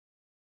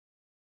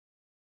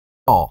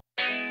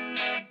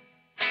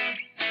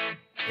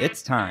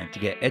It's time to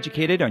get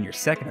educated on your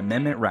Second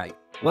Amendment right.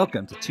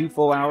 Welcome to 2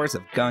 full hours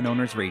of Gun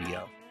Owners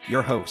Radio.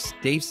 Your hosts,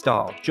 Dave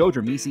Stahl, Joe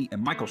Dramisi,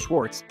 and Michael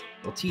Schwartz,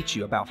 will teach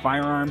you about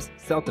firearms,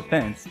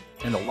 self-defense,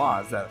 and the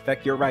laws that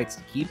affect your rights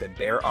to keep and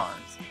bear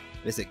arms.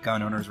 Visit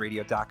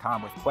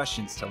gunownersradio.com with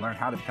questions to learn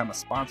how to become a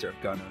sponsor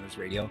of Gun Owners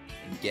Radio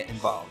and get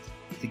involved.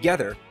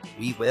 Together,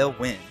 we will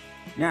win.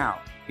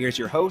 Now, here's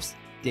your hosts,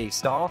 Dave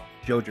Stahl,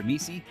 Joe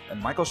Dramisi,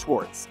 and Michael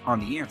Schwartz on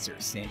The Answer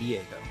San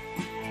Diego.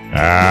 All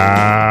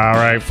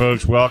right,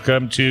 folks,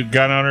 welcome to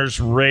Gun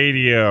Owners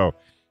Radio,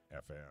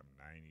 FM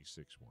 96.1,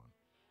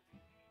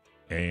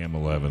 AM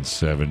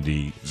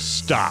 1170.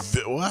 Stop.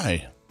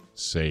 Why?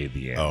 Say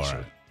the answer. Oh, all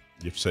right.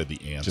 You've said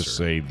the answer. Just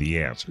say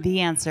the answer. The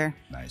answer.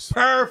 Nice.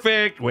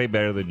 Perfect. Way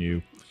better than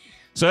you.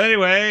 So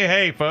anyway,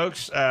 hey,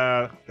 folks,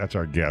 that's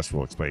our guest.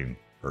 We'll explain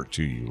her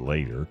to you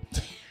later.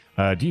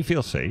 Do you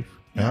feel safe?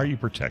 And are you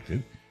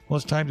protected? Well,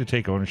 it's time to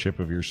take ownership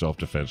of your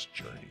self-defense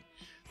journey.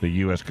 The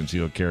U.S.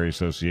 Concealed Carry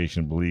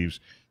Association believes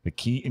the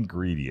key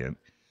ingredient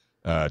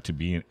to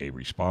being a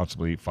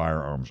responsibly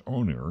firearms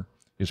owner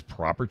is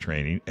proper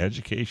training,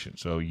 education.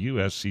 So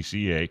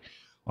USCCA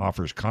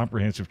offers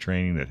comprehensive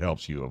training that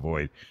helps you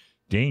avoid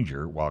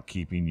danger while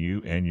keeping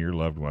you and your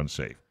loved ones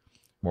safe.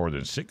 More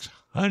than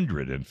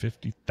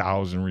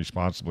 650,000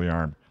 responsibly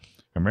armed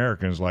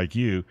Americans like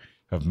you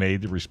have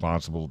made the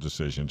responsible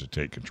decision to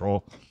take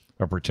control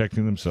of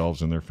protecting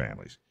themselves and their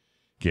families.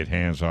 Get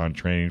hands-on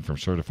training from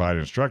certified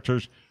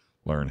instructors,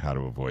 learn how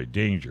to avoid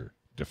danger,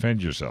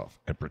 defend yourself,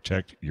 and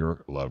protect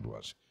your loved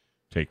ones.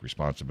 Take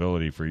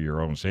responsibility for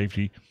your own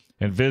safety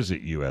and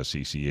visit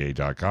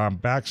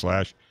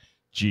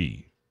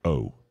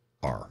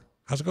uscca.com/GOR.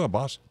 How's it going,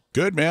 boss?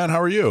 Good, man.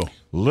 How are you?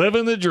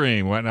 Living the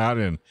dream. Went out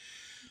and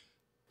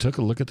took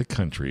a look at the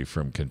country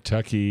from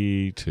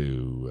Kentucky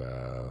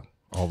to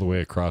all the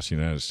way across the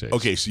United States.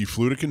 Okay, so you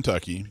flew to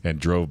Kentucky. And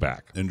drove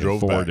back. And drove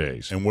 4 back.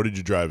 days. And what did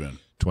you drive in?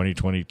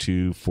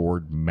 2022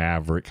 Ford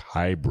Maverick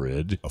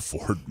Hybrid. A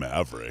Ford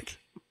Maverick.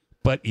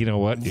 But you know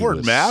what?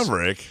 Ford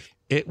Maverick?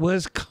 It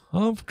was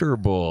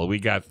comfortable. We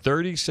got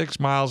 36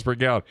 miles per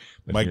gallon.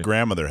 My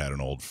grandmother had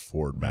an old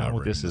Ford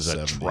Maverick. No, this is a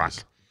 70s. truck.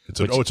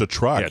 It's a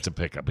truck. Yeah, it's a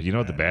pickup. But you know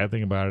what the bad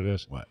thing about it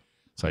is? What?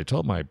 So I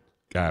told my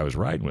guy I was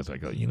riding with, I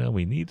go,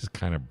 we need to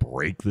kind of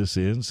break this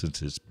in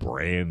since it's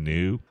brand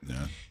new.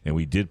 Yeah. And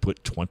we did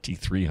put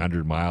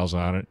 2,300 miles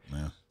on it.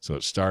 Yeah. So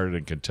it started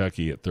in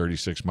Kentucky at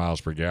 36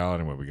 miles per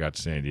gallon, and when we got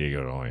to San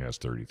Diego, it only has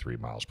 33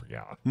 miles per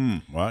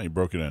gallon. Well, you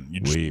broke it in.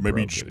 You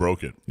just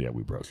broke it. Yeah,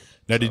 we broke it.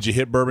 Now, did you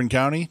hit Bourbon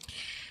County?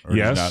 Or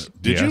Yes.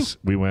 Did you?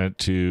 We went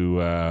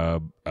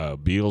to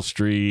Beale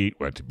Street,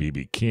 went to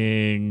B.B.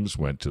 King's,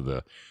 went to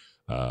the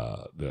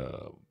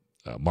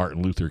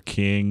Martin Luther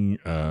King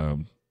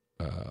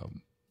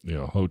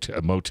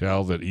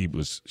motel that he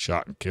was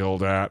shot and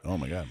killed at. Oh,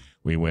 my God.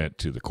 We went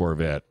to the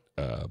Corvette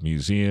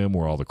museum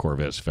where all the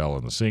Corvettes fell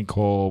in the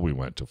sinkhole. We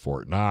went to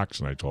Fort Knox,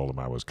 and I told them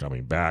I was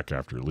coming back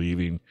after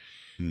leaving,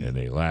 and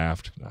they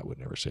laughed. I would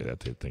never say that.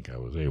 They'd think I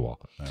was AWOL.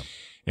 Yeah.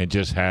 And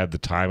just had the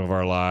time of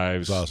our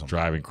lives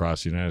driving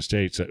across the United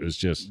States. It was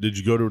just... Did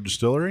you go to a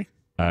distillery?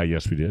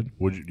 Yes, we did.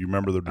 Do you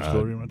remember the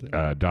distillery you went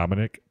to?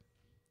 Dominic.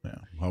 Yeah.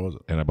 How was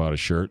it? And I bought a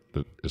shirt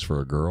that is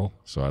for a girl,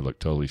 so I looked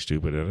totally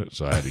stupid in it,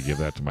 so I had to give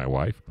that to my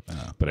wife.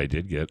 But I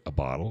did get a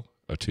bottle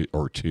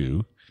or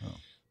two. Oh.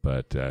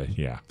 But,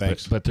 yeah.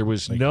 Thanks. But there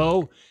was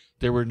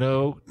there were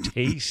no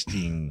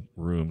tasting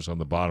rooms on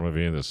the bottom of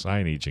any of the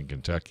signage in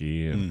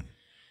Kentucky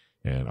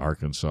and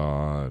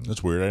Arkansas. And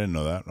that's weird. I didn't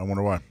know that. I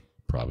wonder why.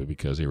 Probably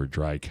because they were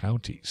dry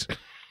counties.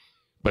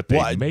 But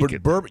they make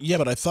it. Yeah,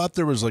 but I thought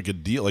there was like a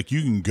deal. Like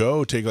you can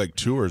go take like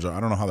tours. I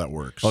don't know how that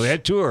works. Oh, they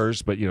had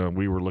tours, but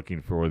we were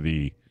looking for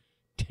the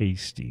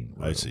tasting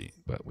room. I see.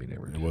 But we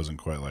never did. It wasn't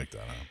quite like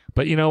that. Huh?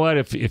 But you know what?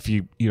 If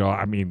you,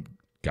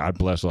 God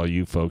bless all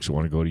you folks who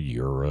want to go to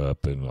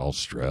Europe and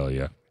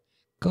Australia.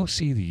 Go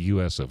see the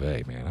US of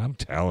A, man. I'm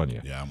telling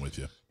you. Yeah, I'm with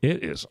you.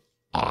 It is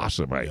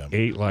awesome. I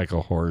ate like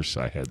a horse.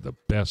 I had the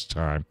best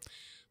time.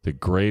 The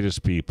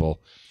greatest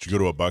people. Did you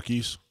go to a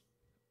Buc-ee's?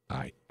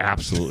 I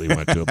absolutely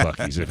went to a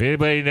Buc-ee's. If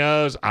anybody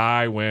knows,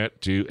 I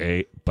went to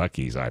a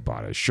Buc-ee's. I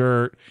bought a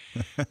shirt.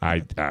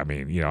 I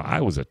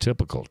was a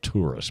typical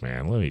tourist,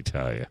 man. Let me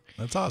tell you.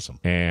 That's awesome.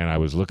 And I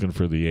was looking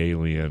for the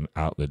alien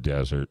out in the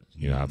desert.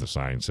 You know how the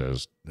sign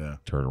says,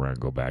 turn around,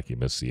 go back. You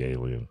missed the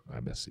alien.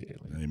 I missed the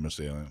alien. You missed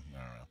the alien? I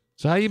don't know.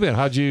 So how you been?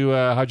 How'd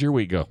your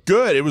week go?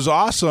 Good. It was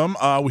awesome.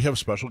 We have a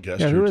special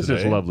guest here who is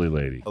today. This lovely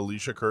lady?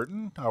 Alisha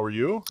Curtin. How are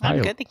you?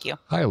 I'm good, thank you.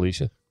 Hi,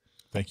 Alicia.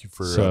 Thank you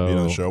for being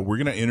on the show. We're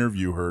going to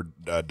interview her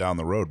down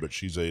the road, but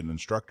she's an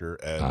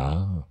instructor at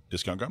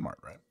Discount Gun Mart,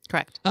 right?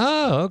 Correct.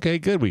 Oh, okay,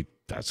 good.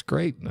 That's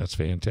great. That's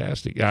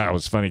fantastic. It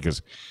was funny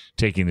because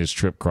taking this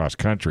trip cross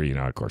country,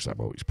 of course, I'm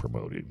always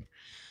promoting,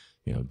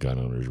 Gun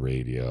Owners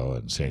Radio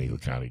and San Diego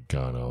County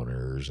Gun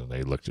Owners, and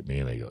they looked at me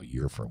and they go,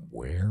 "You're from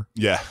where?"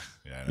 Yeah.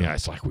 Yeah,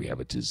 it's like we have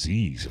a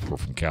disease if we're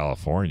from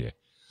California.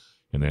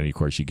 And then, of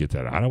course, you get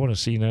that. I don't want to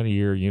see none of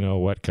your,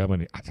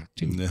 coming. I thought,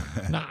 dude, no,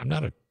 I'm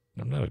not a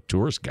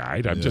tourist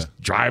guide. I'm just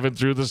driving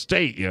through the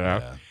state,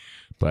 Yeah.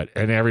 But,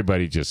 and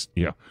everybody just,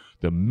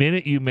 The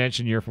minute you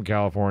mention you're from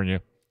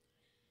California,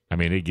 I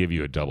mean, they give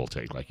you a double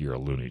take like you're a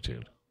Looney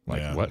Tune.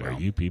 Like, what are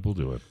you people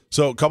doing?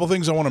 So a couple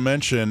things I want to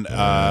mention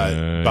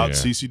about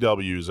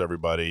CCWs,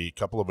 everybody. A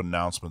couple of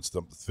announcements,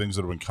 the things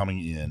that have been coming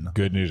in.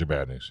 Good news or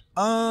bad news?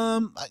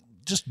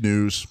 Just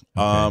news.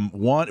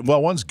 Okay.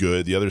 One's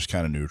good. The other's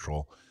kind of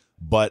neutral.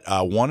 But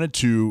I wanted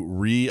to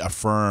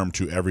reaffirm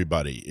to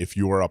everybody, if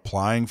you are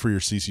applying for your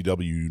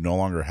CCW, you no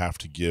longer have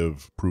to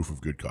give proof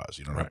of good cause.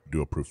 You don't have to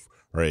do a proof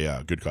or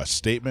a good cause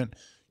statement.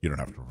 You don't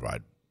have to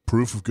provide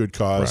proof of good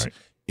cause. Right.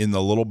 In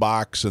the little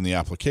box in the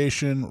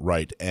application,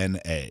 write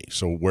NA.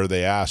 So where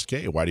they ask,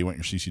 hey, why do you want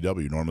your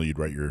CCW? Normally you'd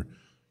write your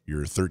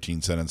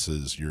 13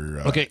 sentences.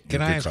 Okay,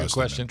 can I ask a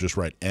question? Just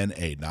write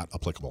NA, not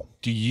applicable.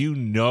 Do you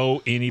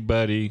know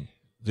anybody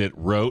that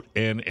wrote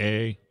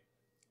NA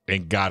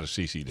and got a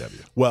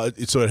CCW? Well,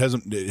 so it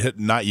hasn't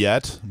not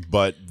yet,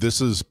 but this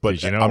is.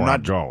 But you know I'm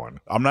not going.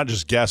 I'm not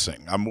just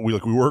guessing. We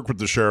work with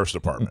the sheriff's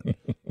department.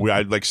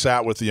 I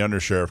sat with the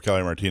undersheriff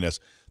Kelly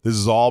Martinez. This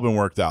has all been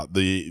worked out.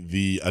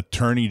 The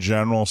attorney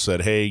general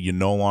said, "Hey, you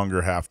no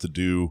longer have to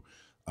do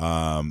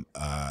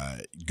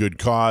good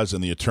cause,"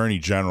 and the attorney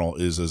general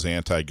is as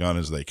anti-gun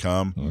as they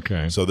come.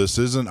 Okay. So this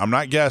isn't. I'm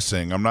not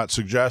guessing. I'm not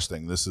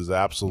suggesting. This is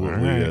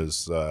absolutely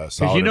as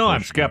solid. You know,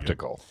 I'm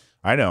skeptical.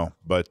 I know,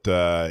 but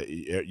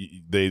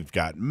they've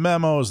got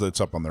memos that's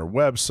up on their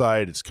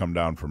website. It's come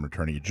down from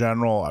attorney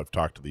general. I've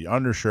talked to the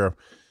undersheriff.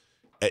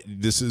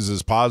 This is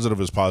as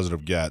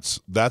positive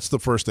gets. That's the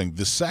first thing.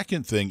 The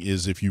second thing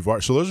is if you've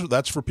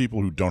that's for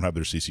people who don't have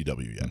their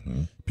CCW yet.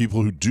 Mm-hmm.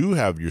 People who do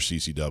have your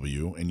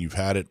CCW and you've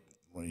had it,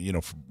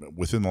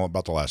 within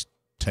about the last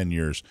 10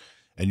 years,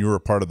 and you were a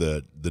part of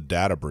the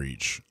data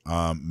breach.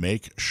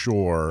 Make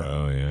sure.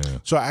 Oh yeah.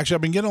 So actually,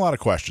 I've been getting a lot of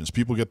questions.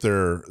 People get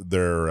their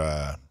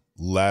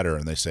letter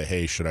and they say,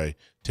 "Hey, should I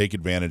take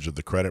advantage of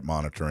the credit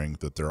monitoring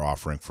that they're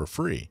offering for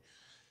free?"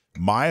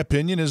 My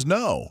opinion is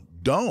no.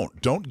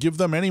 Don't give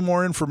them any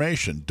more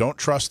information. Don't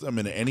trust them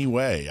in any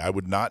way. I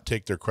would not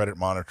take their credit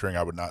monitoring.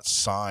 I would not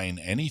sign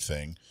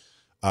anything.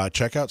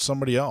 Check out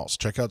somebody else.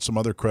 Check out some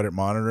other credit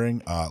monitoring.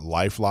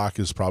 LifeLock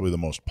is probably the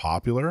most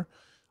popular.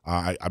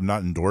 I'm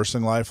not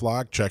endorsing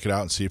LifeLock. Check it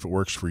out and see if it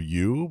works for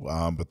you.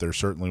 But they're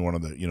certainly one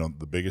of the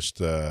the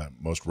biggest,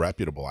 most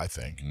reputable, I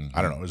think. Mm-hmm.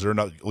 I don't know. Is there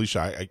another,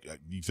 Alicia?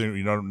 You think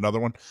you know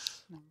another one?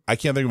 I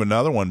can't think of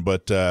another one,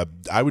 but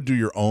I would do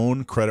your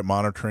own credit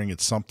monitoring.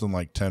 It's something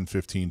like $10,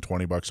 $15,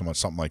 $20 a month,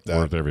 something like that.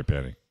 Worth every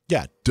penny.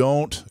 Yeah,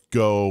 don't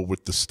go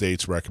with the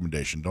state's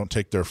recommendation. Don't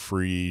take their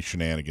free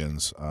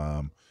shenanigans.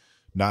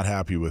 Not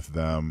happy with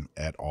them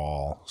at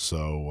all.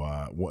 So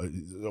I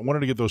wanted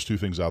to get those two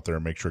things out there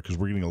and make sure, because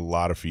we're getting a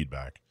lot of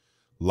feedback.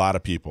 A lot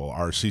of people.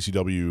 Our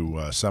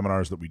CCW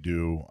seminars that we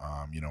do,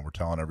 we're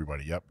telling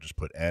everybody, yep, just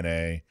put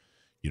NA.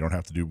 You don't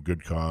have to do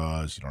good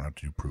cause. You don't have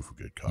to do proof of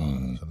good cause.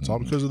 And it's all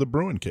because of the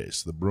Bruin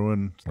case, the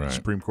Bruin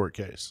Supreme Court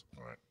case.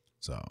 Right.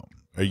 So,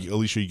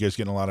 Alisha, you guys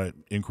getting a lot of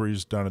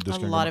inquiries down at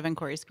Discount? A lot of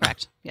inquiries,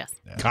 correct. Yes.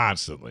 Yeah.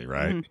 Constantly,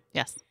 right? Mm-hmm.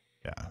 Yes.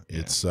 Yeah.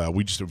 It's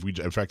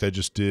in fact, I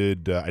did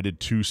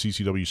 2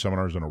 CCW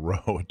seminars in a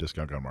row at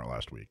Discount Gun Mart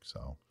last week.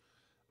 So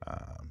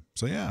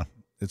yeah,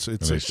 it's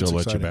they still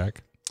let you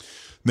back.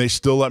 They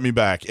still let me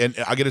back, and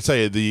I got to tell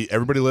you,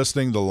 everybody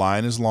listening, the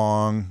line is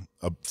long.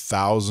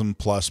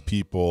 1,000+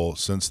 people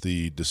since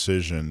the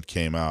decision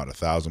came out.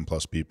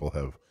 1,000+ people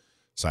have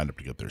signed up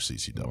to get their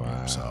CCW.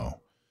 Wow.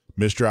 So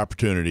missed your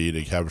opportunity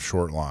to have a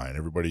short line.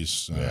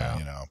 Everybody's,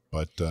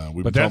 but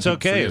that's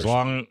okay as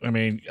long.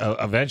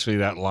 Eventually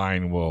that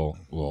line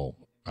will.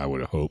 I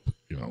would hope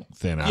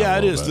thin out. Yeah,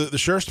 it is. The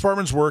sheriff's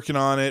department's working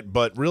on it,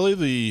 but really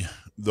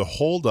the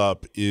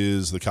holdup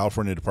is the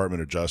California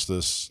Department of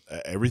Justice.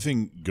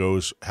 Everything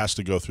has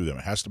to go through them.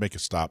 It has to make a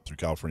stop through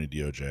California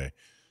DOJ.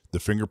 The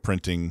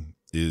fingerprinting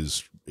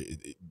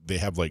they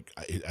have I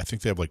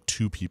think they have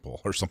 2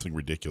 people or something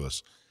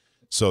ridiculous.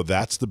 So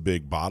that's the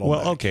big bottleneck.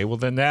 Well, okay. Well,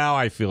 then now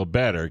I feel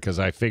better because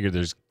I figured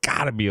there's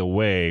got to be a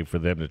way for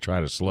them to try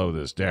to slow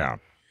this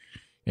down.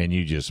 And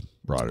you just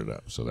brought it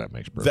up, so that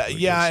makes perfect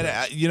sense.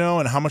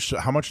 And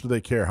how much do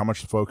they care? How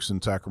much the folks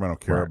in Sacramento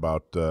care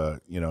about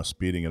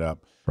speeding it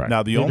up? Right.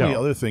 Now, the only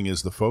other thing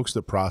is the folks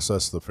that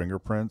process the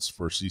fingerprints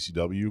for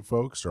CCW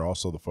folks are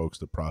also the folks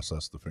that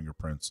process the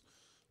fingerprints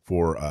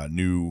for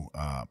new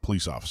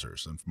police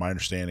officers. And my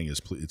understanding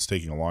is it's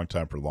taking a long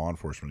time for law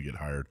enforcement to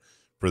get hired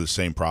for the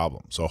same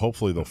problem. So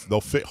hopefully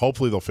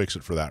they'll fix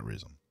it for that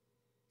reason.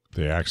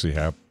 They actually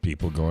have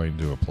people going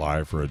to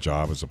apply for a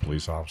job as a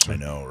police officer. I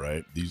know,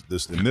 right?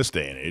 In this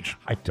day and age,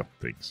 I don't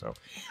think so.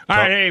 All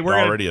right, hey, we're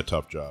already a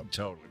tough job.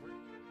 Totally.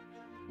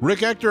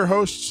 Rick Ector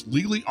hosts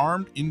Legally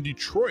Armed in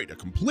Detroit, a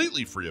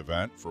completely free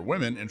event for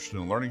women interested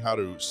in learning how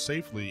to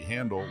safely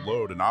handle,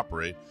 load, and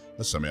operate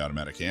a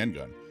semi-automatic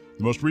handgun.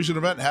 The most recent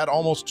event had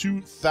almost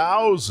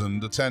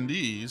 2,000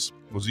 attendees.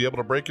 Was he able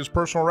to break his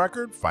personal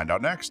record? Find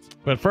out next.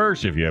 But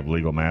first, if you have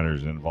legal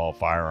matters that involve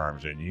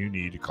firearms, then you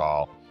need to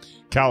call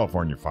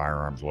California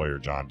firearms lawyer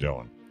John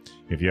Dillon.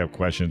 If you have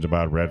questions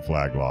about red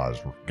flag laws,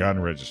 gun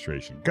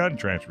registration, gun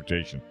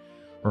transportation,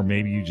 or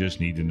maybe you just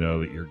need to know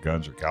that your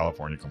guns are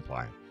California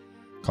compliant,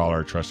 call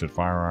our trusted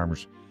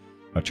firearms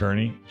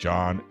Attorney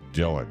John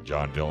Dillon.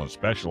 John Dillon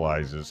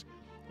specializes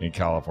in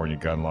California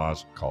gun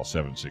laws. Call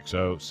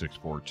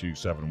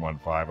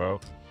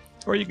 760-642-7150,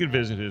 or you can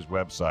visit his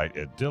website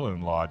at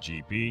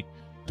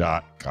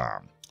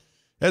dillonlawgp.com.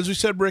 As we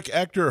said, Rick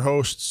Ector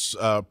hosts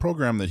a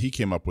program that he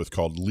came up with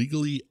called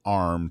Legally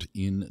Armed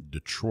in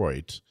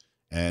Detroit,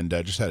 and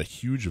just had a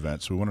huge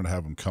event, so we wanted to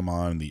have him come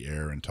on the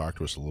air and talk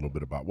to us a little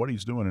bit about what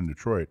he's doing in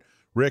Detroit.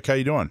 Rick, how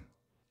you doing?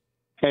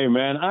 Hey,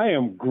 man, I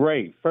am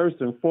great. First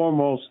and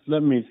foremost,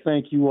 let me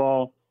thank you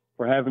all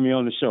for having me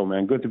on the show,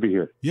 man. Good to be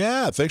here.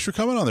 Yeah, thanks for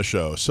coming on the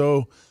show.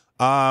 So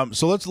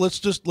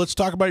let's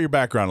talk about your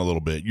background a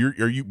little bit.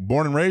 Are you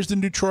born and raised in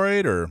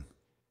Detroit, or?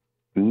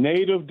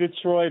 Native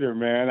Detroiter,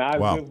 man. I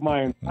lived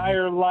my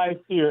entire life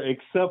here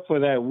except for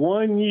that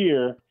 1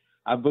 year.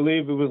 I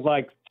believe it was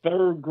like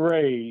third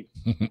grade.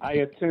 I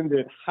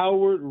attended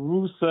Howard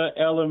Rusa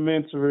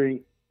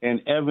Elementary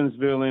in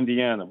Evansville,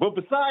 Indiana. But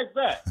besides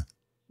that,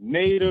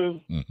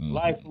 native,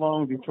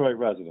 lifelong Detroit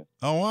resident.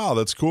 Oh wow,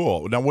 that's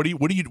cool. Now,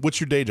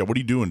 what's your day job? What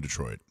do you do in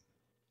Detroit?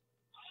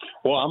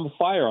 Well, I'm a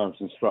firearms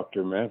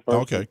instructor, man.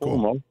 Okay,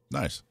 cool.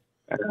 Nice.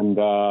 And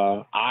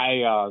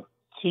I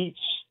teach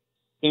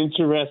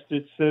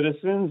interested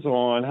citizens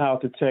on how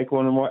to take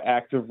on a more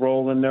active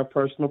role in their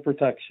personal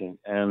protection.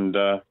 And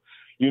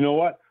you know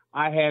what?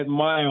 I had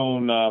my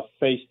own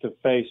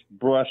face-to-face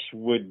brush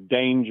with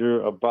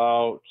danger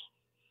about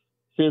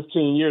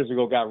 15 years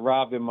ago. Got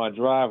robbed in my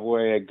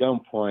driveway at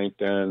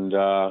gunpoint, and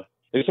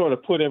it sort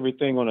of put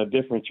everything on a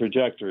different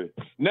trajectory.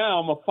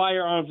 Now I'm a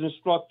firearms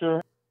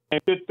instructor,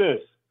 and get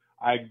this,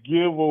 I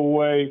give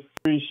away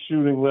free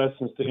shooting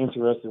lessons to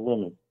interested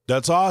women.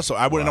 That's awesome.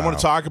 I want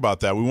to talk about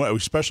that. We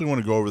especially want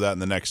to go over that in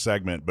the next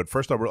segment. But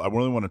first, I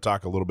really want to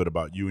talk a little bit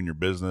about you and your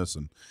business,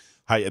 and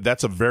how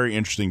that's a very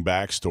interesting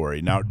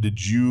backstory. Now,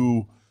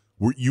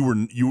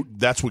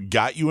 that's what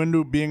got you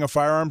into being a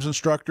firearms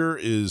instructor,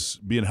 is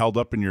being held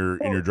up in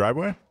your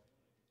driveway?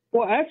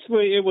 Well,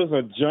 actually, it was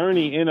a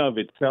journey in of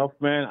itself,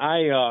 man.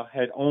 I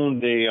had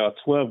owned a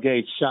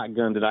 12-gauge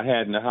shotgun that I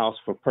had in the house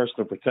for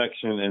personal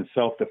protection and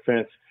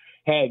self-defense.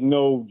 Had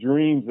no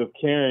dreams of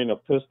carrying a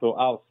pistol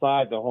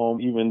outside the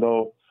home, even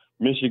though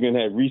Michigan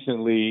had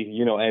recently,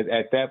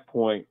 at that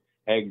point,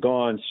 had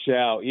gone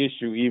shall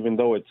issue, even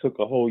though it took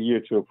a whole year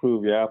to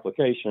approve your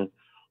application.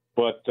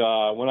 But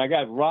when I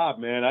got robbed,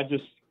 man, I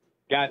just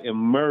got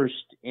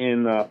immersed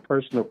in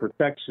personal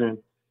protection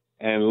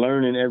and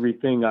learning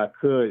everything I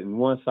could. And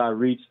once I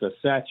reached a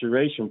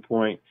saturation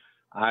point,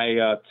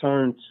 I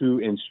turned to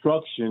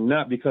instruction,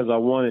 not because I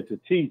wanted to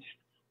teach,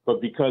 but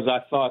because I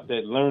thought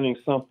that learning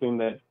something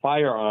that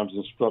firearms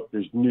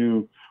instructors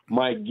knew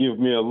might give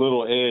me a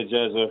little edge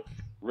as a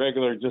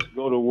regular just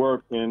go to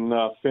work and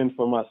fend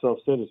for myself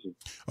citizen.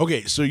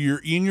 Okay, so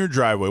you're in your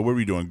driveway. What are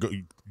you doing?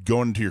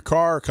 Going into your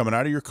car, coming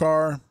out of your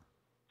car?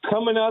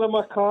 Coming out of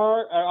my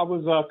car. I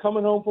was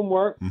coming home from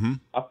work. Mm-hmm.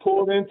 I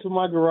pulled into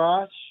my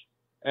garage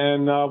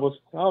and was,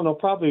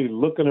 probably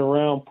looking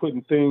around,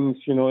 putting things,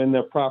 in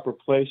their proper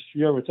place.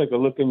 You ever take a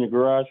look in your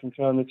garage from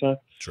time to time?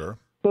 Sure.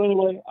 So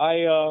anyway,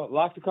 I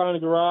locked the car in the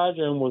garage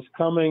and was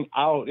coming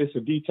out. It's a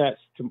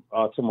detached to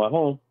my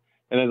home.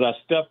 And as I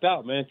stepped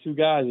out, man, two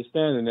guys are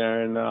standing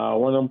there, and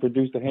one of them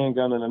produced a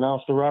handgun and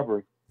announced the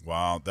robbery.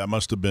 Wow, that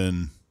must have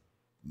been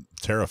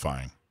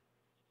terrifying.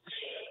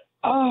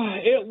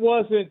 It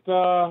wasn't,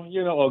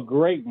 a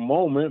great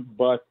moment,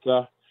 but,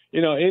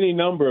 any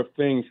number of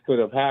things could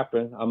have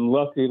happened.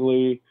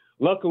 Luckily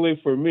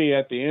for me,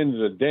 at the end of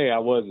the day, I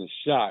wasn't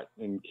shot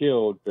and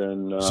killed.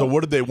 And so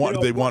what did they want?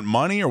 Did they want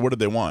money, or what did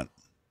they want?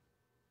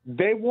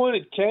 They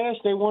wanted cash.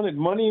 They wanted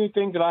money,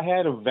 anything that I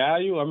had of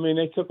value. I mean,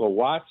 they took a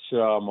watch,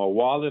 a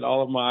wallet,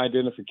 all of my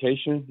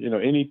identification,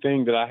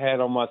 anything that I had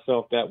on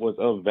myself that was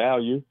of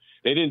value.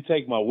 They didn't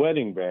take my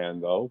wedding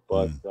band, though.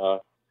 But,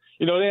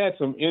 they had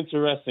some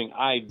interesting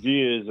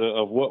ideas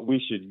of what we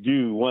should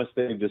do once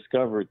they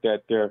discovered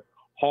that their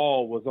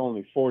haul was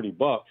only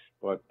 $40.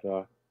 But,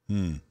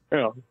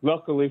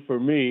 luckily for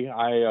me,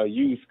 I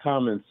used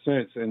common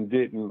sense and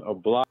didn't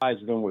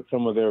oblige them with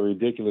some of their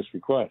ridiculous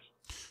requests.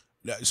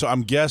 So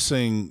I'm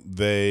guessing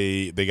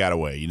they got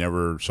away. You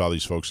never saw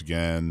these folks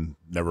again,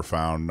 never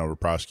found, never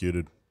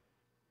prosecuted?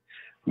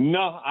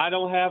 No, I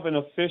don't have an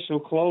official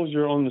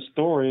closure on the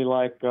story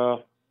like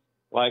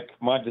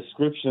my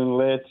description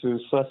led to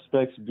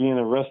suspects being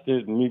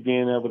arrested and me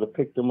being able to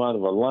pick them out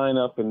of a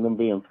lineup and them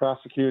being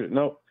prosecuted.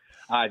 Nope.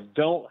 I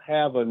don't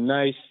have a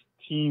nice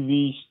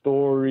TV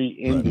story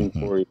ending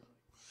for you.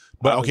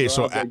 But okay,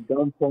 so at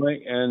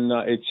gunpoint, and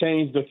it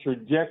changed the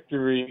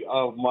trajectory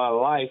of my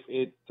life.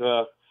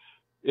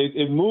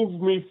 It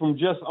moved me from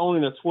just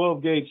owning a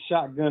 12-gauge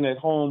shotgun at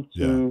home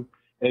to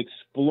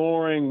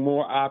exploring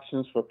more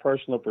options for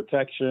personal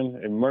protection,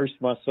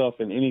 immersed myself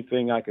in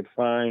anything I could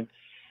find.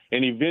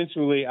 And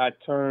eventually I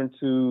turned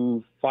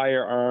to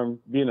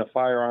being a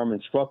firearm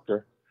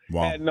instructor.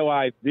 Wow. I had no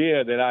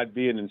idea that I'd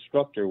be an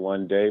instructor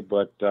one day,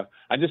 but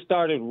I just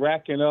started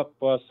racking up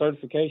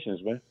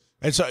certifications, man.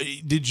 And so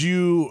did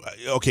you,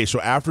 okay,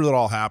 so after that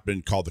all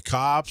happened, call the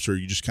cops, or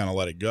you just kind of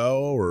let it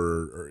go,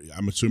 or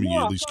I'm assuming you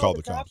at least called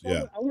the cops.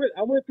 Yeah.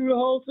 I went through the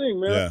whole thing,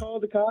 man. Yeah. I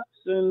called the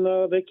cops,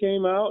 and they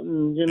came out,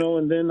 and,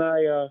 and then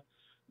I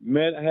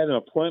had an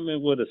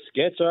appointment with a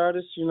sketch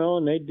artist,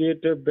 and they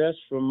did their best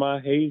from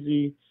my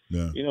hazy,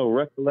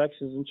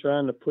 recollections and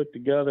trying to put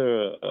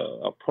together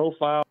a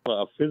profile,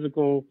 a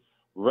physical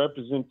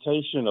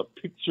representation, a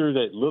picture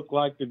that looked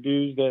like the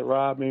dudes that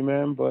robbed me,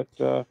 man. But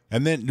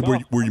and then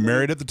were you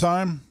married at the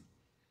time?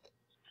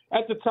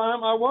 At the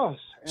time, I was.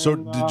 So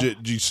and,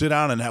 did you sit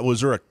down and was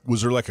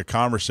there like a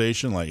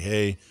conversation like,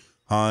 hey,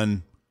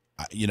 hon,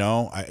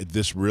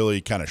 this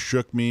really kind of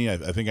shook me. I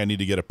think I need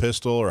to get a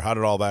pistol, or how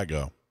did all that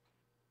go?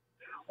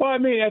 Well, I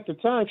mean, at the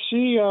time,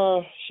 she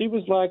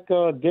was like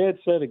dead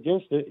set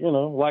against it.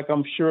 Like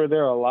I'm sure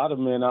there are a lot of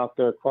men out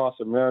there across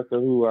America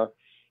who are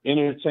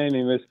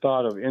entertaining this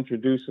thought of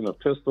introducing a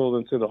pistol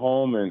into the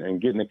home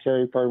and getting a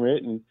carry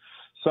permit. And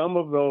some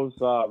of those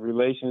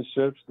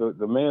relationships,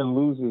 the man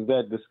loses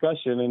that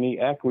discussion and he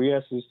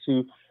acquiesces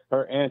to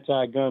her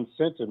anti-gun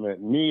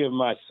sentiment. Me and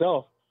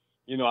myself,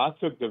 I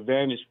took the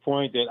vantage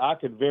point that I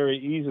could very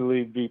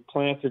easily be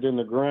planted in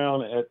the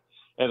ground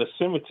at a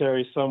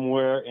cemetery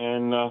somewhere,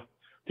 and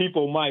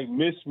people might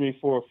miss me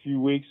for a few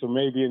weeks or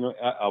maybe in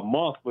a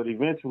month, but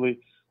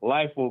eventually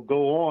life will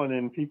go on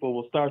and people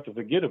will start to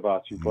forget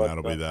about you. But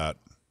that'll be that.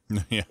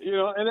 Yeah.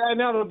 And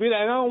that'll be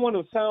that. And I don't want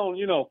to sound,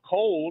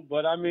 cold,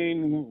 but I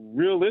mean,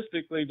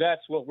 realistically,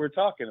 that's what we're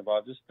talking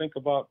about. Just think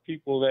about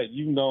people that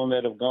you've known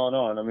that have gone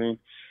on. I mean,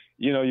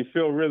 you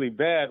feel really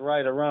bad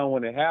right around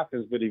when it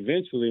happens, but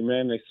eventually,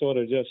 man, they sort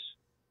of just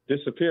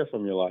disappear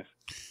from your life.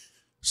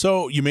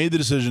 So you made the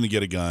decision to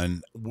get a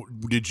gun.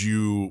 Did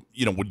you,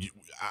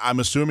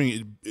 I'm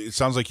assuming it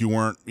sounds like you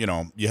weren't,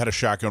 you had a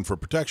shotgun for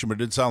protection, but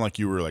it did sound like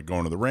you were like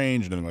going to the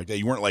range and anything like that.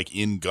 You weren't like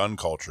in gun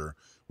culture.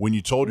 When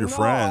you told your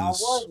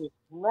friends. I wasn't.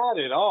 Not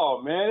at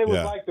all, man. It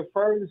was like the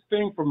furthest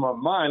thing from my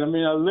mind. I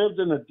mean, I lived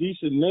in a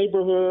decent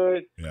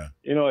neighborhood, a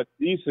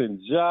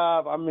decent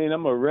job. I mean,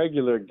 I'm a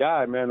regular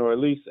guy, man, or at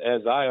least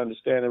as I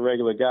understand a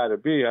regular guy to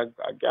be. I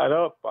got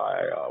up,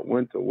 I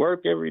went to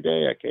work every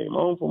day. I came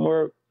home from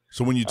work.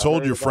 So when you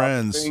told your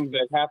friends. Things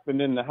that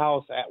happened in the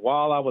house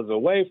while I was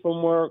away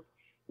from work,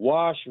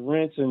 wash,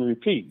 rinse, and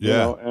repeat.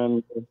 Yeah.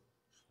 And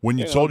when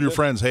you told your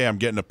friends, hey, I'm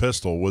getting a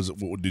pistol,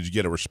 did you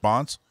get a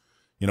response?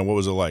 What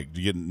was it like?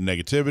 Did you get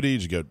negativity?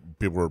 Did you get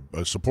people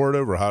were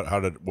supportive, or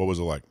what was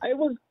it like?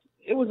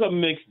 It was a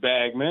mixed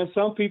bag, man.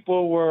 Some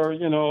people were,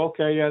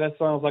 okay, yeah, that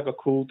sounds like a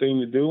cool thing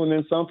to do, and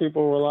then some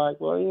people were like,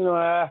 well,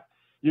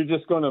 you're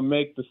just going to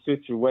make the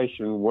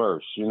situation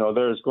worse.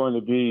 There's going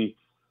to be,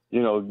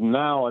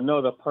 now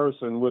another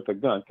person with a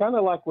gun, kind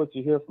of like what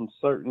you hear from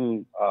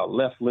certain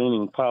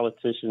left-leaning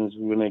politicians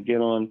when they get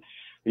on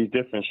these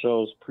different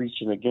shows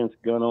preaching against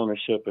gun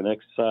ownership and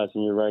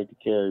exercising your right to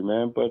carry,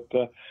 man. But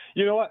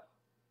you know what?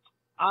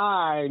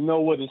 I know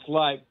what it's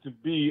like to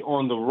be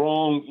on the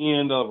wrong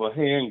end of a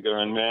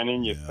handgun, man,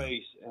 in your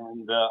face.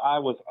 And I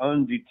was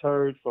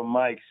undeterred from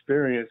my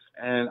experience,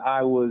 and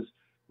I was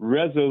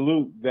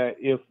resolute that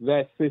if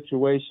that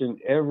situation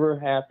ever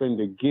happened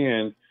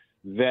again,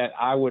 that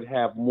I would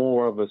have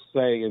more of a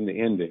say in the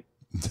ending.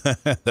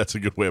 That's a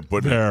good way of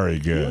putting it. Very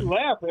good. You're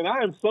laughing.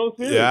 I am so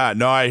serious. Yeah,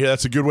 no, I hear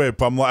that's a good way.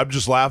 I'm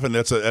just laughing.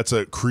 That's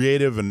a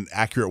creative and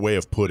accurate way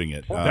of putting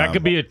it. That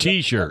could be a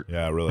T-shirt.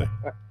 Yeah, really.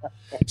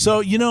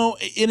 So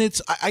and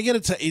it's I get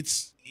it.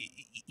 It's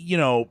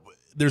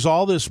there's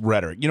all this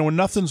rhetoric. When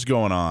nothing's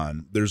going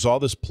on, there's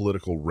all this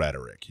political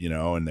rhetoric.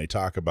 And they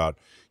talk about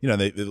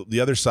the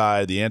other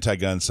side, the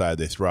anti-gun side.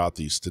 They throw out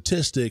these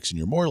statistics, and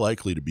you're more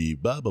likely to be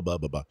blah blah blah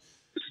blah blah.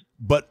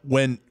 But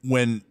when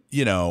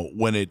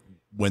the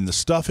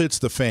stuff hits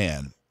the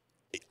fan,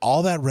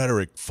 all that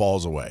rhetoric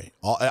falls away.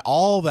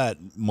 All that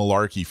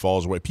malarkey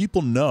falls away.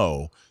 People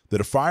know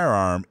that a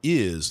firearm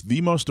is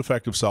the most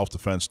effective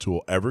self-defense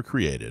tool ever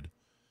created.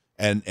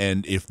 And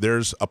if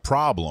there's a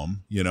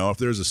problem, if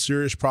there's a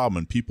serious problem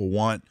and people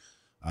want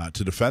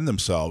to defend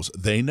themselves,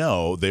 they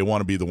know they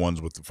want to be the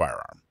ones with the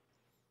firearm.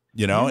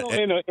 In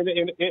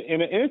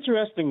an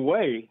interesting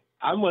way,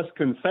 I must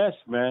confess,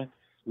 man,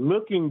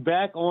 looking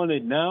back on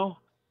it now,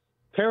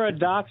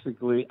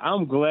 paradoxically,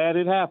 I'm glad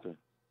it happened.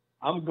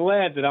 I'm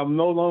glad that I'm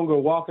no longer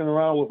walking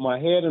around with my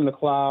head in the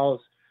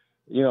clouds,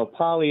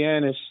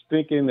 Pollyannish,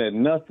 thinking that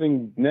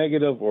nothing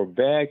negative or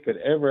bad could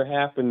ever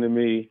happen to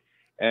me.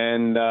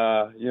 And,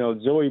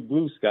 Joey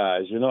Blue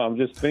Skies, I'm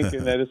just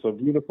thinking that it's a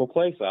beautiful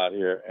place out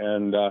here.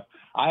 And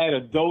I had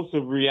a dose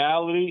of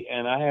reality,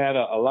 and I had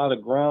a lot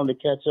of ground to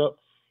catch up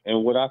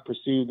in what I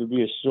perceived to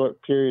be a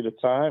short period of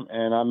time.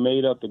 And I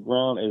made up the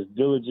ground as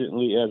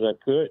diligently as I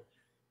could.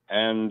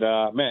 And,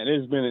 man,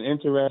 it's been an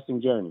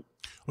interesting journey.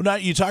 Well, now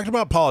you talked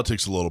about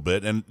politics a little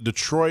bit, and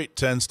Detroit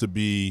tends to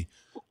be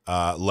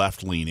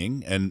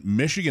left-leaning, and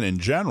Michigan in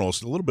general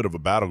is a little bit of a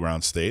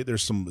battleground state.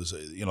 There's some,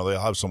 they'll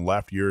have some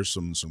left years,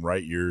 some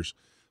right years,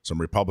 some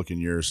Republican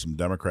years, some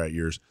Democrat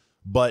years,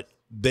 but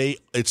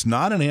it's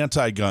not an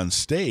anti-gun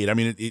state. I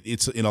mean,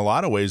 it's in a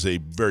lot of ways a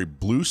very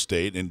blue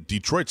state, and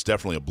Detroit's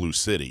definitely a blue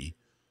city.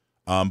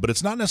 but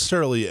it's not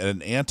necessarily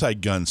an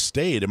anti-gun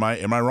state. Am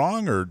I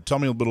wrong, or tell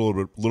me a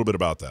little bit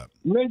about that?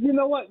 Man, you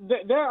know what?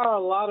 There are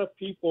a lot of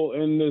people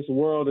in this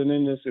world and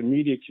in this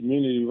immediate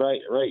community,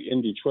 right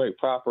in Detroit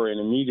proper, and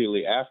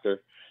immediately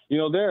after. You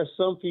know, there are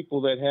some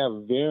people that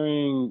have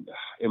varying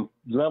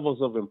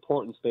levels of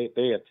importance that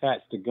they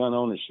attach to gun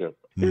ownership.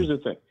 Here's the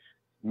thing.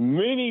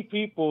 Many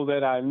people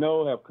that I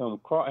know have come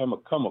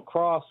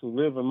across who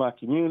live in my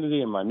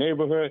community, in my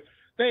neighborhood,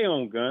 they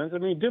own guns. I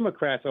mean,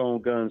 Democrats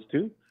own guns,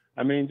 too.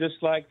 I mean,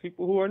 just like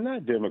people who are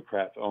not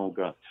Democrats own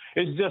guns.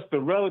 It's just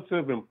the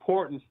relative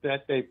importance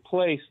that they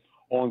place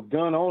on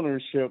gun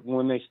ownership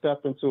when they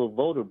step into a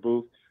voter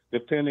booth,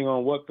 depending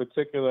on what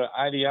particular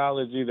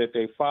ideology that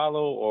they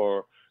follow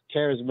or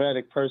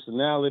charismatic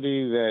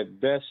personality that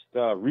best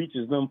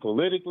reaches them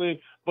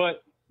politically.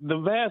 But the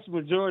vast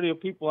majority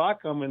of people I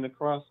come in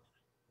across,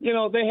 you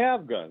know, they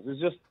have guns.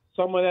 It's just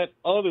some of that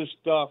other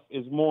stuff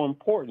is more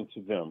important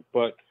to them.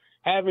 But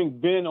having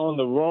been on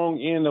the wrong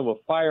end of a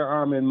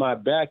firearm in my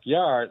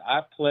backyard,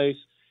 I place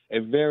a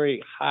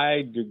very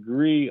high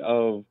degree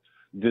of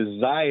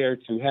desire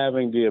to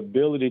having the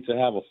ability to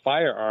have a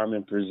firearm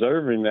and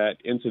preserving that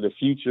into the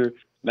future,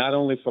 not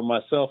only for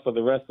myself for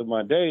the rest of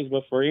my days,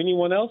 but for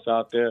anyone else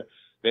out there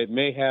that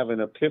may have an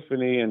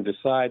epiphany and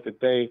decide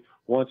that they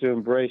want to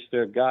embrace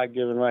their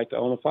God-given right to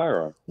own a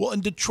firearm. Well,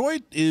 and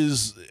Detroit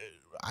is,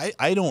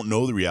 I don't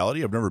know the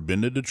reality. I've never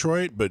been to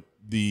Detroit, but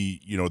the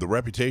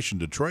reputation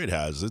Detroit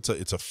has,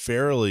 it's a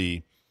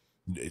fairly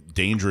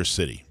dangerous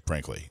city,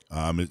 frankly.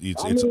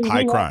 It's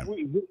high crime.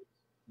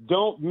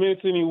 Don't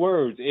mince any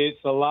words. It's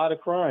a lot of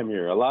crime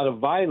here, a lot of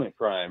violent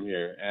crime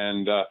here.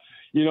 And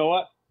you know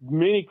what?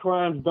 Many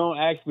crimes don't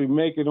actually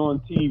make it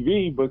on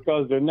TV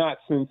because they're not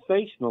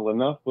sensational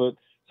enough, but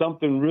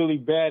something really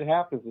bad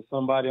happens to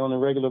somebody on a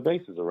regular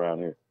basis around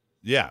here.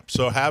 Yeah,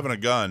 so having a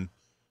gun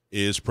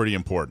is pretty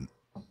important.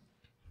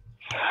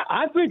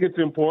 I think it's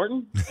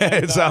important.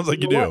 It sounds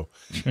like you do.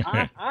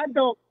 I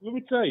don't, let me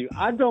tell you,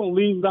 I don't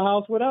leave the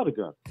house without a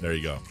gun. There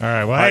you go. All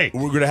right, well, hey.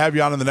 We're going to have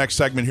you on in the next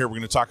segment here. We're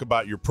going to talk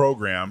about your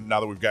program now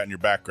that we've gotten your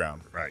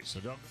background. Right, so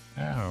don't.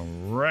 All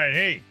right,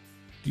 hey,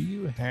 do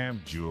you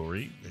have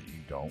jewelry that you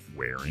don't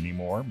wear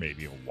anymore?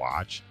 Maybe a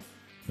watch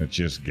that's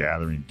just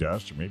gathering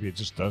dust, or maybe it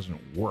just doesn't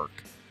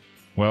work.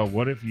 Well,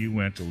 what if you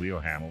went to Leo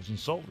Hamill's and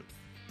sold it?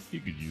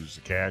 You could use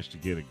the cash to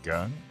get a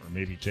gun, or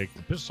maybe take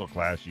the pistol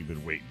class you've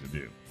been waiting to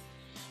do.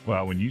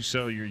 Well, when you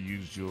sell your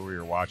used jewelry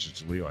or watches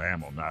to Leo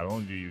Hamill, not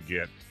only do you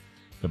get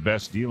the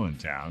best deal in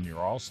town, you're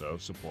also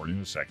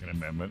supporting the Second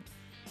Amendment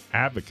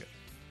advocate.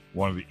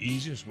 One of the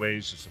easiest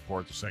ways to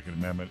support the Second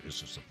Amendment is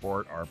to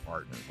support our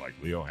partners like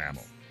Leo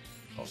Hamill.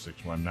 Call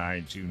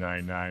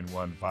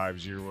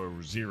 619-299-1500, or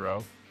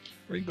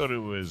you can go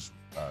to his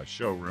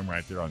showroom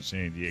right there on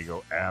San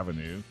Diego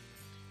Avenue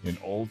in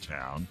Old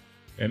Town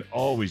and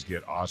always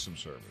get awesome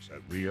service at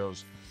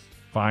Leo's.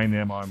 Find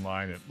them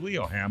online at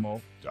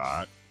leohamill.com.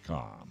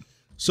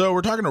 So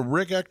we're talking to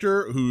Rick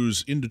Ector,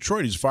 who's in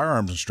Detroit. He's a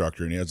firearms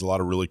instructor, and he has a lot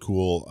of really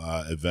cool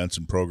events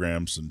and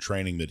programs and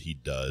training that he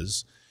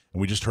does. And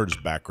we just heard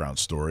his background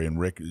story, and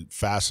Rick,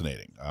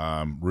 fascinating.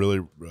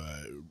 Really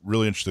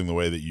interesting the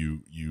way that you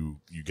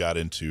got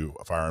into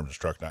a firearms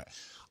instructor.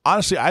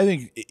 Honestly, I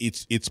think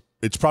it's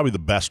probably the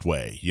best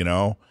way. You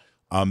know,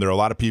 there are a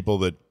lot of people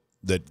that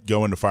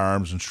go into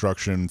firearms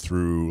instruction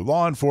through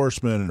law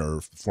enforcement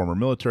or former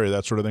military,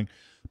 that sort of thing.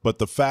 But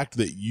the fact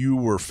that you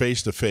were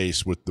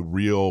face-to-face with the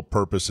real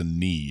purpose and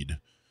need,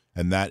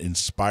 and that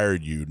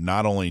inspired you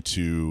not only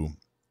to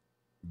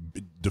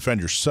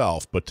defend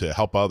yourself, but to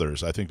help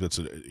others, I think that's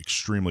an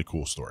extremely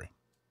cool story.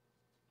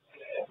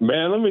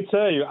 Man, let me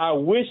tell you, I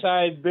wish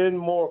I had been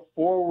more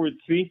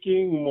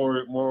forward-thinking,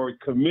 more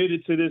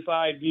committed to this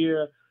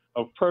idea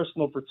of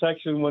personal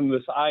protection when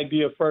this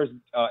idea first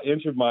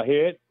entered my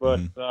head. But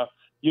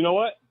you know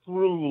what?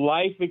 Through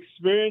life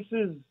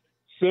experiences,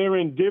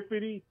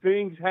 serendipity,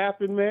 things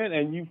happen, man,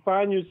 and you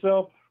find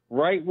yourself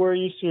right where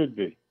you should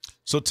be.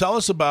 So tell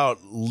us about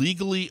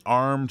Legally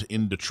Armed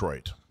in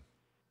Detroit.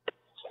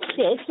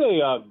 Yeah, it's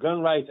a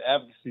gun rights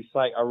advocacy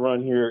site I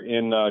run here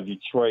in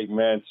Detroit,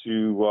 man,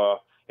 to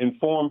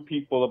inform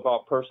people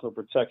about personal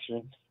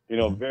protection, you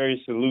know,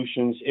 various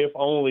solutions, if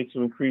only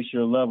to increase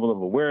your level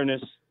of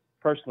awareness,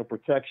 personal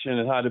protection,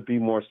 and how to be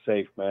more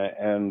safe, man.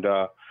 And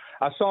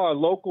I saw a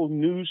local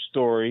news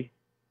story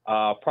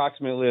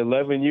approximately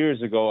 11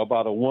 years ago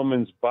about a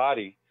woman's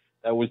body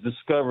that was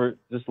discovered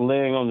just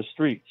laying on the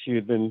street. She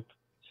had been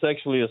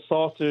sexually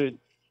assaulted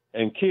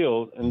and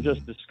killed and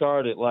just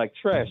discarded like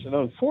trash. And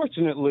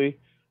unfortunately,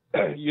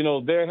 you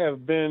know, there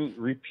have been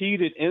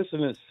repeated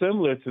incidents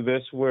similar to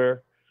this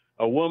where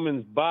a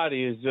woman's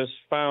body is just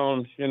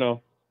found, you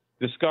know,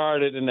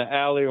 discarded in the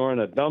alley or in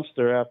a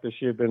dumpster after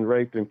she had been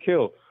raped and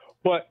killed.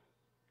 But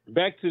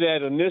back to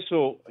that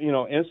initial, you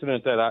know,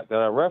 incident that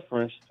I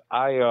referenced,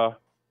 I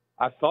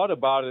thought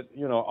about it,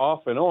 you know,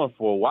 off and on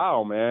for a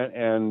while, man.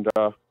 And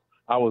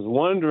I was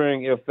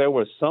wondering if there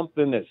was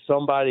something that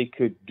somebody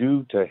could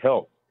do to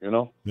help, you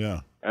know?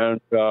 Yeah.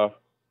 And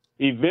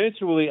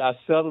eventually I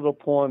settled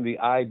upon the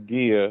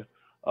idea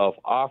of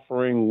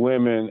offering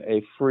women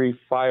a free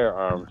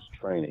firearms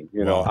training.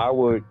 I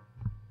would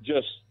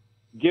just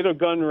get a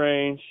gun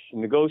range,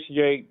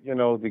 negotiate,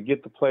 to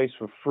get the place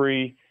for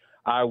free.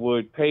 I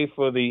would pay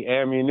for the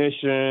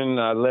ammunition.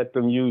 I let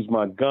them use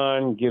my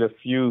gun, get a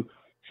few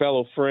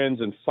fellow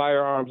friends and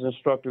firearms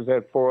instructors.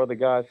 Had 4 other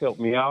guys help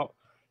me out.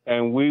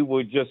 And we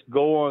would just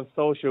go on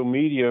social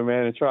media,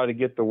 man, and try to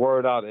get the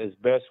word out as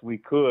best we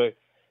could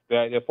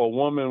that if a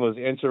woman was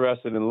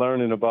interested in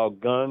learning about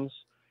guns,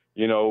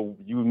 you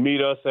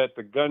meet us at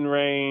the gun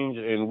range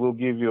and we'll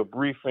give you a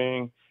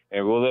briefing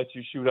and we'll let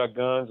you shoot our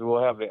guns. And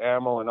we'll have the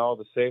ammo and all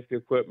the safety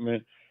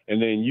equipment.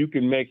 And then you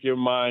can make your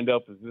mind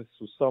up if this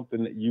was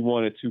something that you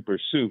wanted to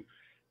pursue.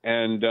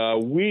 And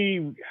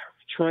we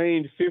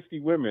trained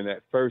 50 women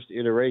at first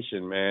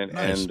iteration, man.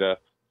 Nice. And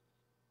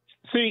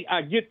see,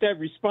 I get that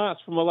response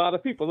from a lot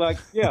of people like,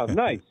 yeah,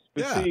 nice.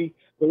 But see,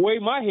 the way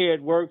my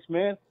head works,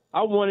 man,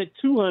 I wanted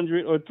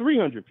 200 or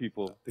 300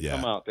 people to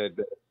come out that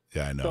day.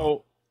 Yeah, I know.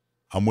 So,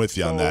 I'm with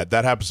you on that.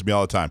 That happens to me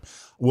all the time.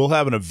 We'll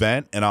have an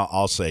event, and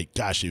I'll say,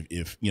 gosh,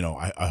 if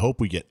I hope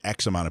we get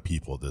X amount of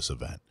people at this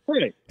event.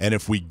 Right. And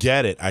if we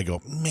get it, I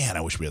go, man,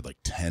 I wish we had like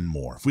 10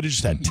 more. If we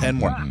just had 10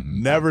 more.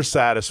 Never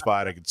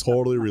satisfied. I can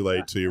totally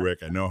relate to you, Rick.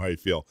 I know how you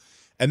feel.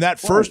 And that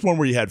first one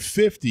where you had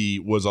 50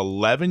 was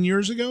 11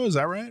 years ago. Is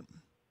that right?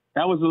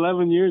 That was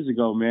 11 years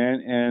ago,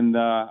 man. And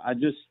I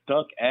just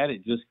stuck at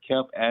it, just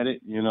kept at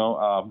it.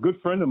 A good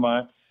friend of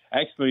mine,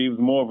 actually, he was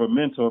more of a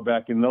mentor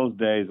back in those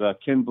days.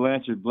 Ken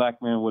Blanchard,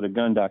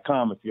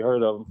 blackmanwithagun.com, if you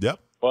heard of him. Yep.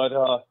 But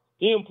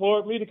he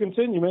implored me to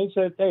continue, man. He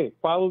said, hey,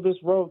 follow this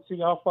road, see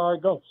how far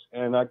it goes.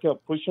 And I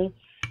kept pushing,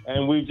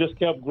 and we just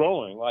kept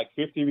growing. Like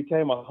 50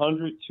 became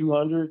 100,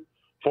 200,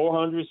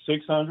 400,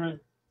 600,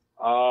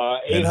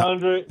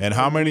 800. And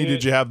how many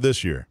did you have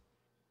this year?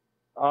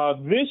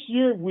 This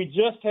year, we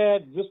just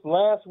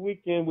last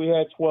weekend, we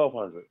had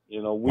 1,200.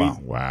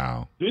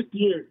 Wow. This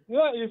year,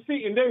 you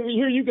see, and then we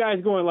hear you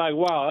guys going like,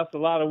 wow, that's a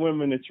lot of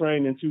women to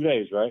train in 2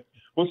 days, right?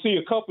 Well, see,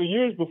 a couple of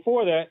years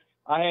before that,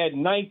 I had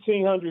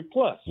 1,900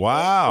 plus.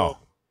 Wow.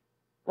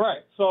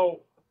 Right.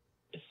 So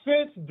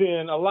since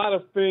then, a lot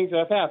of things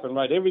have happened,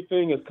 right?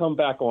 Everything has come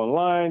back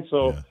online.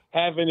 So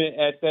having it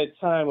at that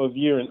time of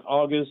year in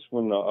August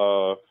when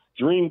the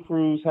Dream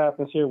Cruise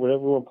happens here, where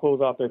everyone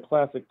pulls out their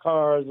classic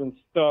cars and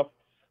stuff,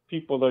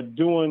 people are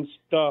doing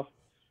stuff,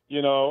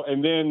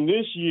 and then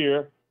this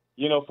year,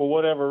 for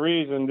whatever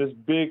reason, this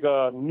big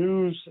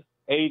news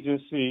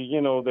agency,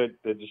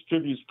 that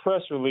distributes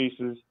press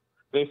releases,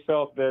 they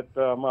felt that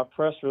my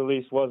press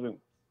release wasn't,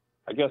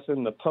 I guess,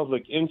 in the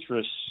public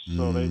interest,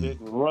 so they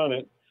didn't run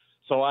it.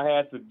 So I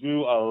had to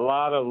do a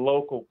lot of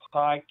local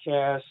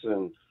podcasts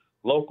and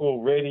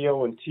local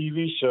radio and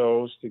TV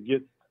shows to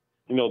get,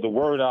 the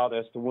word out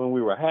as to when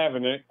we were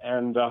having it.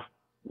 And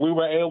we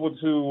were able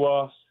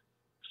to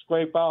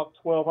scrape out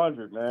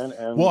 1,200, man.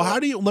 And well,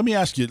 let me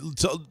ask you,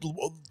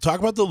 talk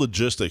about the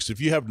logistics.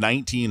 If you have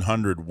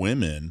 1,900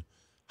 women,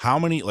 how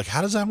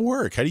does that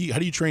work? How do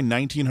you train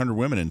 1,900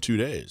 women in 2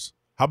 days?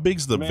 How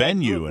big's the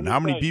venue and how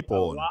many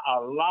people?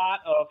 A lot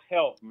of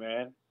help,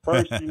 man.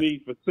 First, you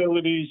need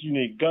facilities, you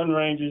need gun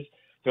ranges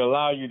to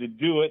allow you to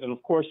do it. And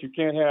of course, you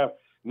can't have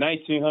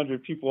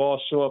 1,900 people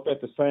all show up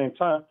at the same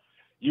time.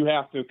 You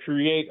have to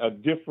create a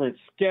different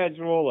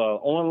schedule, an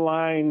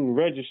online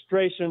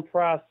registration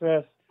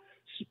process,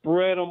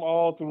 spread them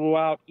all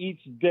throughout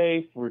each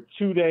day for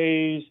 2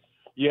 days.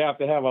 You have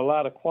to have a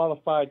lot of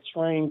qualified,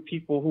 trained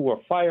people who are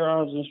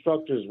firearms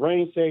instructors,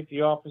 range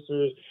safety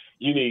officers.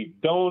 You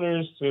need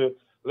donors to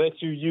let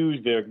you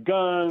use their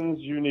guns.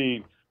 You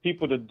need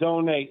people to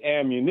donate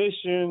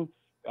ammunition,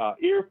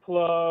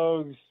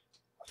 earplugs,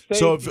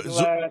 safety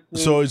glasses.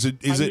 So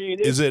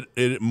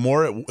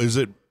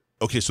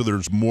okay, so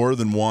there's more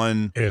than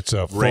one. It's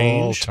a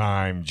range?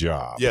 full-time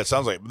job. Yeah, it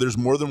sounds like there's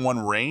more than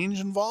one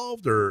range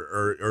involved,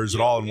 or is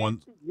it all in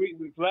one?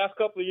 Last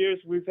couple of years,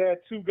 we've had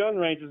 2 gun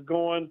ranges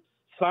going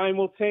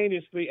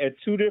simultaneously at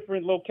 2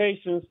 different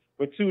locations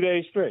for 2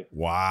 days straight.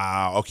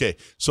 Wow. Okay,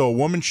 so a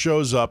woman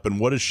shows up, and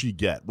what does she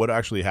get? What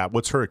actually happens?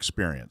 What's her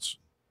experience?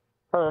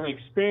 Her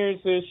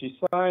experience is she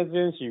signs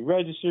in, she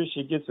registers,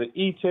 she gets an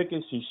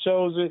e-ticket, she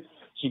shows it,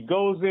 she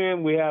goes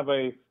in. We have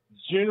a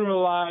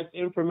generalized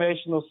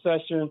informational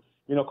session,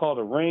 called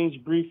a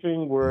range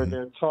briefing, where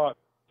they're taught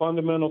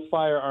fundamental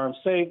firearm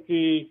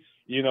safety,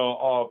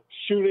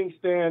 shooting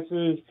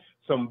stances,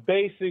 some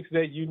basics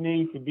that you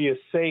need to be a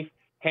safe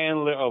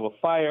handler of a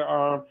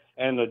firearm,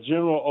 and a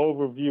general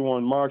overview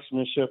on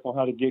marksmanship on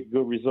how to get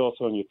good results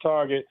on your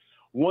target.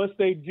 Once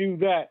they do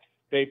that,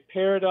 they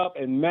paired up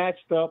and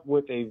matched up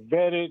with a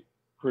vetted,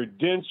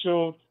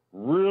 credentialed,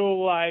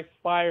 real-life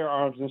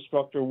firearms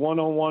instructor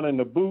one-on-one in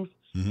the booth,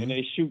 and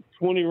they shoot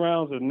 20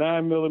 rounds of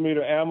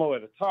 9mm ammo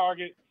at a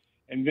target.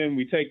 And then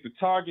we take the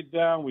target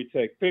down, we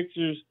take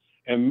pictures,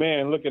 and,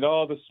 man, look at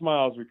all the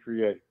smiles we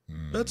create.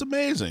 That's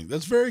amazing.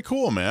 That's very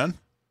cool, man.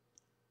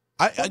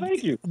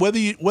 Thank you.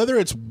 Whether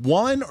it's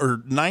 1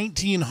 or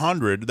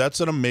 1,900, that's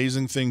an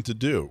amazing thing to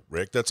do,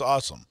 Rick. That's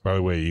awesome. By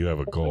the way, you have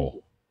a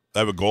goal. I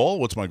have a goal?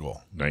 What's my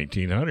goal?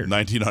 1,900.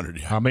 1,900,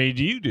 yeah. How many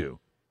do you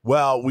do?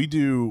 Well, we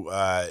do.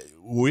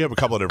 We have a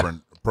couple of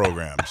different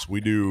programs.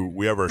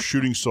 We have our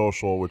shooting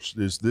social, which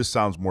is this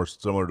sounds more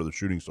similar to the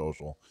shooting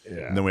social.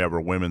 Yeah. And then we have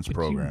our women's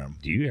program.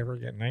 Do you ever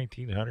get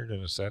 1900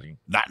 in a setting?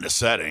 Not in a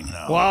setting.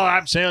 No. Well,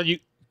 I'm saying you.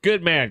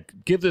 Good man,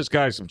 give this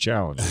guy some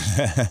challenges.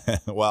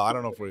 Well, I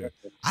don't know if I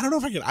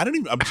can. I don't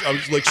even. I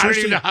was like, I don't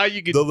even know how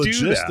you could the do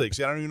logistics.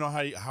 that. I don't even know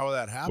how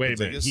that happens. Wait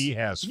a minute, he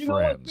has You know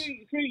what? friends.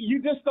 See,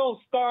 you just don't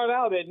start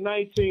out at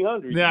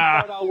 1900. Nah.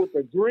 You start out with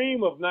a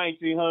dream of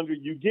 1900.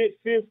 You get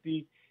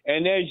 50,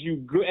 and as you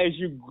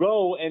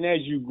go and as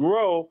you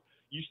grow,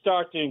 you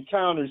start to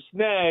encounter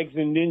snags,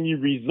 and then you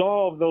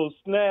resolve those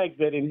snags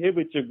that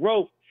inhibit your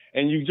growth,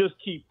 and you just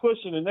keep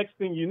pushing. The next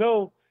thing you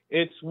know,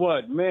 it's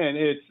what, man?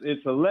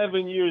 It's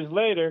 11 years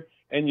later,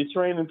 and you're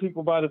training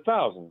people by the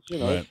thousands. You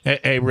know. Right.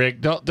 Hey, Rick,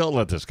 don't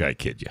let this guy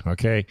kid you.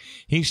 Okay,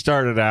 he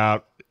started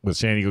out with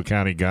San Diego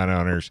County gun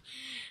owners.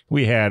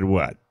 We had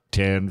what,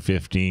 10,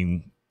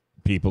 15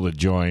 people that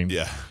joined.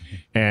 Yeah.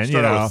 And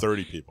Start out with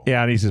 30 people.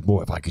 Yeah, and he says,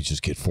 "Boy, if I could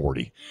just get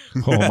 40.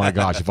 Oh my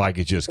gosh, if I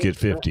could just get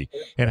 50."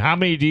 And how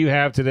many do you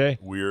have today?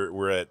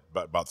 We're at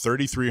about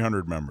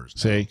 3,300 members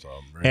now, See, so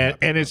I'm very happy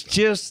and about it's that.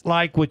 just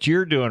like what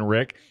you're doing,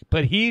 Rick.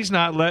 But he's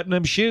not letting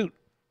them shoot.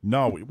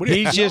 No, what do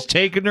you- He's just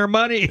taking their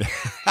money.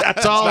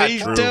 That's all not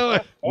he's true. doing.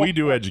 We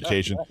do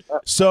education.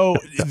 So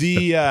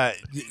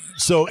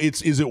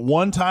is it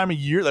one time a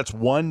year? That's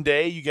one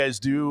day you guys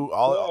do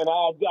all, And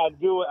I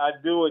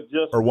do it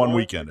just or one once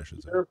weekend, I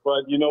should say. a year.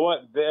 But you know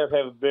what? There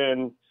have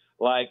been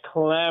like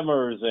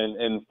clamors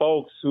and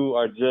folks who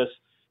are just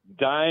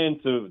dying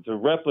to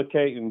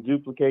replicate and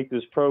duplicate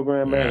this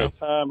program. Yeah. At a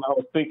time, I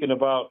was thinking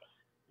about,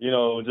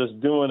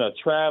 just doing a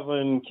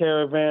traveling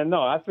caravan.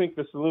 No, I think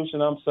the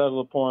solution I'm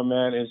settled upon,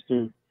 man, is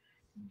to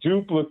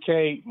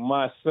duplicate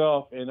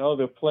myself in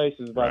other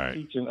places by Right.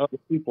 teaching other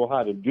people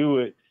how to do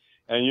it.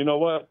 And you know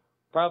what?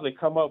 Probably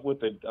come up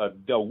with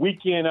a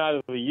weekend out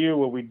of the year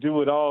where we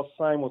do it all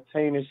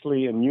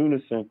simultaneously in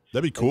unison.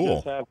 That'd be And cool.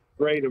 just have a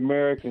great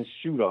American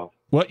shoot-off.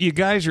 Well, you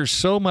guys are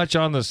so much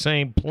on the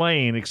same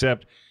plane,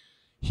 except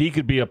he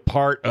could be a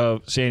part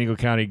of San Diego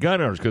County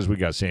gun owners because we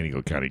got San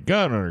Diego County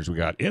gun owners, we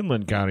got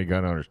Inland County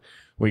gun owners,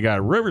 we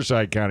got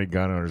Riverside County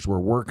gun owners. We're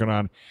working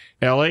on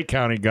L.A.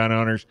 County gun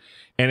owners,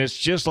 and it's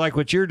just like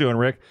what you're doing,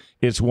 Rick.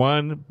 It's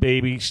one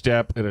baby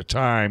step at a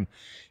time,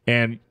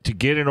 and to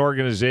get an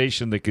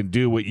organization that can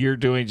do what you're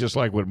doing, just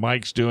like what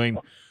Mike's doing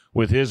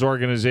with his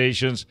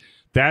organizations.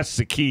 That's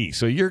the key.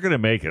 So you're going to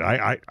make it.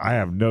 I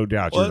have no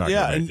doubt you're Well, not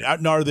yeah, going to make it.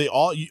 and now are they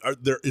all? Are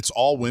there? It's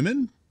all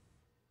women.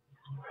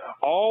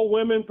 All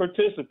women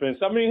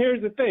participants. I mean,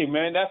 here's the thing,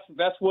 man.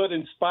 That's what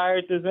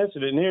inspired this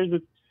incident.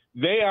 And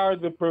they are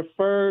the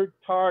preferred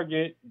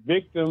target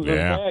victims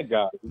Yeah. of bad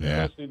guys,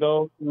 Yeah. especially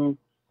those who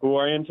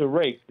are into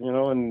rape.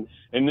 And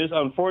this,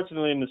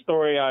 unfortunately, in the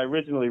story I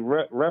originally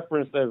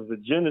referenced as the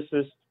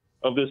genesis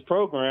of this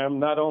program,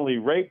 not only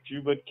raped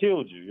you but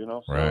killed you.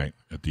 So, Right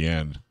at the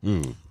end.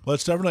 Ooh. Well,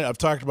 it's definitely. I've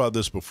talked about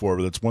this before,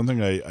 but that's one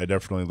thing I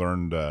definitely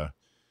learned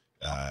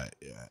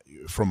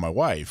from my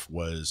wife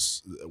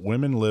was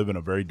women live in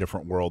a very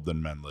different world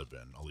than men live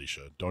in.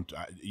 Alisha,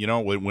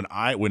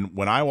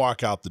 when I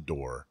walk out the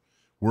door,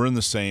 we're in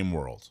the same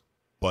world,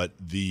 but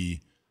the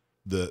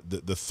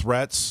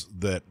threats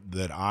that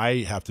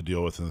I have to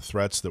deal with and the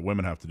threats that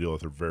women have to deal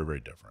with are very, very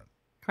different.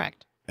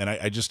 Correct. And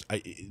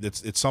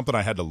it's something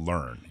I had to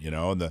learn,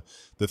 and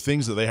the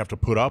things that they have to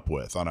put up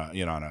with on a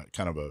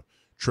kind of a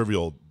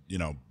trivial,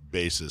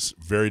 basis,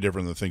 very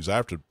different than the things I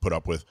have to put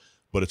up with.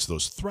 But it's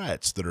those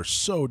threats that are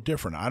so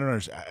different. I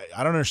don't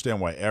understand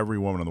why every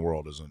woman in the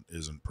world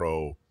isn't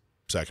pro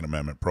Second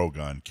Amendment, pro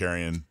gun,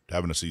 carrying,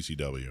 having a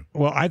CCW.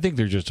 Well, I think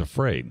they're just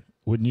afraid.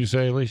 Wouldn't you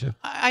say, Alicia?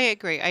 I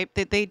agree.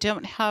 They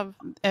don't have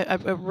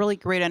a really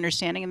great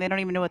understanding, and they don't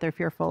even know what they're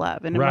fearful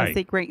of. And Right.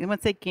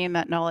 once they gain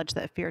that knowledge,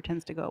 that fear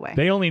tends to go away.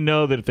 They only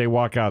know that if they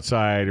walk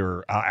outside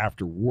or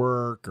after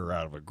work or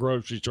out of a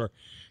grocery store,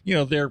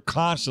 they're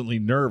constantly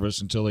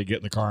nervous until they get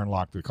in the car and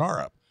lock the car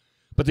up.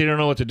 But they don't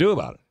know what to do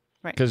about it.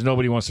 Right. Because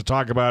nobody wants to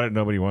talk about it.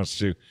 Nobody wants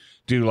to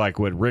do like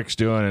what Rick's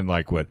doing and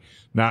like what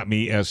Not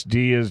Me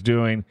SD is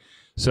doing.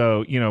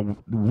 So,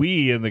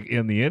 we in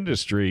the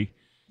industry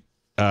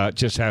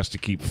just has to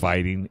keep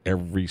fighting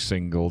every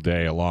single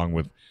day along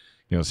with,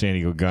 San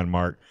Diego Gun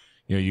Mart.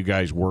 You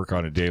guys work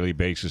on a daily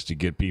basis to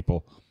get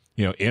people,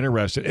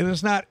 interested. And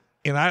it's not,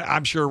 and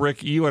I'm sure,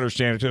 Rick, you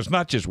understand it too. It's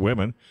not just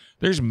women.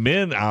 There's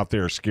men out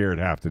there scared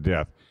half to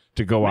death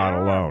to go out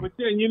alone. But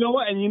then, you know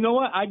what?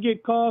 I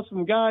get calls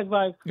from guys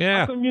like,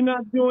 Yeah. how come you're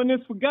not doing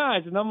this for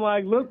guys? And I'm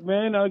like, look,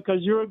 man,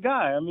 because you're a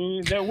guy. I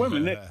mean, they're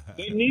women.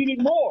 They need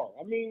it more.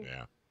 I mean,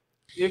 Yeah.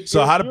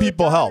 So how do you're a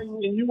people guy help?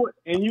 And you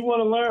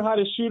want to learn how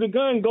to shoot a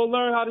gun, go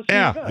learn how to shoot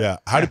a gun. Yeah.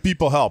 How do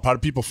people help? How do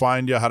people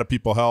find you? How do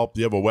people help?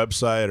 Do you have a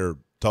website, or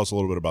tell us a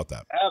little bit about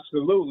that?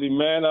 Absolutely,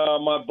 man.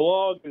 My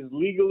blog is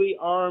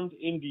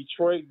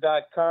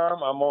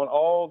legallyarmedindetroit.com. I'm on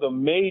all the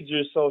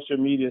major social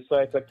media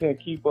sites. I can't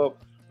keep up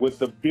with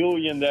the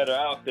billion that are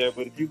out there,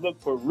 but if you look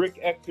for Rick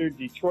Ector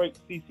Detroit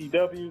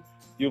CCW,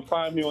 you'll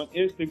find me on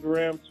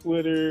Instagram,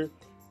 Twitter,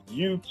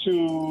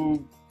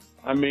 YouTube,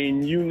 I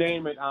mean, you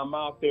name it, I'm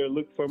out there.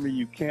 Look for me.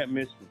 You can't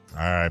miss me.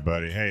 All right,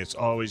 buddy. Hey, it's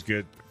always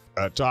good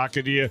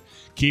talking to you.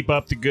 Keep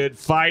up the good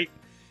fight.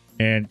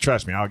 And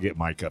trust me, I'll get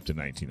Mike up to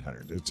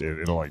 1900.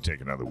 It'll only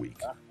take another week.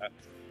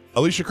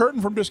 Alisha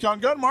Curtin from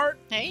Discount Gun Mart.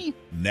 Hey.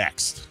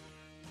 Next.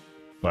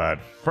 But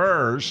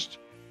first,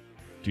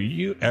 do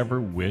you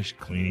ever wish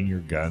cleaning your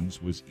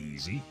guns was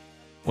easy?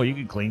 Well, you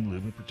can clean,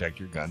 lube, and protect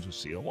your guns with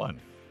CO1.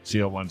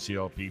 CO1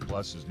 CLP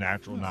Plus is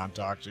natural,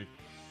 non-toxic,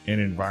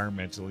 and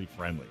environmentally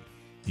friendly.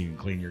 You can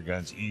clean your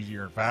guns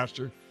easier and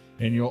faster,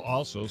 and you'll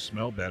also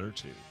smell better,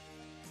 too.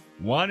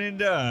 One and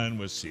done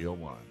with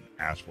CO1.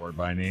 Ask for it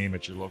by name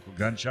at your local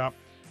gun shop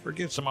or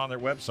get some on their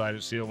website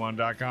at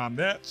CO1.com.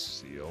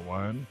 That's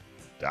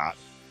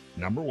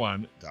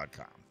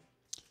CO1.1.com.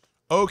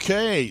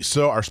 Okay,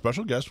 so our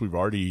special guest we've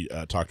already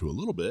talked to a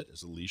little bit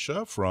is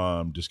Alisha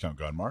from Discount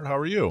Gun Mart. How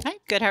are you? Hi,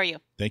 good. How are you?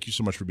 Thank you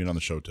so much for being on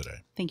the show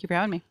today. Thank you for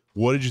having me.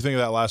 What did you think of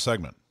that last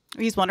segment?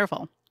 He's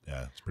wonderful.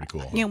 Yeah, it's pretty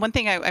cool. You know, one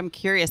thing I'm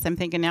curious, I'm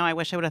thinking now, I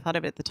wish I would have thought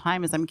of it at the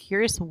time, is I'm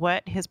curious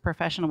what his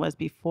profession was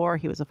before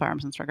he was a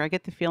firearms instructor. I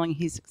get the feeling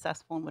he's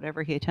successful in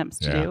whatever he attempts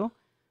to do.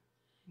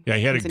 Yeah,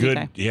 he had He's a a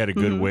neat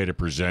good guy. way to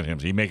present him.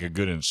 He make a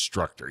good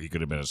instructor. He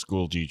could have been a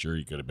school teacher.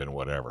 He could have been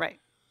whatever. Right.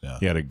 Yeah.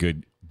 He had a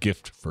good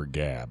gift for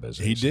gab, as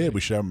He they say. did.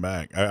 We should have him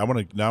back. I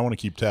want to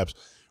keep tabs.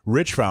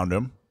 Rich found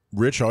him.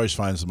 Rich always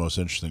finds the most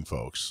interesting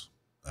folks,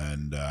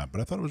 and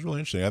but I thought it was really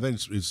interesting. I think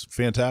it's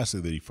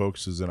fantastic that he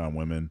focuses in on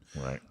women.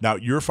 Right. Now,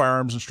 you're a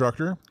firearms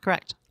instructor.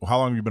 Correct. Well, how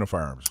long have you been a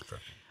firearms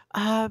instructor?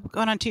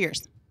 Going on 2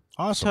 years.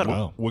 Awesome. Total.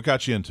 Wow. What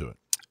got you into it?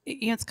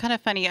 You know, it's kind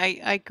of funny.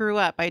 I grew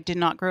up. I did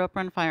not grow up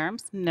around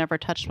firearms. Never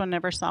touched one.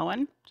 Never saw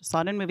one. Just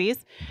saw it in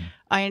movies.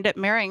 I ended up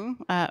marrying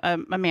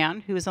a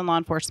man who was in law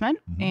enforcement,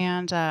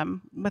 and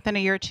within a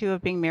year or two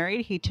of being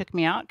married, he took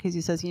me out because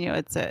he says, you know,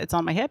 it's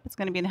on my hip. It's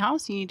going to be in the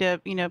house. You need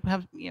to,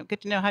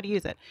 get to know how to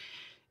use it.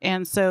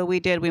 And so we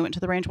did. We went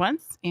to the range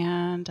once,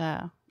 and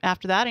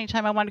after that,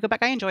 anytime I wanted to go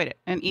back, I enjoyed it.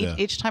 And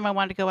each time I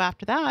wanted to go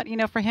after that,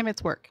 for him,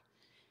 it's work.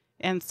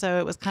 And so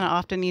it was kind of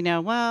often,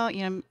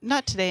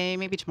 not today,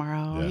 maybe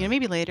tomorrow,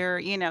 maybe later.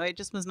 It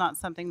just was not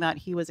something that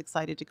he was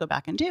excited to go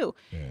back and do.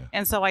 Yeah.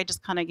 And so I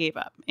just kind of gave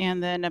up.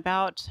 And then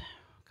I'd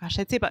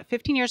say about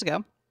 15 years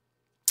ago,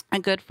 a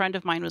good friend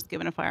of mine was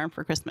given a firearm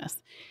for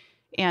Christmas.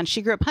 And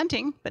she grew up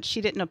hunting, but she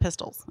didn't know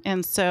pistols.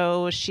 And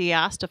so she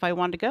asked if I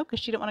wanted to go because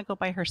she didn't want to go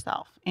by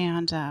herself.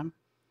 And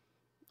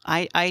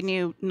I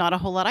knew not a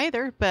whole lot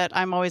either, but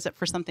I'm always up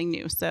for something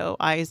new. So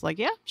I was like,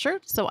 yeah,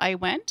 sure. So I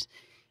went.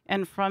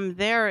 And from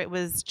there, it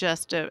was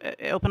just it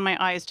opened my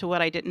eyes to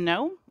what I didn't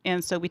know.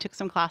 And so we took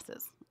some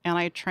classes, and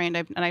I've trained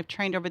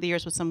over the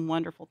years with some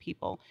wonderful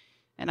people.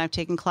 And I've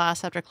taken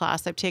class after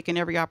class. I've taken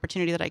every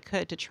opportunity that I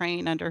could to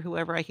train under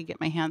whoever I could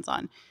get my hands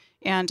on.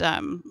 And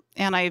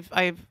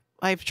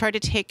I've tried to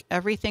take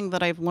everything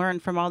that I've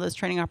learned from all those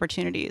training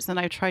opportunities, and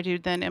I've tried to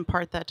then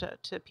impart that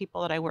to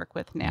people that I work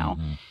with now.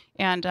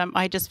 And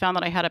I just found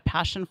that I had a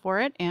passion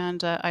for it,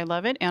 and I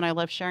love it, and I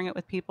love sharing it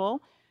with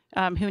people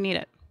who need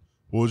it.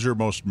 What was your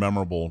most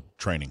memorable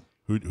training?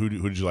 Who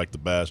did you like the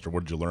best, or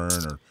what did you learn,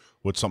 or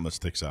what's something that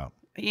sticks out?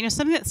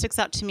 Something that sticks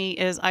out to me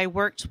is I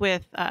worked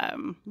with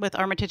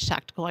Armitage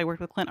Tactical. I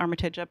worked with Clint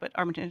Armitage up at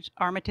Armitage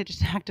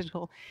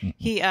Tactical.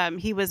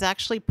 He was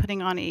actually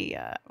putting on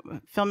a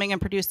filming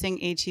and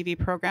producing a TV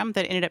program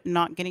that ended up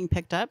not getting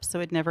picked up, so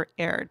it never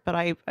aired. But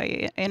I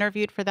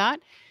interviewed for that,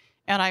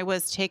 and I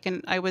was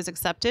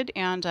accepted,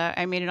 and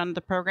I made it onto the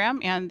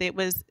program. And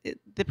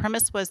the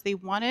premise was they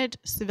wanted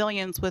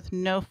civilians with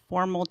no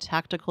formal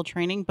tactical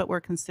training, but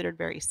were considered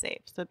very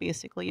safe. So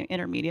basically,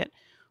 intermediate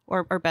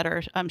or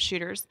better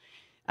shooters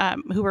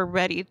who were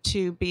ready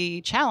to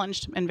be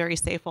challenged and very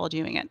safe while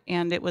doing it.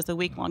 And it was a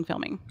week-long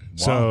filming.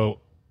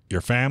 So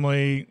your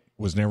family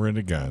was never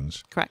into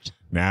guns. Correct.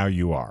 Now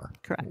you are.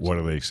 Correct. What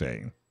are they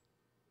saying?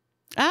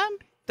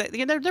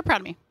 They're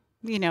proud of me.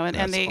 And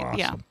That's they,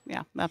 awesome.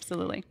 yeah,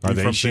 absolutely. Are You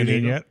they from San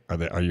shooting Diego?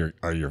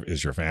 yet?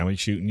 Is your family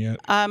shooting yet?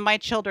 My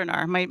children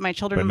are. My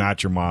children. But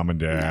not your mom and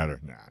dad? Or,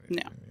 nah,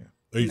 No.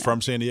 Are you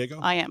from San Diego?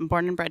 I am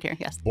born and bred here.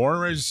 Yes. Born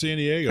and raised in San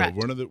Diego. Correct.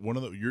 One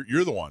of the.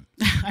 You're the one.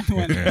 I'm the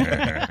one.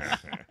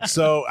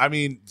 So I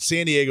mean,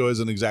 San Diego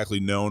isn't exactly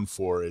known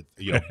for it,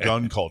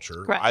 gun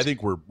culture. Correct. I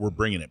think we're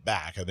bringing it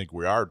back. I think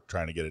we are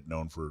trying to get it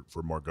known for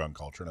more gun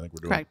culture, and I think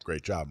we're doing Correct. a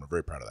great job. And we're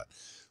very proud of that.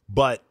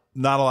 But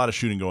not a lot of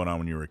shooting going on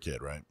when you were a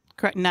kid, right?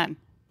 Correct. None.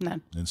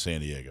 In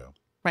San Diego,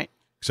 Right.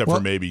 except for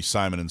maybe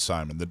Simon and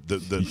Simon,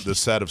 the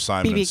set of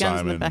Simon BB and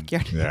guns in the Simon.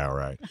 backyard. Yeah,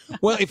 right.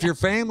 Well, if your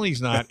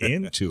family's not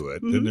into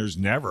it, then there's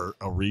never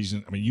a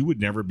reason. I mean, you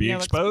would never be No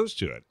exposed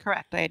to it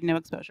Correct. I had no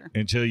exposure.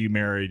 until you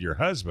married your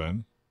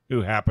husband,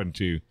 who happened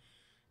to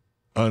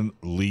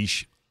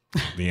unleash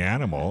the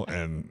animal,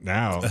 and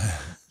now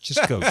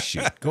just go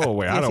shoot, go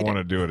away. I Yes, don't he want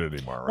to do it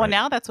anymore. Right? Well,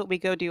 now that's what we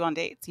go do on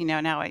dates.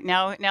 Now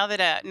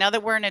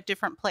that we're in a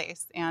different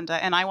place, and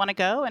I want to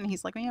go, and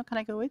he's like, can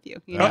I go with you?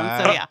 So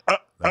yeah,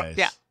 Nice.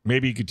 Yeah.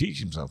 Maybe you could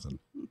teach him something.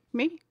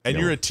 maybe. And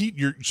you're a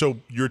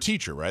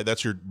teacher, right?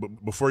 That's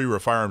before you were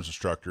a firearms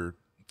instructor.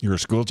 You're a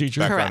school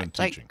teacher? Background in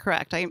Correct. teaching.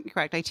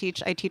 Correct. I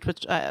teach with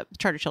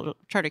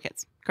charter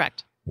kids.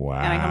 Correct. Wow.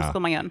 And I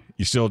homeschool my own.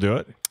 You still do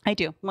it? I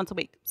do once a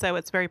week, so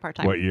it's very part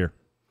time. What year?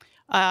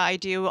 I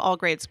do all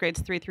grades 3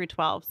 through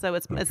 12. So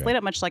it's Okay. laid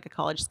out much like a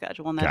college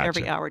schedule, and then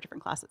every Gotcha. hour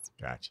different classes.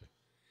 Gotcha.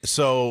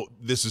 So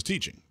this is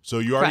teaching. So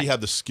you already Correct.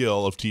 had the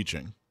skill of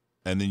teaching,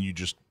 and then you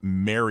just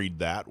married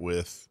that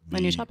with My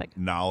new topic.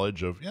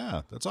 knowledge of,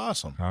 that's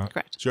awesome. Huh?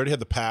 Correct. So you already had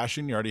the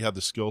passion, you already had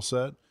the skill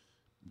set,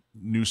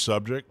 new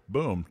subject,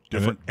 boom,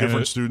 different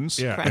And students.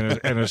 Yeah,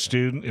 and a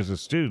student is a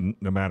student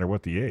no matter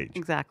what the age.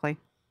 Exactly.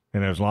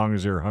 And as long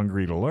as they're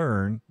hungry to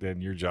learn, then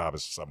your job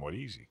is somewhat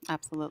easy.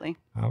 Absolutely.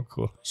 How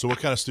cool. So what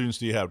kind of students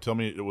do you have? Tell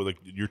me, with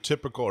your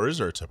typical, or is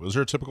there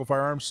a typical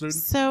firearms student?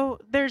 So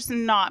there's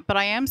not, but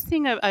I am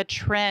seeing a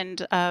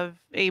trend of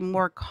a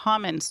more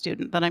common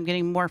student that I'm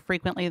getting more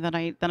frequently than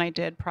I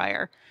did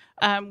prior.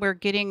 We're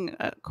getting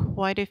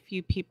quite a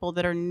few people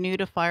that are new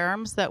to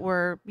firearms that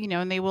were,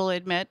 and they will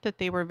admit that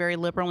they were very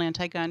liberal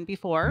anti-gun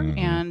before,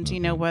 and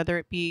whether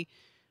it be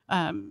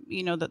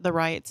the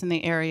riots in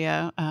the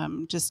area,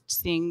 just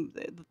seeing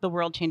the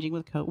world changing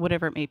with COVID,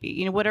 whatever it may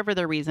be, whatever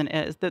the reason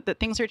is, that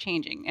things are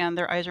changing and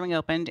their eyes are being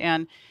opened,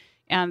 and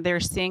they're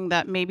seeing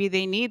that maybe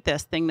they need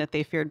this thing that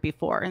they feared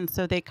before. And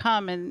so they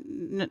come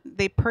and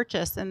they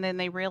purchase, and then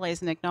they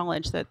realize and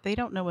acknowledge that they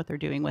don't know what they're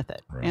doing with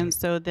it. Right. And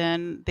so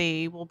then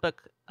they will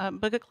book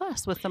a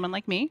class with someone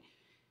like me.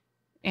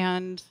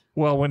 And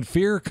Well, when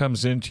fear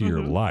comes into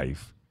your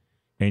life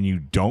and you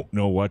don't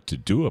know what to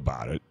do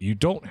about it, you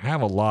don't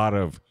have a lot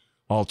of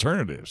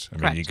alternatives. I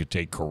mean, Correct. you could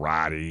take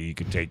karate, you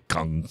could take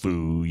kung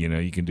fu,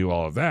 you can do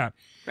all of that.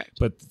 Correct.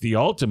 But the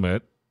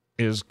ultimate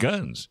is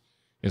guns,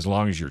 as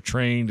long as you're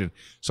trained. And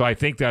so I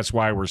think that's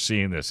why we're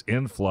seeing this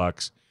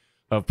influx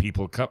of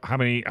people. How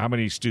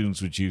many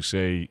students would you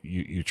say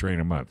you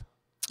train a month?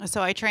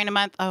 so I train a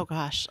month. Oh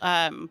gosh.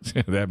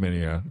 That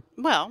many, huh?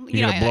 Well,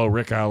 You gonna blow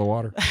Rick out of the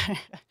water?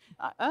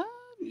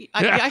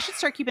 I should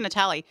start keeping a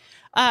tally.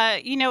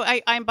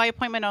 I'm by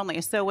appointment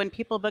only. So when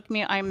people book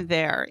me, I'm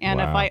there. And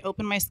if Wow. I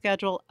open my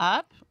schedule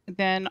up,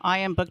 then I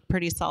am booked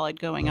pretty solid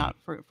going out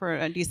for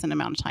a decent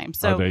amount of time.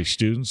 So Are they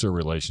students or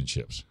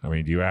relationships? I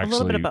mean, do you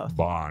little bit actually of both.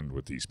 bond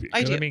with these people?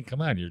 I 'Cause, do. I mean,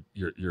 come on,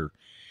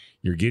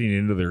 you're getting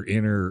into their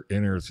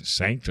inner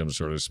sanctum,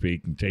 so to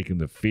speak, and taking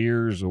the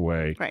fears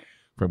away Right.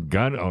 from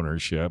gun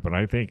ownership. And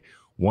I think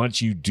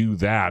once you do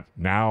that,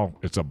 now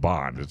it's a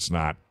bond. It's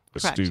not a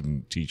Correct.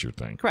 student-teacher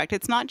thing. Correct.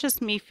 It's not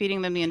just me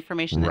feeding them the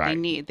information that they Right.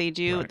 need. They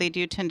do Right. they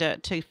do tend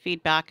to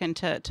feed back and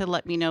to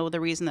let me know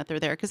the reason that they're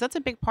there, because that's a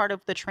big part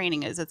of the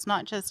training. Is it's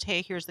not just,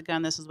 hey, here's the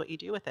gun, this is what you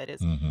do with it.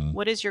 It's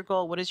what is your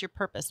goal? What is your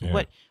purpose?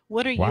 Yeah.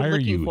 What are you Why are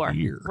looking you for?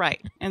 here?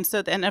 Right. And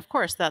so then of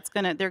course they're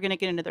gonna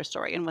get into their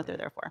story and what they're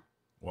there for.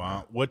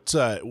 Wow. Where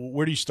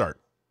do you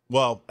start?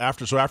 Well,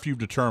 after you've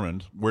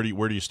determined, where do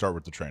you start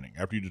with the training?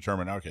 After you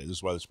determine, okay, this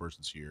is why this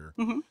person's here.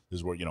 Mhm. This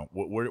is where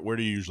where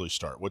do you usually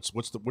start? What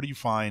do you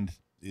find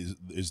is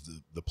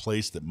the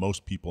place that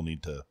most people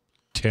need to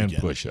 10 begin?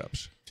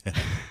 push-ups.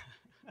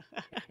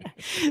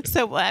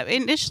 So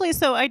initially,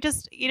 I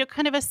just,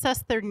 kind of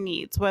assess their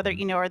needs, whether,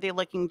 are they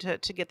looking to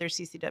get their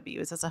CCW?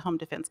 Is this a home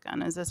defense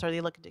gun? Are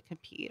they looking to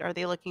compete? Are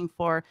they looking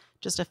for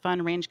just a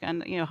fun range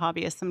gun,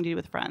 hobbyist, something to do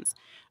with friends?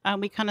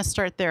 We kind of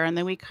start there, and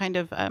then we kind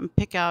of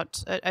pick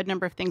out a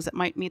number of things that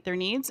might meet their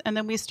needs. And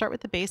then we start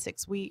with the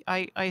basics.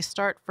 I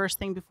start first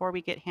thing before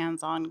we get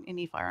hands on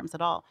any firearms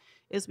at all,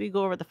 is we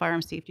go over the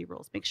firearm safety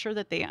rules, make sure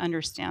that they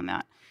understand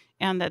that,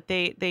 and that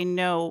they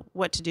know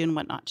what to do and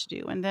what not to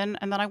do. And then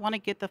I want to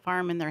get the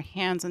firearm in their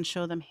hands and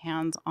show them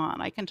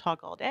hands-on. I can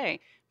talk all day,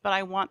 but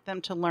I want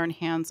them to learn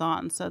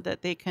hands-on so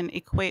that they can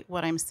equate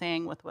what I'm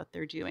saying with what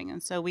they're doing.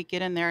 And so we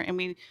get in there and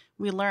we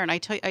learn. I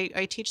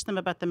teach them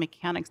about the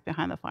mechanics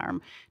behind the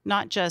firearm,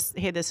 not just,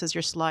 hey, this is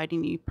your slide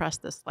and you press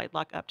this slide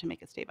lock up to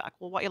make it stay back.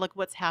 Well,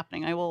 what's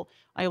happening? I will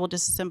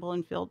disassemble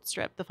and field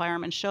strip the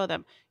firearm and show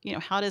them,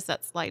 how does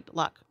that slide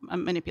lock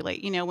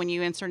manipulate? When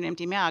you insert an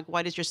empty mag,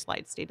 why does your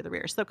slide stay to the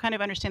rear? So kind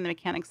of understand the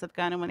mechanics of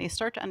gun. And when they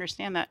start to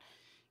understand that,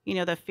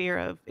 the fear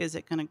of, is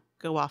it going to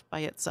go off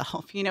by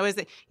itself? Is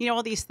it,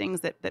 all these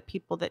things that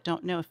people that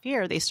don't know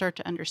fear, they start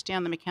to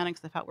understand the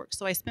mechanics of how it works.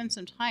 So I spend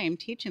some time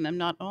teaching them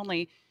not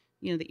only,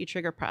 that you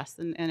trigger press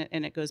and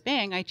it goes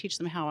bang. I teach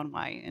them how and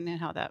why and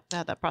how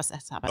that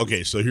process happens.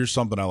 Okay, so here's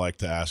something I like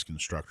to ask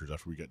instructors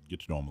after we get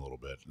to know them a little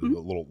bit. A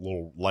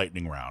little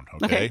lightning round.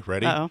 Okay.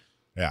 Ready? Uh-oh.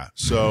 Yeah.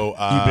 So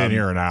You've been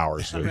here an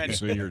hour, so ready.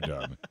 you're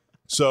done.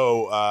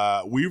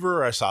 So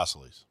Weaver or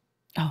isosceles?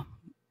 Oh,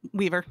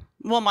 Weaver.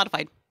 Well,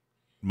 modified.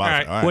 All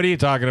right. All right. What are you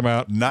talking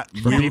about? Not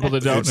For people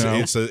that don't know.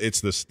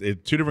 It's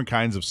two different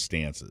kinds of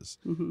stances,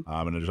 and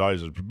there's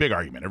always a big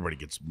argument. Everybody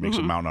makes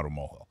a mountain out of a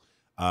molehill.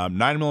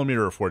 9mm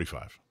or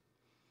 45?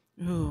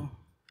 Ooh.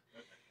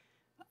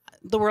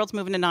 The world's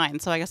moving to 9,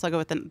 so I guess I'll go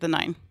with the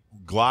 9.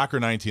 Glock or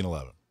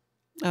 1911?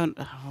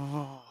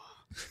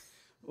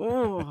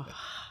 Oh.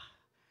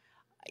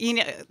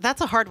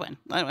 That's a hard one.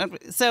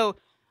 So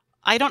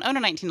I don't own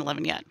a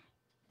 1911 yet,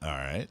 All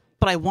right.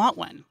 but I want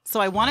one. So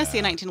I want to see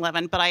a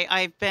 1911, but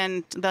I've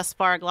been thus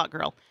far a Glock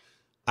girl.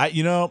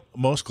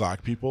 Most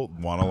Glock people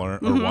want to learn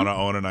or want to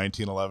own a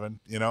 1911.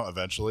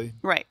 Eventually.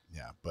 Right.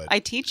 Yeah, but I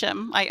teach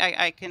them.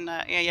 I can.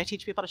 I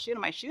teach people how to shoot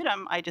them. I shoot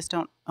them. I just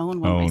don't own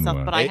one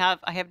myself. But I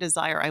have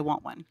desire. I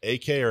want one.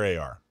 AK or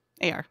AR?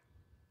 AR.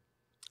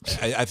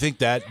 I think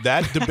that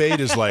debate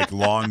is like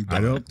long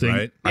done.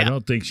 I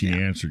don't think she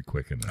answered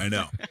quick enough. I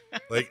know.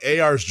 Like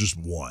AR's just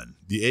one.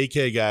 The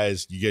AK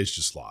guys, you guys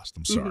just lost.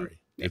 I'm sorry.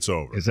 It's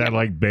over. Is that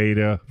like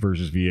beta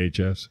versus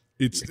VHS?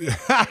 It's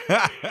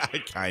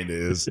it kind of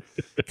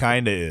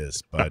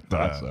is, but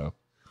so.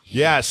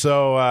 Yeah.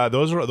 So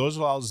those are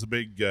all the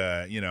big.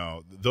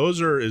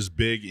 Those are as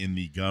big in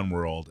the gun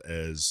world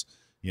as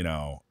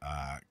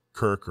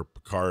Kirk or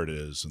Picard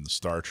is in the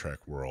Star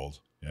Trek world.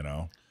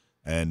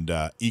 And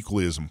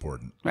equally as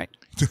important. Right.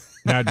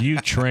 Now, do you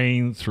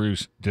train through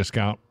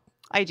discount?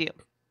 I do.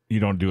 You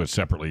don't do it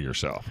separately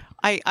yourself.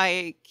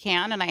 I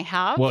can and I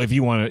have. Well, if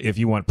you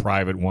want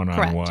private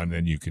one-on-one,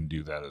 then you can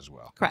do that as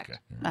well. Correct. Okay.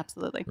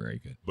 Absolutely. Very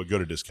good. But go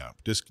to discount.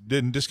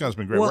 Discount's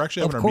been great. Well, We're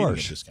actually having of our meeting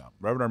course. at discount.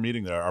 We're having our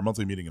meeting there. Our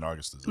monthly meeting in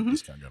August is at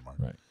Discount Gun Mart.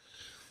 Right.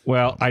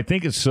 Well, I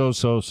think it's so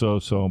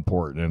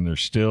important, and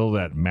there's still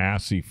that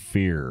massive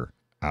fear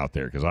out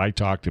there because I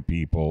talk to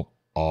people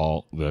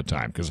all the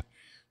time. Because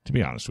to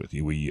be honest with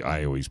you,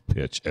 I always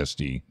pitch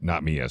SD,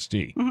 not me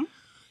SD.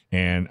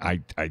 And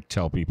I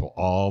tell people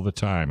all the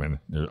time, and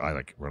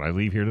when I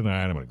leave here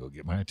tonight, I'm going to go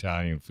get my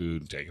Italian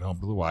food and take it home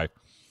to the wife,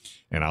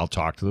 and I'll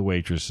talk to the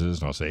waitresses,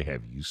 and I'll say,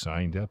 have you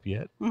signed up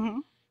yet?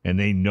 And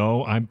they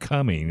know I'm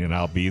coming, and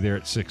I'll be there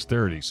at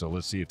 6:30, so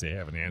let's see if they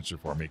have an answer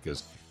for me,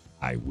 because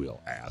I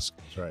will ask.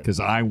 Because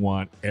I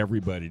want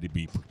everybody to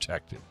be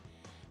protected.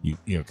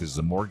 Because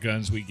the more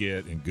guns we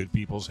get in good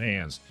people's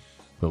hands,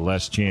 the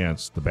less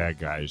chance the bad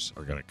guys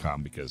are going to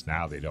come because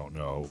now they don't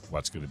know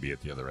what's going to be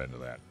at the other end of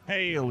that.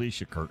 Hey,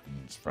 Alisha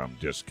Curtin's from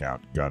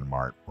Discount Gun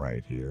Mart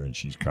right here, and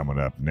she's coming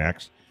up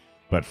next.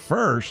 But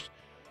first,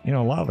 a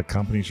lot of the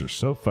companies are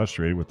so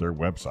frustrated with their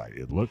website.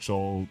 It looks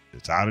old,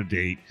 it's out of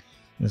date,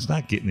 and it's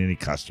not getting any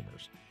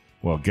customers.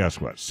 Well,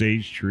 guess what?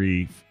 Sage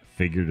Tree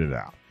figured it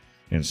out.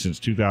 And since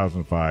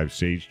 2005,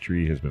 Sage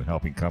Tree has been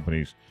helping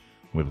companies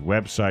with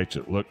websites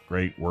that look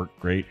great, work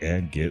great,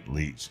 and get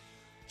leads.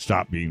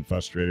 Stop being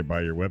frustrated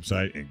by your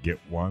website and get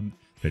one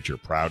that you're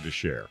proud to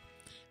share.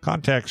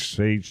 Contact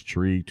Sage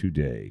Tree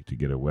today to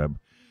get a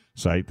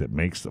website that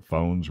makes the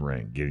phones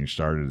ring. Getting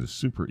started is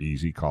super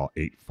easy. Call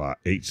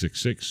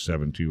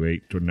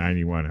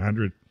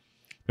 866-728-9100.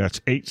 That's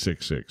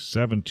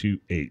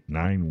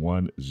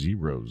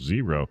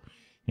 866-728-9100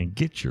 and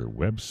get your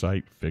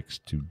website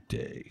fixed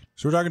today.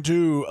 So we're talking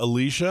to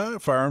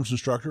Alisha, firearms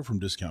instructor from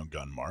Discount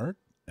Gun Mart,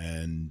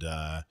 and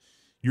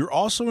you're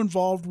also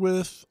involved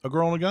with A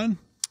Girl and a Gun?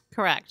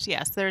 Correct.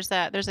 Yes. There's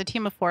a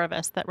team of 4 of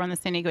us that run the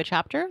San Diego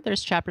chapter.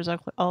 There's chapters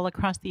all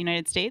across the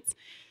United States.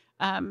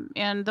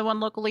 And the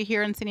one locally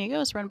here in San Diego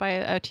is run by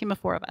a team of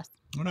 4 of us.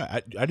 Oh, no, I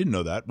didn't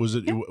know that.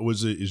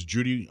 Is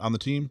Judy on the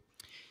team?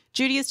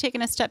 Judy has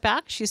taken a step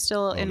back. She's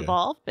still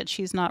involved, but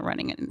she's not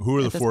running it. Who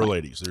are the 4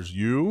 ladies? There's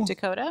you,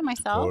 Dakota,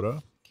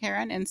 myself,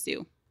 Karen, and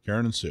Sue.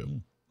 Oh,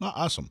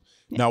 awesome.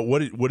 Yeah. Now,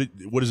 what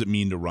does it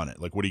mean to run it?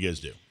 Like, what do you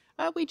guys do?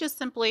 We just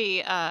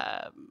simply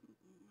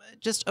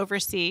just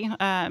oversee.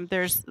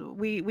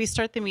 We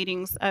start the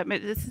meetings.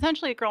 It's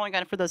essentially A Girl and a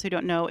Gun, for those who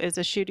don't know, is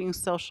a shooting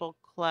social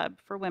club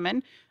for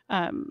women.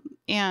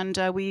 And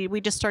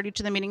we just start each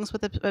of the meetings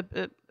with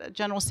a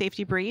general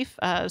safety brief.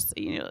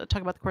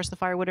 Talk about the course of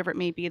fire, whatever it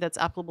may be that's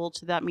applicable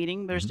to that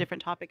meeting. There's a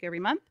different topic every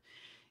month.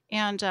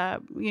 And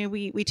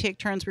we take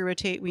turns, we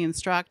rotate, we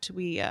instruct,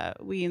 we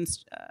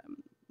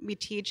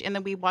teach, and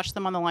then we watch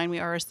them on the line. We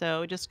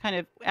RSO, just kind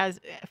of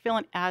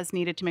feeling as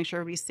needed to make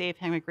sure everybody's safe,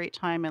 having a great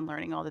time, and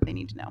learning all that they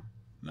need to know.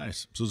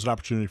 Nice. So it's an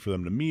opportunity for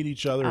them to meet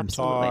each other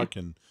Absolutely. And talk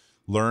and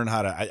learn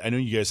how to. I know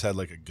you guys had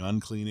like a gun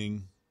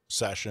cleaning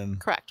session.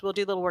 Correct. We'll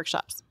do little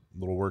workshops.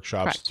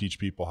 Correct. Teach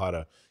people how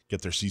to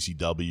get their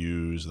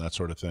CCWs and that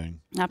sort of thing.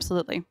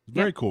 Absolutely.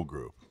 Very cool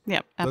group.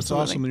 Yep. Absolutely. That's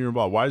awesome that you're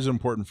involved. Why is it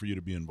important for you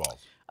to be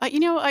involved?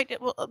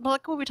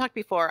 Like what we talked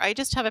before, I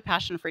just have a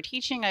passion for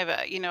teaching.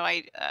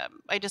 I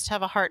just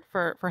have a heart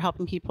for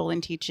helping people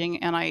in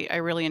teaching, and I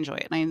really enjoy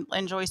it. And I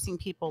enjoy seeing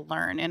people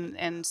learn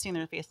and seeing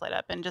their face light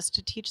up, and just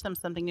to teach them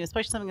something new,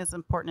 especially something as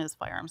important as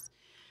firearms.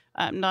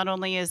 Not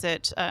only is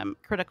it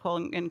critical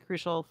and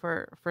crucial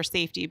for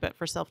safety, but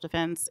for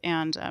self-defense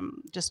and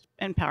just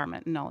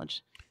empowerment and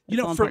knowledge.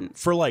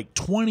 For like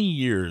 20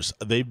 years,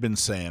 they've been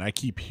saying, I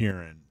keep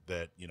hearing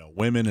that,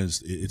 women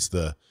it's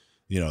the,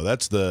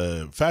 that's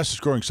the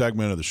fastest growing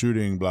segment of the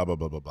shooting, blah, blah,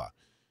 blah, blah, blah.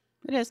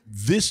 It is.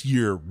 This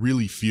year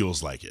really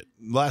feels like it.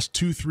 Last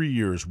 2-3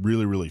 years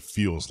really, really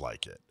feels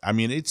like it. I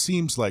mean, it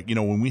seems like,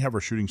 when we have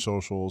our shooting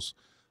socials,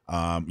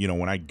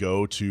 when I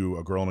go to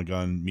A Girl and a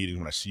Gun meeting,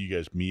 when I see you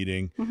guys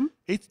meeting,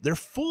 they're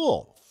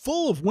full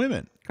of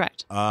women.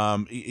 Correct.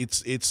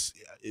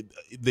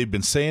 They've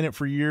been saying it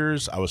for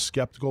years. I was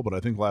skeptical, but I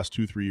think the last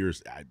 2-3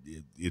 years,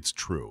 it's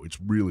true. It's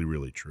really,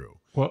 really true.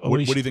 Well, what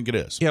do you think it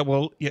is? Yeah,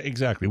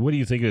 exactly. What do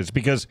you think it is?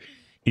 Because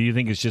you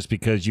think it's just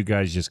because you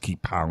guys just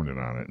keep pounding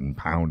on it and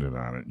pounding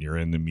on it. You're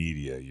in the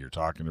media. You're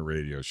talking to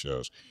radio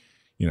shows.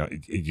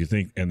 you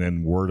think, and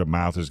then word of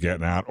mouth is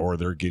getting out, or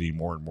they're getting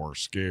more and more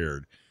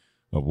scared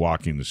of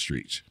walking the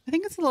streets? I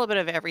think it's a little bit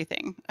of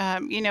everything,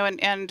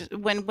 and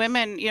when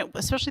women,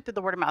 especially through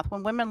the word of mouth,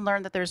 when women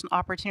learn that there's an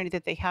opportunity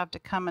that they have to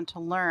come and to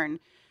learn,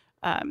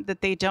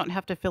 that they don't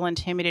have to feel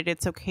intimidated.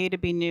 It's okay to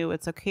be new.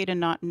 It's okay to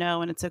not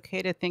know, and it's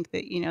okay to think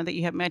that that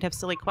you might have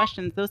silly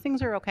questions. Those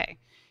things are okay.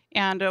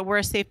 And we're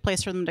a safe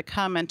place for them to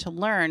come and to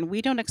learn.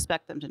 We don't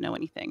expect them to know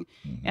anything.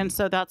 Mm-hmm. And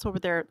so that's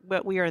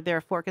what we are there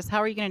for, because how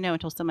are you going to know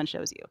until someone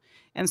shows you?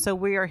 And so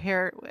we are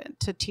here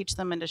to teach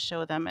them and to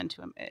show them and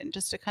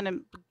just to kind of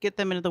get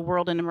them into the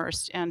world and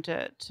immersed and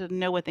to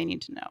know what they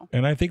need to know.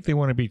 And I think they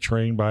want to be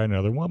trained by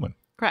another woman.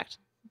 Correct.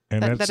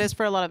 And that is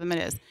for a lot of them, it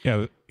is.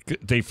 Yeah,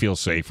 they feel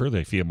safer.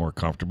 They feel more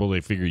comfortable.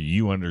 They figure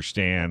you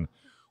understand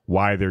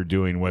why they're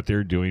doing what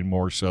they're doing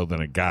more so than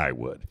a guy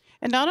would.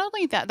 And not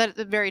only that, that's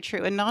very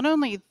true. And not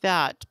only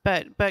that,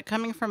 but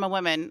coming from a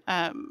woman,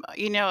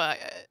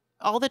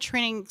 all the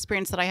training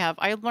experience that I have,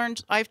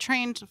 I've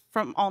trained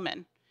from all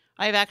men.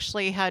 I've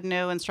actually had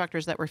no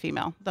instructors that were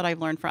female that I've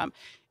learned from.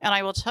 And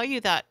I will tell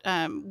you that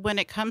when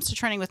it comes to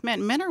training with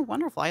men are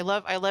wonderful.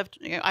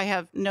 I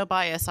have no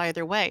bias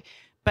either way.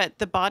 But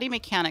the body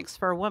mechanics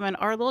for a woman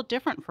are a little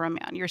different for a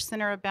man. Your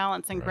center of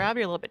balance and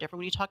gravity are a little bit different.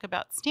 When you talk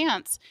about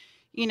stance,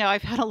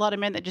 I've had a lot of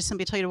men that just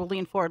simply tell you to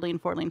lean forward, lean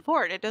forward, lean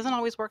forward. It doesn't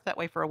always work that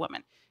way for a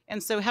woman.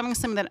 And so having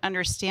someone that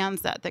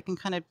understands that can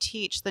kind of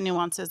teach the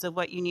nuances of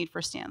what you need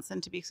for stance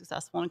and to be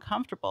successful and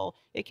comfortable,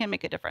 it can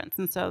make a difference.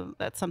 And so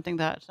that's something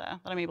that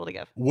I'm able to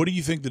give. What do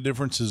you think the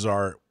differences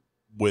are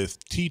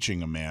with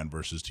teaching a man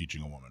versus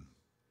teaching a woman?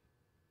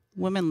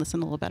 Women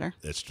listen a little better.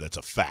 That's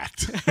a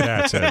fact.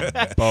 That's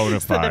a bona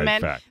fide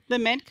fact. The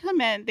men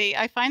come in.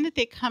 I find that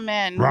they come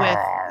in with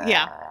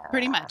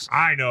pretty much.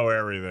 I know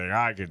everything.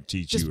 I can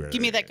teach you everything.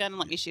 Give me that gun and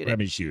let me shoot it. Let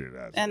me shoot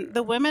it. And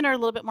the women are a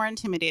little bit more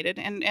intimidated,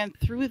 and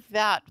through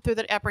that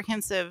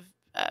apprehensive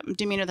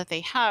demeanor that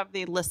they have,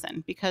 they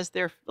listen because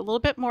they're a little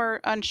bit more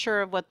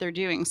unsure of what they're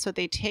doing. So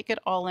they take it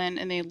all in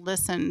and they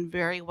listen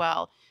very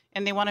well.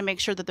 And they want to make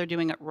sure that they're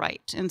doing it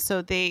right. And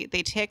so they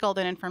take all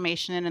that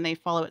information in and they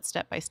follow it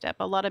step by step.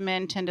 A lot of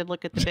men tend to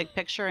look at the big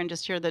picture and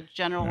just hear the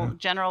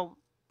general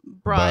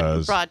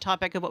broad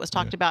topic of what was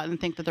talked about and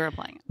think that they're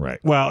applying it. Right.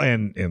 Well,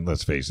 and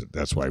let's face it,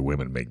 that's why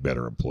women make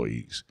better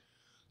employees.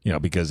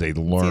 Because they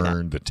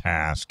learn the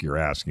task you're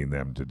asking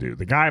them to do.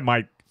 The guy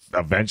might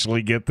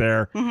eventually get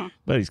there,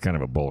 but he's kind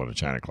of a bull in a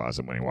china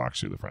closet when he walks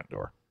through the front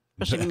door.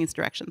 Especially when he needs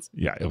directions.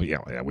 Yeah,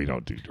 we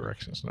don't do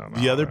directions. No.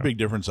 The other big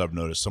difference I've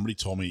noticed, somebody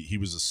told me he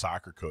was a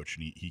soccer coach,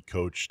 and he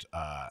coached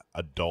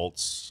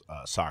adults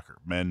soccer,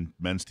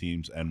 men's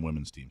teams and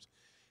women's teams.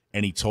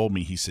 And he told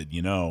me, he said,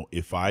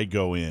 if I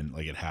go in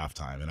like at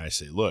halftime and I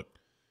say, look,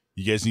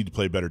 you guys need to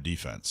play better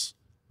defense,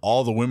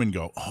 all the women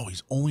go, oh,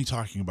 he's only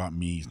talking about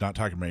me. He's not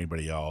talking about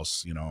anybody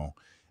else,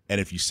 And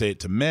if you say it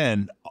to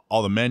men,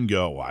 all the men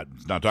go, well,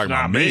 he's not talking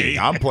about me.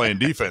 I'm playing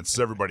defense. It's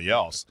everybody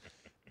else.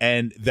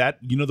 And that,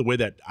 the way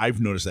that I've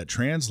noticed that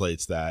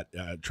translates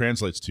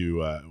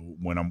to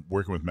when I'm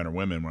working with men or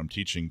women, when I'm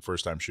teaching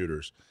first-time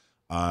shooters,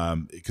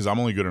 because I'm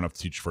only good enough to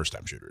teach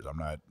first-time shooters. I'm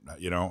not,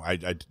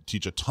 I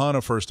teach a ton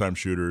of first-time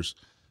shooters,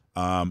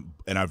 and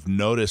I've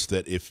noticed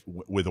that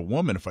with a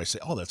woman, if I say,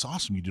 oh, that's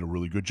awesome, you did a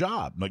really good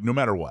job, like no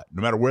matter what,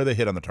 no matter where they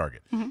hit on the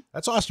target,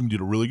 that's awesome, you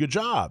did a really good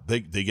job,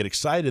 they get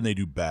excited and they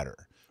do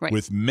better. Right.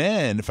 With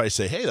men, if I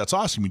say, hey, that's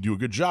awesome, you do a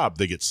good job,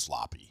 they get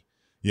sloppy.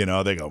 They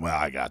go, well,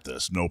 I got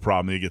this, no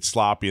problem. They get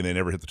sloppy and they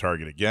never hit the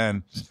target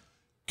again.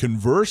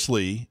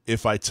 Conversely,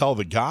 if I tell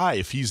the guy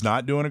if he's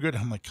not doing a good,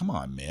 I'm like, come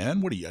on,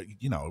 man, what do you,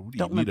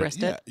 don't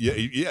limp-wrist it.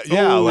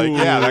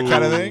 That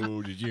kind of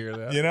thing. Did you hear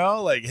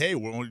that? Hey,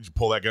 why don't you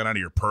pull that gun out of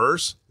your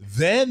purse?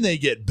 Then they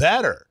get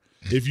better.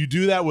 If you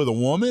do that with a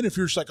woman, if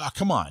you're just like, oh,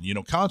 come on,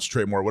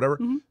 concentrate more, whatever,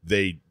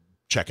 they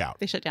check out.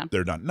 They shut down.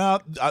 They're done.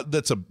 No,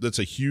 that's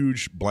a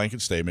huge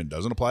blanket statement.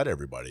 Doesn't apply to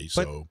everybody.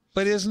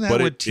 But isn't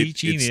that what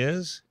teaching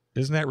is?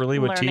 Isn't that really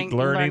what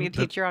learning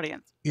to teach your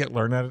audience? Yeah,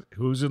 learn how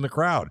who's in the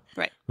crowd.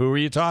 Right. Who are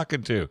you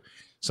talking to?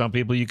 Some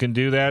people you can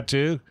do that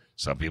to.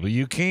 Some people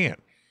you can't.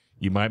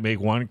 You might make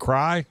one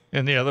cry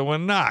and the other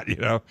one not,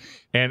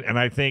 And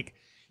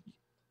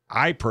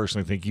I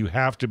personally think you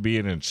have to be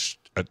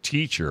a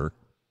teacher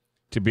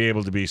to be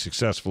able to be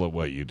successful at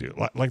what you do.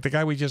 Like the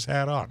guy we just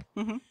had on.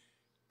 Mm-hmm.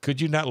 Could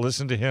you not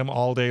listen to him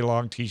all day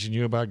long teaching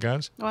you about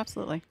guns? Oh,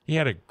 absolutely. He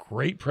had a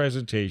great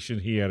presentation.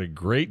 He had a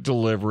great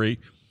delivery.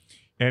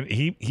 And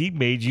he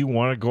made you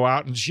want to go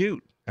out and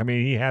shoot. I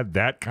mean, he had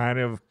that kind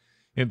of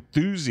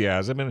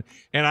enthusiasm.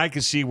 And I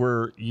can see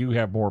where you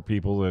have more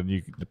people than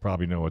you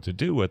probably know what to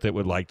do with that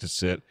would like to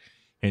sit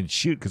and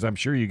shoot. Because I'm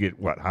sure you get,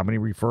 how many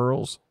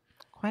referrals?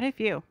 Quite a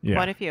few. Yeah.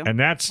 Quite a few. And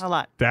that's a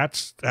lot.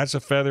 That's a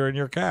feather in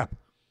your cap.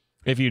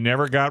 If you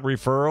never got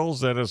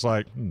referrals, then it's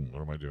like,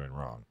 what am I doing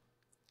wrong?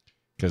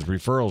 Because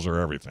referrals are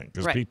everything.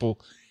 Because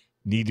people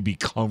need to be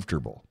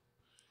comfortable.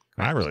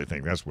 I really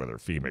think that's whether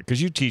female,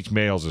 because you teach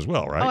males as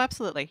well, right? Oh,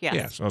 absolutely. Yes.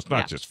 Yeah, so it's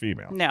not just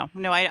female. No,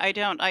 I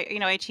don't.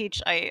 I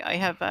teach. I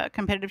have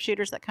competitive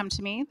shooters that come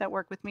to me that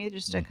work with me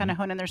just to kind of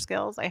hone in their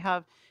skills. I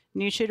have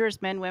new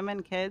shooters, men,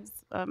 women, kids,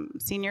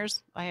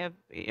 seniors. I have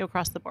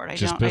across the board. I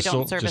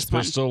don't service just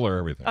pistol or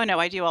everything. Oh no,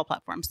 I do all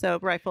platforms. So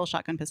rifle,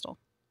 shotgun, pistol.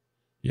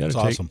 That's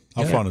awesome.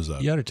 How fun is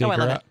that? You ought to take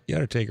her out. You ought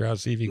to take her out,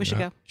 see if you We should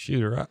can go.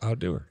 shoot her. I'll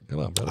do her. Come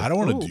on, brother. I don't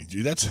want to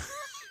do that's.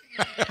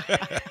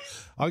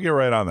 I'll get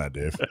right on that,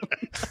 Dave.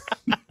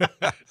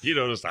 You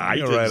noticed I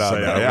Get didn't right on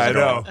say that. I Yeah, I was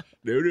know.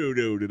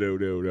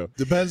 No.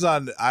 Depends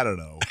on, I don't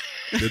know.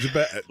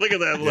 Look at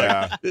that look.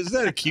 Yeah. Isn't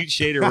that a cute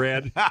shade of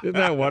red? Isn't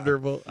that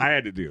wonderful? I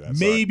had to do that.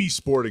 Maybe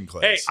sporting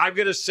class. Hey, I'm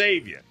going to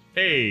save you.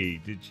 Hey,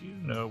 did you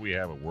know we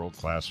have a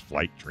world-class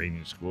flight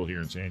training school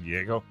here in San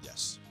Diego?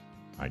 Yes.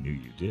 I knew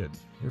you did.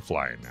 You're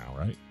flying now,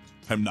 right?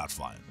 I'm not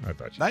flying. I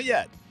thought you. Not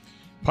yet.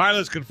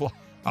 Pilots can fly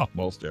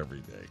almost every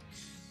day.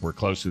 We're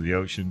close to the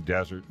ocean,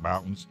 desert,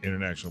 mountains,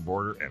 international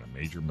border, and a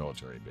major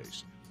military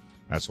base.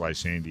 That's why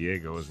San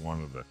Diego is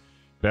one of the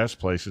best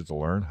places to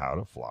learn how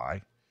to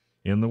fly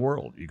in the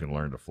world. You can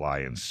learn to fly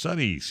in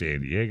sunny San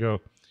Diego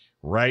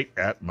right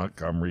at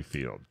Montgomery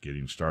Field.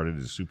 Getting started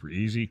is super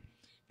easy.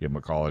 Give them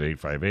a call at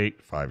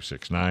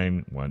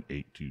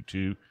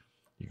 858-569-1822.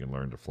 You can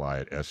learn to fly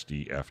at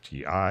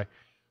SDFTI,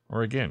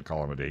 or again,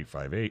 call them at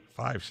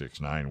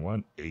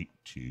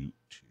 858-569-1822.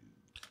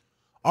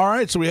 All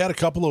right, so we had a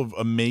couple of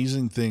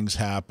amazing things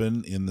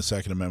happen in the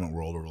Second Amendment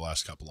world over the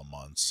last couple of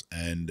months,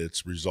 and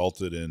it's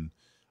resulted in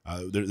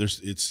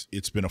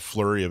it's been a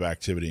flurry of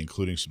activity,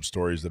 including some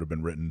stories that have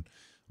been written.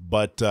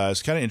 But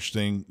it's kind of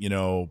interesting. You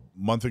know, a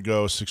month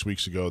ago, 6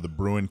 weeks ago, the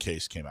Bruin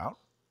case came out,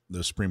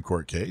 the Supreme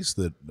Court case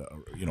that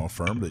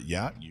affirmed that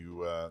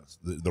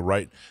the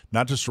right,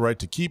 not just the right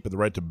to keep, but the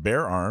right to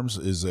bear arms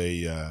is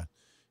an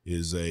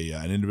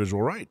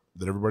individual right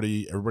that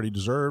everybody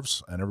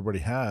deserves and everybody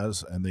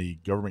has, and the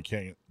government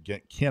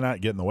cannot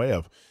get in the way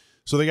of.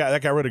 So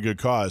that got rid of good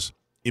cause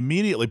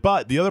immediately.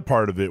 But the other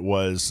part of it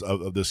was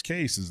of this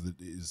case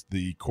is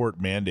the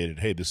court mandated,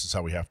 hey, this is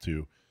how we have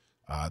to,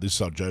 this is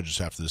how judges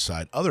have to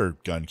decide other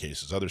gun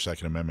cases, other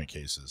Second Amendment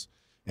cases,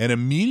 and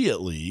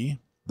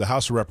immediately the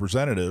House of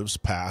Representatives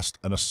passed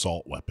an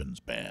assault weapons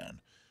ban,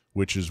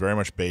 which is very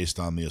much based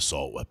on the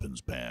assault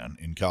weapons ban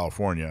in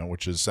California,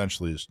 which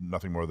essentially is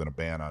nothing more than a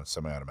ban on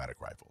semi-automatic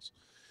rifles.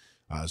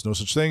 There's no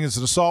such thing as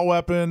an assault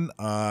weapon.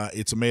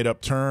 It's a made-up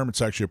term. It's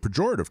actually a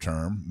pejorative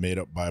term made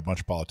up by a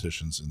bunch of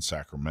politicians in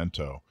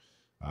Sacramento.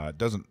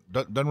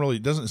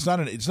 It's not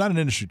an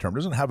industry term. It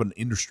doesn't have an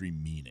industry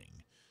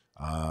meaning.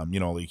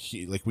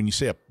 Like when you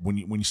say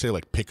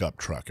like pickup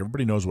truck,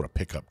 everybody knows what a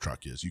pickup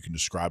truck is. You can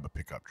describe a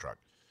pickup truck.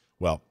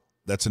 Well,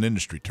 that's an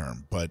industry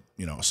term, but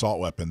assault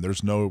weapon,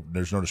 there's no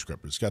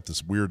descriptor. It's got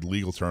this weird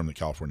legal term that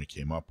California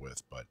came up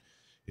with, but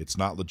it's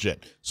not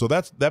legit. So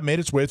that made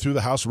its way through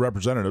the House of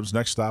Representatives.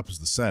 Next stop is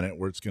the Senate,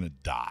 where it's going to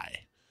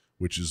die,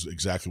 which is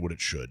exactly what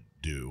it should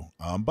do.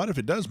 But if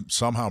it does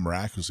somehow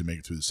miraculously make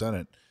it through the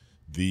Senate,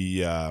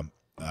 the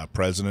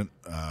President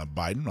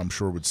Biden, I'm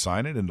sure, would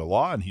sign it into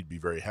law, and he'd be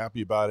very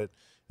happy about it.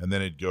 And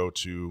then it'd go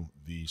to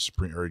the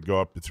Supreme, or it'd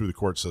go up through the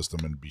court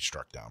system and be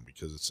struck down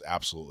because it's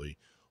absolutely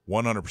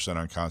 100%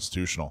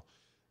 unconstitutional.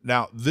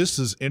 Now, this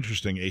is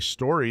interesting. A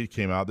story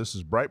came out. This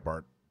is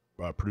Breitbart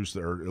produced,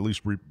 or at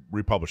least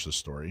republished this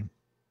story.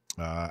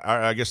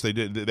 I guess they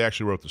did. They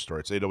actually wrote the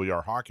story. It's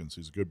A.W.R. Hawkins,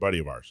 who's a good buddy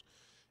of ours.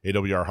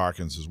 A.W.R.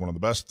 Hawkins is one of the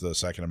best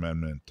Second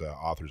Amendment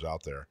authors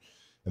out there.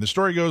 And the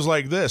story goes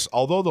like this.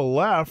 Although the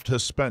left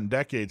has spent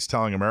decades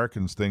telling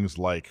Americans things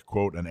like,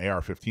 quote, an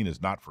AR-15 is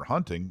not for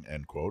hunting,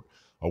 end quote,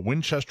 a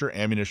Winchester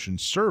ammunition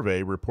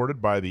survey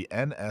reported by the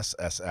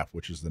NSSF,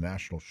 which is the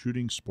National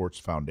Shooting Sports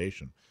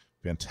Foundation,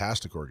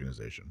 fantastic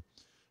organization,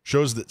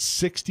 shows that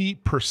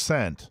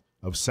 60%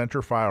 of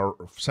center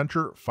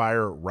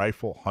fire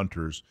rifle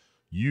hunters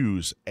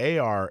use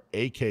AR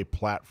AK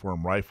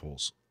platform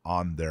rifles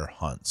on their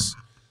hunts.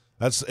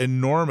 That's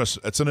enormous.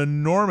 It's an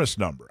enormous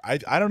number. I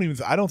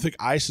don't think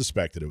I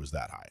suspected it was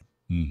that high.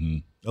 Mm-hmm.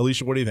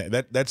 Alicia, what do you think?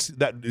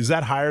 Is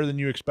that higher than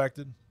you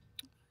expected?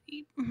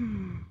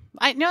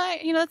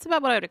 That's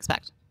about what I would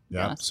expect.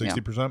 Yeah,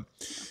 60%.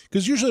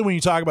 Because usually when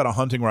you talk about a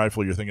hunting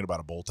rifle, you're thinking about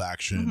a bolt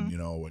action.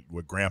 Mm-hmm.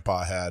 What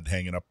Grandpa had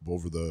hanging up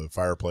over the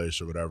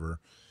fireplace or whatever.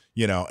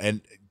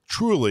 And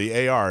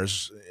truly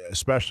ARs,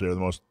 especially, are the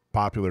most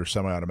popular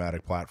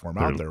semi-automatic platform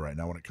out there right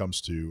now when it comes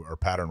to, or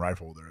pattern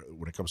rifle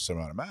when it comes to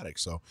semi-automatic.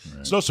 So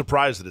It's no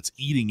surprise that it's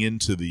eating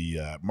into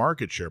the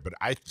market share, but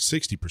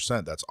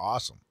 60%, that's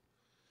awesome.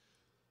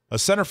 A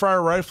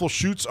centerfire rifle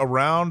shoots a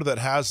round that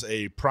has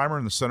a primer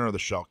in the center of the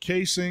shell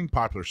casing.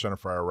 Popular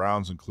centerfire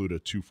rounds include a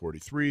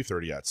 243,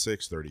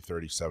 30-06,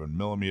 30-37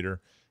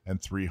 millimeter,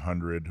 and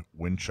 300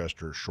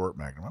 Winchester short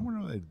magnum.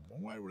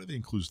 Why would they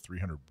include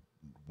 300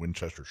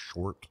 Winchester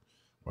short?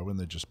 Why wouldn't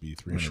they just be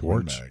 300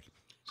 Win mag?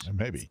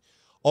 Maybe.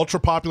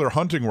 Ultra-popular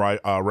hunting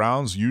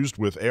rounds used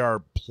with AR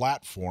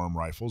platform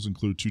rifles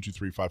include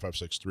 223,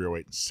 556,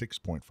 308, and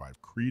 6.5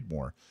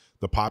 Creedmoor.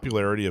 The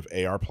popularity of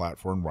AR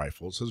platform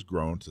rifles has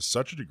grown to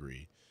such a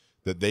degree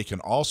that they can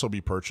also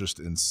be purchased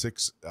in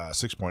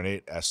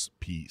 6.8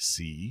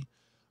 SPC,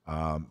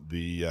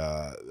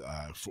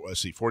 let's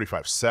see,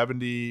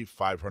 4570,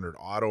 500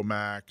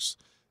 Automax,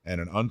 and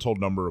an untold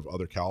number of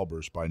other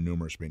calibers by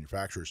numerous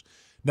manufacturers.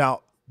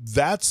 Now,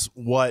 that's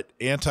what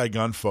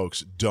anti-gun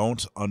folks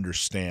don't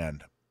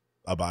understand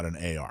about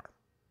an AR.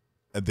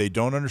 They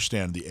don't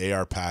understand the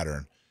AR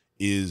pattern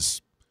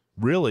is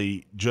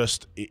really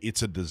just,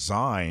 it's a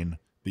design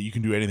that you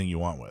can do anything you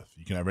want with.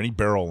 You can have any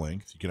barrel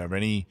length. You can have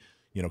any,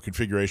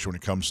 configuration when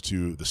it comes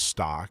to the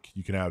stock.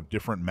 You can have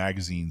different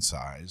magazine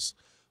size.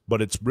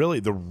 But it's really,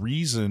 the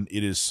reason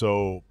it is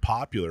so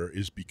popular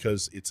is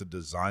because it's a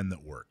design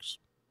that works.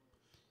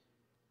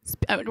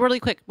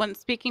 Really quick, when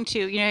speaking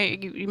to,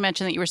 you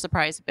mentioned that you were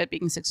surprised at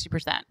being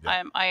 60%.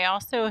 Yeah. I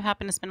also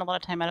happen to spend a lot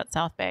of time out at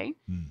South Bay,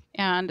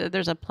 and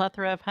there's a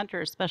plethora of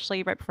hunters,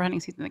 especially right before hunting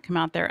season, that come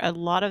out there. A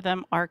lot of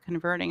them are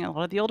converting. A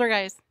lot of the older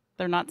guys,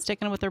 they're not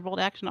sticking with their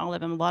bolt action, all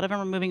of them. A lot of them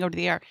are moving over to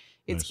the AR.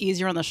 It's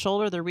easier on the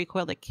shoulder, the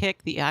recoil, the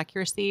kick, the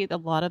accuracy. A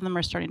lot of them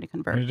are starting to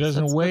convert. And it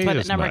doesn't weigh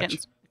as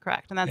much.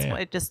 Correct, and that's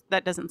why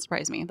that doesn't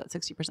surprise me, that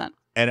 60%.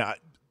 And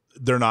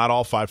they're not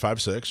all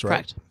 5.56, right?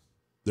 Correct.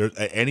 They're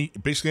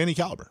basically any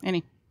caliber.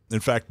 Any.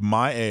 In fact,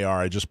 my AR,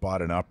 I just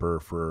bought an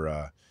upper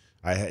for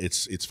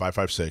it's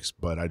 5.56,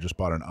 but I just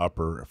bought an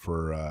upper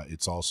for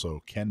it's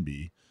also can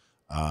be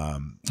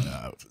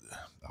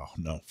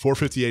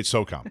 458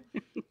 SOCOM.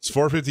 It's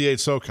 458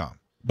 SOCOM.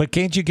 But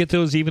can't you get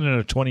those even in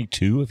a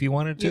 22 if you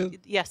wanted to?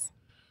 Yes.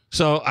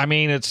 So I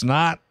mean, it's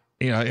not.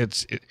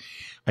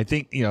 I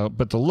think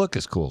but the look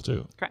is cool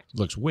too. Correct. It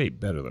looks way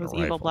better than Those a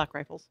rifle. evil black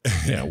rifles.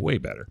 Yeah, way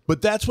better.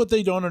 But that's what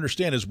they don't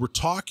understand is we're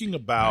talking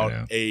about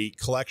a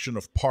collection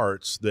of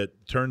parts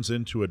that turns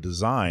into a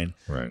design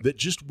that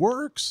just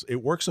works.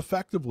 It works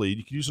effectively.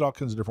 You can use it all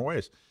kinds of different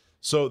ways.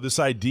 So this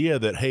idea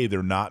that, hey,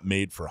 they're not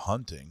made for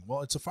hunting.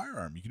 Well, it's a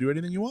firearm. You can do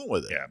anything you want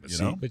with it. Yeah,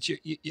 but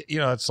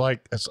it's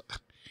like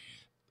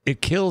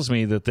it kills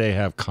me that they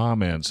have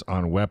comments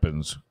on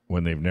weapons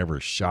when they've never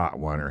shot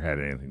one or had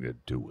anything to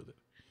do with it.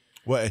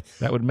 Well,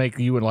 that would make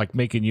you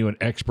making you an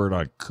expert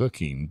on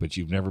cooking, but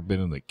you've never been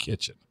in the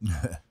kitchen.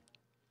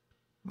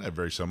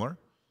 Very similar,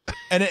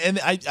 and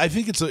I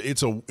think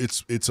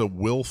it's a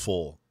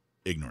willful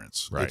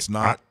ignorance. Right. It's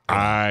not.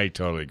 I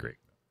totally agree,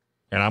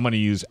 and I'm going to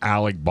use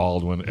Alec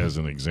Baldwin as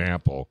an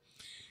example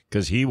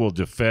because he will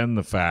defend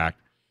the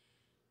fact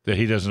that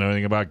he doesn't know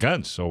anything about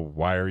guns. So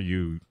why are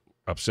you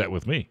upset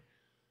with me?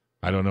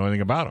 I don't know anything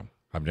about them.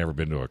 I've never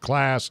been to a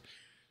class,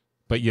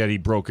 but yet he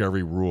broke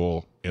every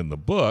rule in the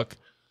book.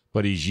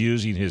 But he's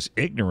using his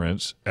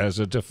ignorance as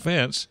a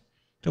defense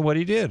to what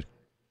he did.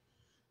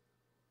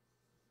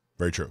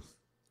 Very true.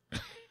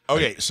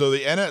 Okay, so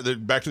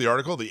back to the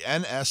article. The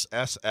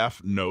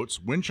NSSF notes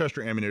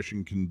Winchester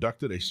Ammunition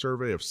conducted a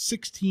survey of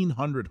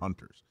 1,600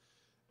 hunters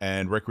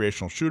and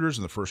recreational shooters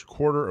in the first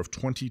quarter of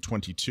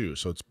 2022.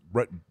 So it's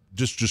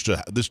this just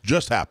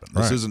happened.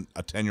 This isn't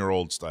a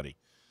 10-year-old study.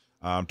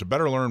 To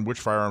better learn which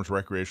firearms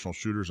recreational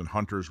shooters and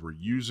hunters were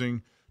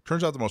using.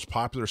 Turns out the most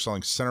popular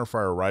selling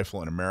centerfire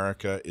rifle in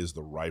America is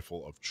the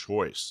rifle of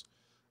choice.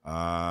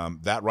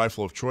 That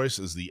rifle of choice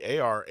is the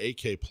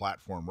AR-AK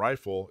platform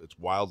rifle. It's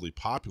wildly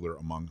popular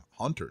among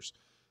hunters.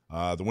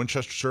 The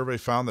Winchester survey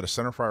found that a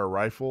centerfire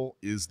rifle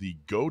is the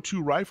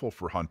go-to rifle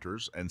for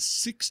hunters, and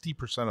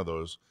 60% of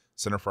those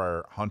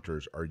centerfire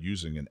hunters are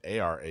using an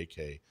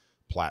AR-AK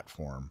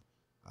platform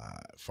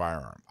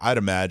firearm. I'd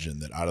imagine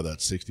that out of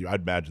that 60,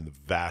 I'd imagine the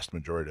vast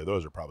majority of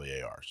those are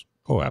probably ARs.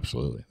 Oh,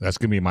 absolutely. That's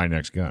going to be my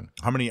next gun.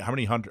 How many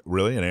hunters?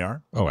 Really, an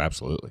AR? Oh,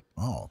 absolutely.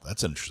 Oh,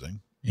 that's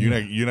interesting. Yeah.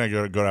 You're not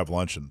going to go have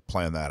lunch and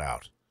plan that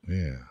out.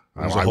 Yeah,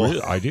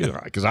 I do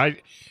because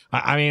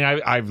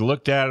I've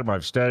looked at them,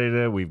 I've studied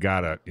it. We've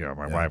got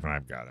my wife and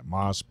I've got a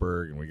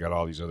Mossberg, and we got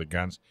all these other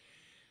guns.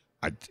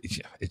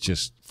 It's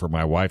just for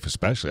my wife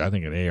especially. I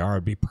think an AR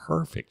would be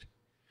perfect.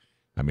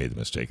 I made the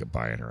mistake of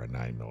buying her a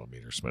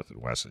 9mm Smith &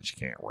 Wesson. She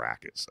can't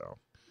rack it, so.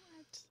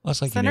 Well,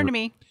 it's like Send her to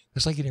me.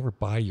 It's like you never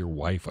buy your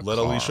wife a Let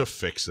car. Alisha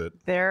fix it.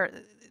 They're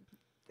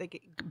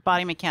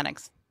body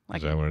mechanics.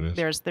 Is that what it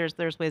is?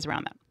 There's ways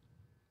around that.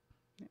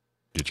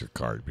 Get your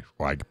card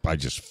before I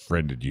just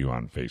friended you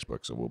on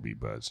Facebook, so we'll be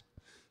buds.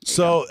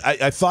 So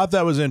I thought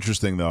that was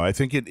interesting, though. I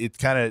think it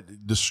kind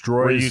of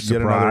destroys. Were you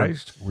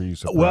surprised? Were you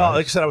surprised? Well,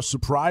 like I said, I was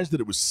surprised that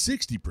it was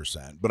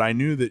 60%, but I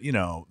knew that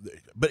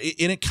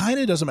it kind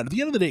of doesn't matter. At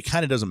the end of the day, it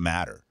kind of doesn't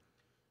matter.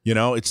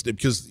 It's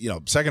because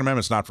Second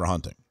Amendment's not for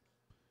hunting.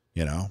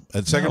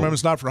 And Second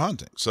Amendment's not for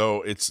hunting.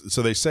 So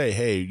they say,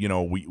 hey, you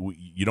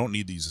don't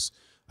need these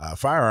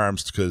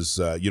firearms because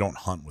you don't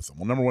hunt with them.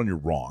 Well, number one, you're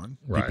wrong.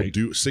 Right. People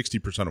do.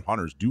 60% of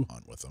hunters do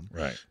hunt with them.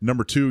 Right.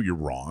 Number two, you're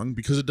wrong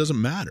because it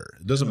doesn't matter.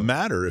 It doesn't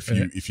matter if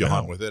you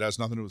hunt with it. It has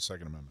nothing to do with the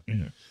Second Amendment.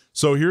 Yeah.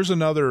 So here's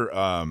another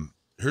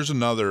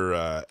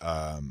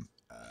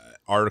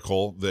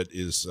article that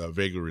is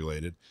vaguely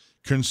related.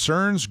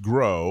 Concerns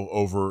grow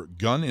over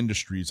gun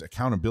industry's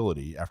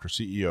accountability after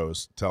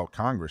CEOs tell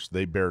Congress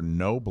they bear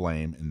no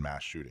blame in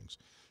mass shootings.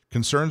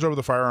 Concerns over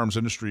the firearms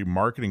industry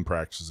marketing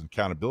practices and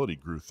accountability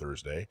grew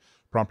Thursday,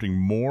 prompting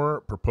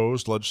more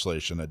proposed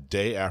legislation a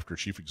day after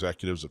chief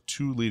executives of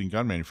 2 leading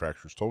gun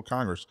manufacturers told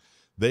Congress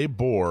they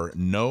bore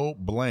no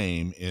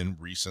blame in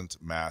recent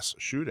mass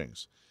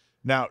shootings.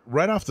 Now,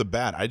 right off the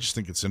bat, I just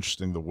think it's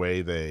interesting the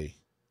way they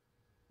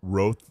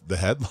wrote the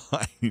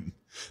headline.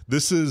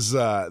 This is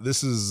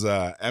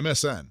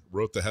MSN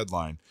wrote the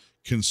headline.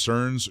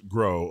 Concerns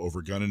grow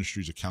over gun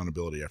industry's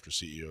accountability after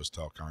CEOs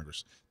tell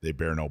Congress they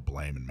bear no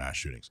blame in mass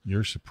shootings.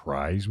 You're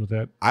surprised with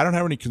that? I don't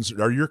have any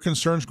concerns. Are your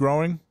concerns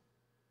growing?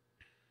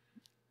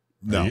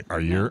 No.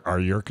 Are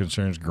your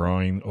concerns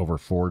growing over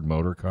Ford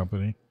Motor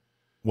Company?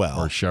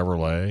 Well, or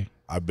Chevrolet?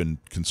 I've been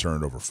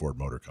concerned over Ford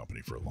Motor Company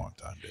for a long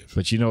time, Dave.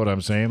 But you know what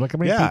I'm saying? Look how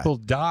many people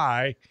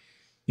die,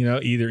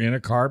 either in a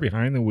car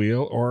behind the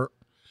wheel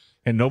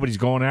and nobody's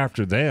going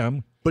after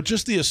them. But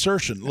just the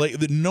assertion,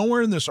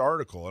 nowhere in this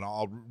article, and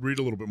I'll read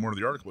a little bit more of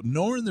the article, but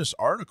nowhere in this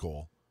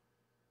article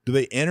do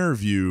they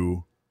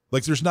interview,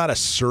 there's not a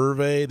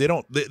survey.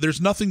 There's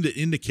nothing that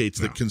indicates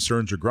that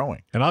concerns are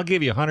growing. And I'll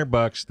give you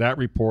 $100. That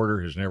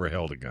reporter has never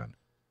held a gun.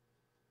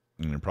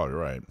 And you're probably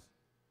right.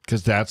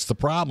 Because that's the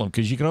problem.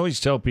 Because you can always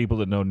tell people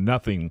that know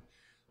nothing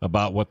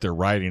about what they're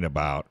writing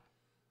about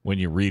when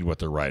you read what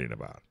they're writing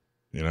about.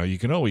 You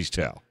can always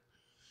tell.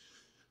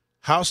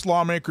 House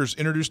lawmakers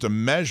introduced a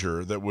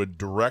measure that would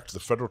direct the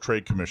Federal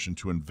Trade Commission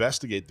to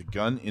investigate the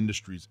gun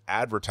industry's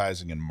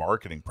advertising and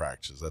marketing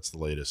practices. That's the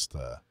latest.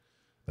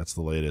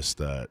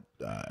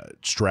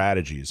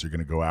 Strategies. They're going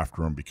to go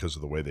after them because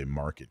of the way they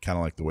market, kind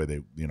of like the way they,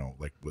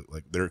 like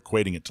they're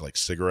equating it to like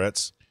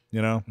cigarettes.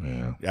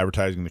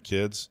 Advertising the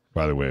kids.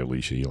 By the way,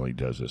 Alisha, he only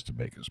does this to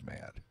make us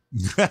mad.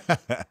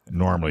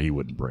 Normally, he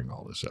wouldn't bring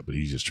all this up, but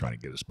he's just trying to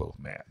get us both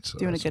mad. So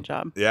doing a good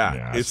job.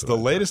 Yeah, it's the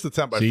latest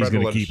attempt by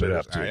federal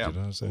legislators.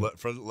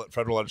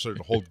 Federal legislators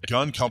to hold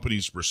gun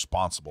companies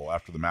responsible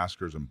after the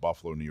massacres in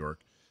Buffalo, New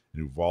York,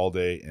 Uvalde,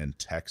 and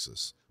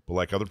Texas. But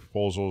like other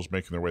proposals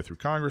making their way through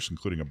Congress,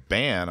 including a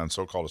ban on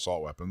so-called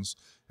assault weapons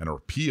and a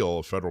repeal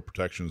of federal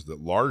protections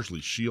that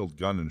largely shield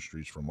gun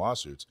industries from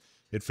lawsuits,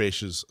 it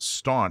faces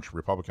staunch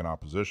Republican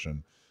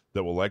opposition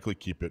that will likely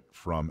keep it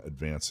from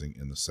advancing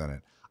in the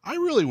Senate. I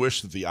really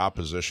wish that the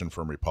opposition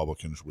from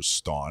Republicans was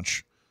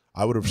staunch.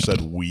 I would have said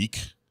weak,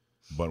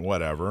 but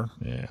whatever.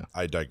 Yeah.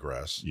 I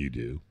digress. You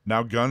do.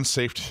 Now, gun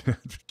safety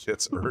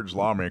advocates urge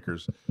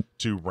lawmakers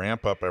to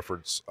ramp up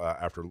efforts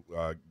after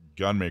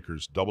gun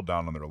makers doubled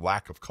down on their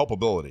lack of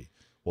culpability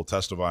while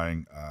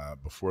testifying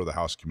before the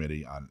House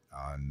Committee on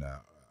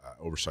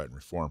Oversight and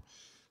Reform.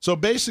 So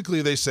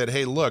basically they said,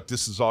 hey, look,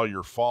 this is all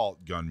your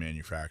fault, gun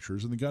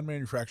manufacturers, and the gun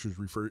manufacturers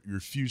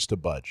refuse to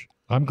budge.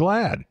 I'm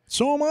glad.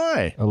 So am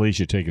I.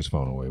 Alicia, take his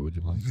phone away, would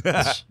you please?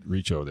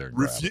 Reach over there and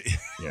grab it.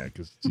 Yeah,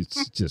 because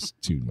it's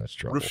just too much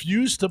trouble.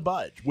 Refuse to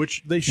budge,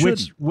 which they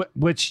shouldn't.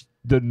 Which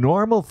the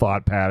normal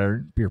thought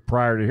pattern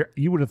prior to here,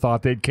 you would have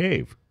thought they'd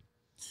cave.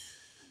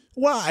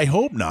 Well, I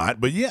hope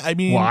not, but yeah, I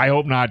mean. Well, I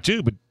hope not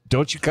too, but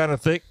don't you kind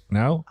of think?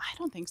 No? I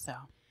don't think so.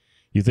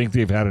 You think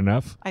they've had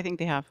enough? I think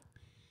they have.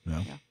 No.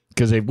 Yeah.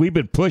 Because we've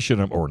been pushing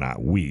them, or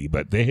not we,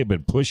 but they have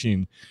been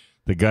pushing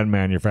the gun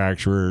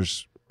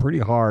manufacturers pretty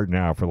hard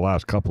now for the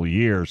last couple of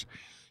years,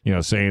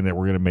 saying that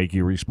we're going to make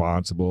you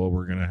responsible.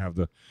 We're going to have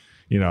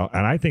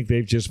and I think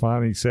they've just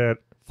finally said,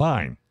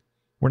 fine,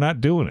 we're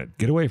not doing it.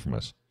 Get away from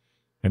us.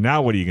 And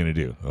now what are you going to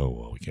do? Oh,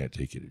 well, we can't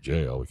take you to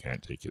jail. We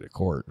can't take you to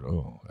court.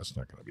 Oh, that's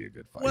not going to be a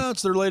good fight. Well,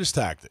 it's their latest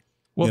tactic.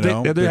 Well, they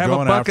have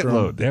a bucket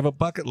load. They have a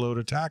bucket load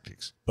of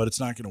tactics. But it's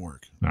not going to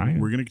work.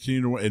 We're going to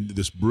continue to. And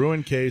this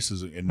Bruin case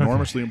is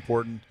enormously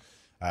important.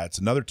 It's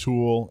another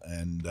tool.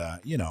 And,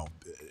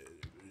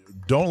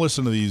 don't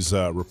listen to these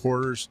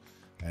reporters.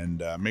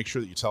 And make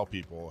sure that you tell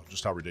people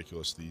just how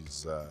ridiculous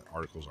these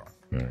articles are.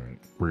 All right.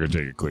 We're going to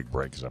take a quick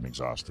break because I'm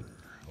exhausted.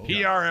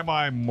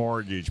 PRMI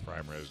Mortgage,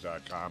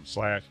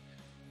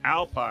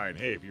 primeres.com/Alpine.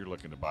 Hey, if you're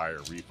looking to buy or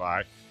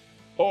refi,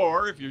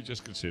 or if you're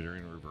just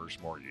considering a reverse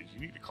mortgage,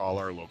 you need to call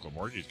our local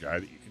mortgage guy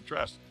that you can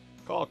trust.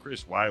 Call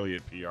Chris Wiley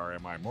at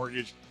PRMI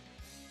Mortgage.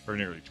 For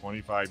nearly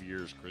 25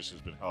 years, Chris has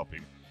been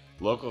helping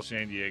local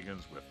San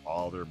Diegans with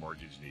all their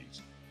mortgage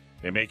needs.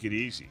 They make it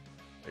easy.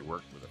 They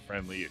work with a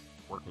friendly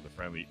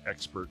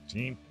expert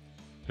team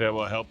that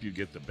will help you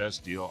get the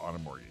best deal on a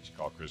mortgage.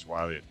 Call Chris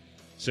Wiley at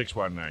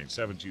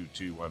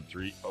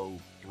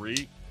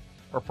 619-722-1303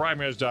 or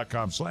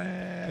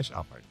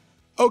primaries.com/Alpine.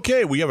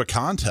 Okay, we have a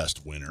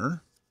contest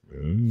winner.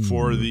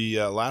 For the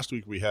last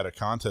week, we had a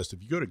contest.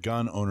 If you go to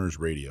Gun Owners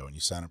Radio and you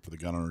sign up for the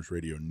Gun Owners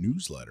Radio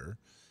newsletter,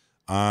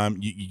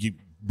 you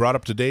brought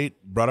up to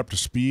date, brought up to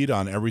speed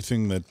on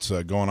everything that's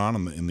going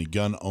on in the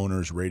Gun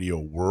Owners Radio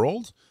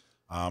world.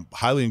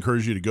 Highly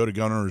encourage you to go to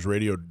Gun Owners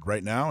Radio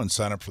right now and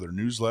sign up for their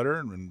newsletter.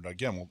 And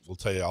again, we'll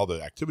tell you all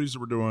the activities that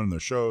we're doing, the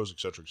shows, et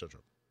cetera, et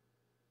cetera.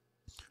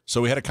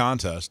 So we had a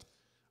contest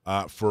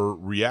for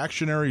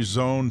reactionary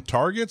zone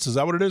targets. Is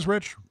that what it is,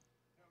 Rich?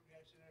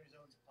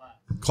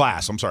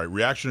 Class. I'm sorry.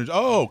 Reactionary.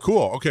 Oh,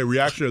 cool. Okay,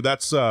 reactionary.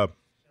 That's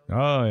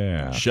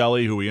yeah,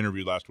 Shelly, who we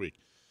interviewed last week.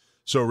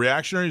 So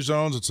Reactionary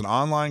Zones, it's an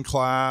online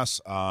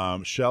class.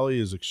 Shelly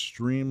is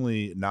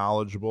extremely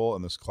knowledgeable,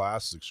 and this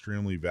class is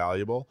extremely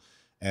valuable.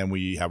 And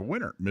we have a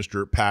winner,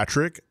 Mr.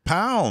 Patrick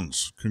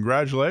Pounds.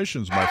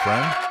 Congratulations, my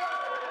friend.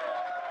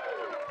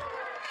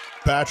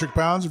 Patrick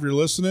Pounds, if you're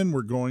listening,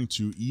 we're going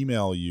to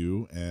email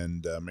you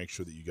and make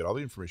sure that you get all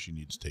the information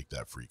you need to take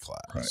that free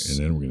class. Right, and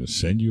then we're going to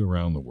send you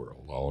around the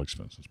world, all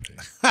expenses paid.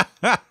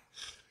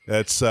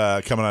 That's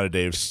coming out of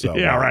Dave's.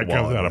 Comes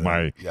out of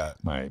my.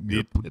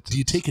 Do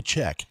you take a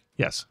check?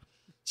 Yes.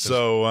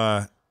 So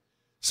one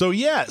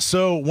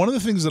of the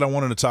things that I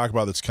wanted to talk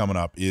about that's coming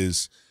up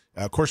is,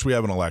 of course, we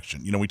have an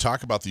election. We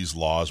talk about these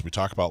laws, we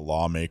talk about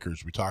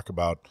lawmakers, we talk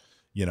about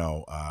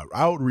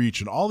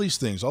outreach and all these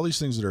things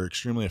that are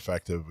extremely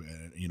effective.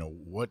 And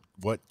what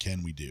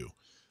can we do?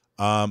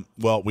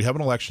 Well, we have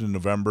an election in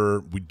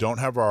November. We don't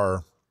have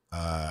our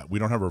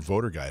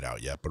voter guide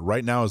out yet, but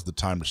right now is the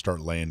time to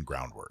start laying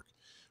groundwork.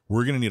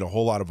 We're going to need a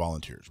whole lot of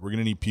volunteers. We're going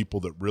to need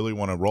people that really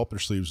want to roll up their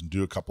sleeves and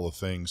do a couple of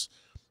things.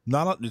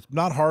 It's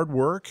not hard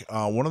work.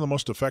 One of the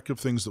most effective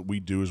things that we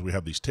do is we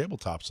have these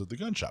tabletops at the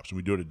gun shops, and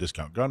we do it at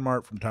Discount Gun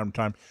Mart from time to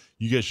time.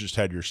 You guys just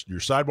had your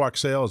sidewalk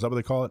sale. Is that what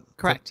they call it?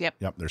 Correct. Yep.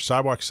 Their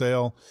sidewalk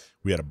sale.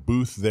 We had a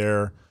booth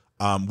there.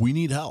 We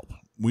need help.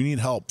 We need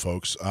help,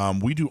 folks.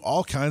 We do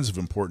all kinds of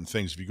important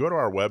things. If you go to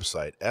our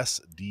website,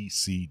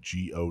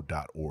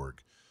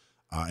 sdcgo.org,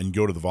 and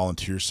go to the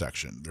volunteer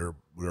section,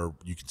 where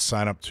you can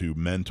sign up to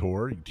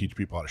mentor. You can teach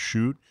people how to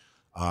shoot.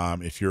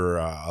 If you're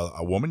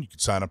a woman, you can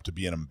sign up to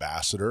be an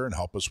ambassador and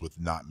help us with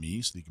Not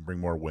Me, so you can bring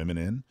more women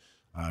in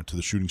to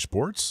the shooting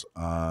sports,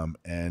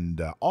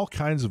 and all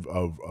kinds of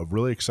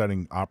really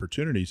exciting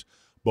opportunities.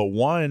 But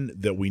one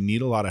that we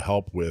need a lot of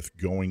help with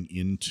going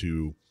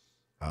into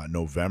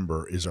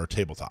November is our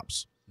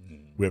tabletops.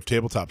 We have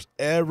tabletops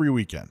every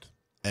weekend,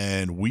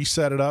 and we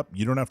set it up.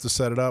 You don't have to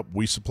set it up.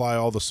 We supply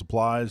all the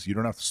supplies. You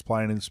don't have to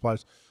supply any of the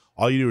supplies.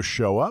 All you do is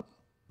show up,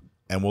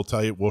 and we'll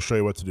show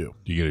you what to do.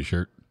 Do you get a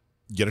shirt?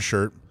 Get a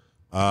shirt.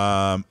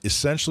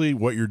 Essentially,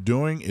 what you're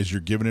doing is you're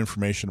giving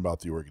information about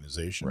the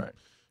organization. Right.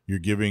 You're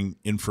giving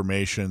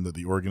information that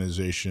the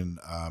organization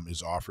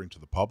is offering to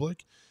the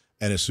public.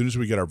 And as soon as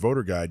we get our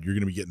voter guide, you're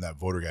going to be getting that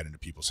voter guide into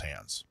people's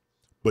hands.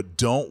 But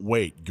don't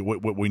wait.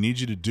 What we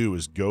need you to do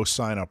is go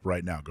sign up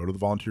right now. Go to the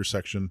volunteer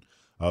section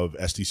of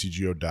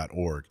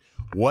sdcgo.org.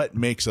 What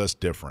makes us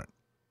different?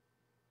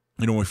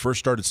 When we first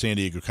started San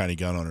Diego County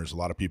Gun Owners, a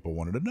lot of people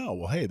wanted to know,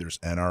 well, hey, there's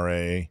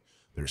NRA,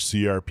 there's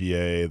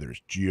CRPA,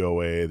 there's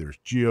GOA, there's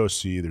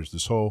GOC, there's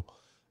this whole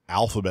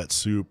alphabet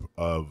soup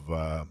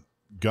of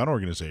gun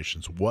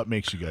organizations. What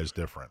makes you guys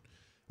different?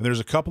 And there's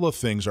a couple of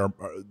things.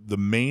 The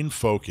main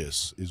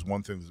focus is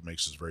one thing that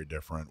makes us very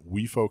different.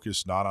 We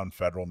focus not on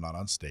federal, not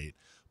on state,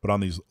 but on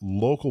these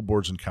local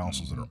boards and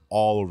councils that are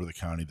all over the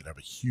county that have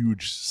a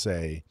huge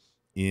say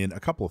in a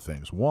couple of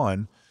things.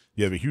 One,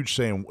 you have a huge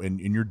say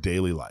in your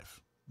daily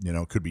life.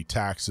 It could be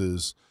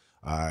taxes,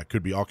 it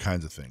could be all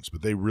kinds of things,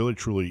 but they really,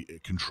 truly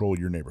control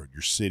your neighborhood,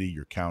 your city,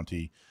 your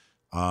county.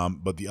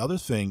 But the other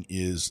thing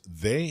is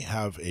they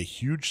have a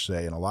huge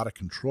say and a lot of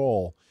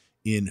control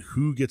in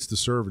who gets to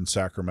serve in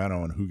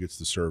Sacramento and who gets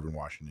to serve in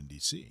Washington,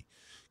 D.C.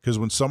 Because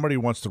when somebody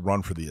wants to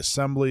run for the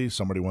assembly,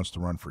 somebody wants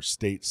to run for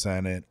state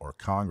senate or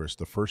Congress,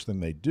 the first thing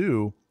they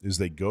do is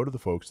they go to the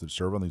folks that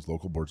serve on these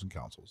local boards and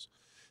councils,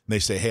 and they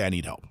say, hey, I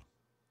need help.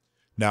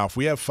 Now, if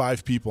we have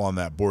 5 people on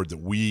that board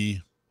that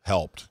we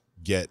helped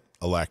get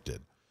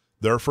elected,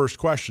 their first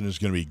question is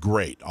going to be,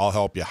 great, I'll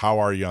help you. How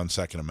are you on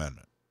Second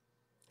Amendment?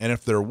 And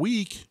if they're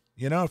weak,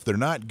 if they're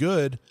not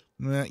good,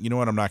 you know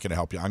what, I'm not going to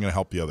help you. I'm going to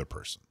help the other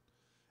person.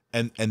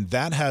 And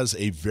that has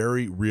a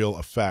very real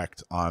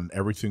effect on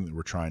everything that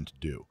we're trying to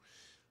do.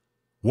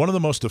 One of the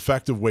most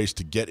effective ways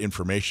to get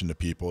information to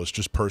people is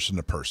just person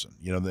to person.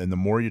 And the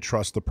more you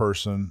trust the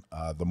person,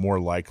 the more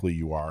likely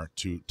you are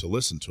to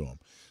listen to them.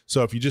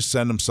 So if you just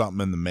send them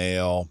something in the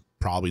mail,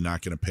 probably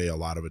not going to pay a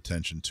lot of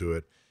attention to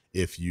it.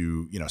 If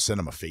you send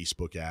them a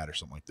Facebook ad or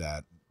something like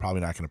that,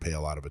 probably not going to pay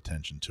a lot of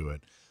attention to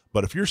it.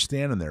 But if you're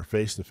standing there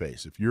face to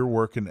face, if you're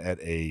working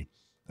at a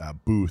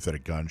booth at a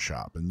gun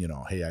shop, and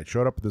hey, I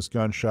showed up at this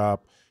gun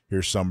shop.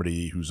 Here's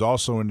somebody who's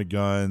also into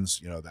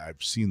guns.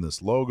 I've seen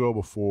this logo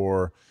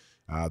before.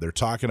 They're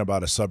talking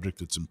about a subject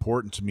that's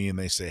important to me, and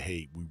they say,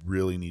 hey, we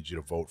really need you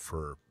to vote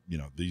for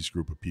these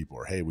group of people,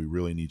 or hey, we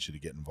really need you to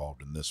get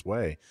involved in this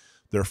way.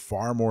 They're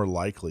far more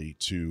likely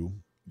to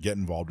get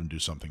involved and do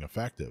something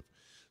effective.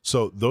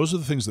 So those are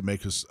the things that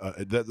make us.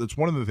 That's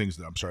one of the things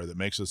that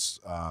makes us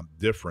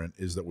different,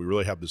 is that we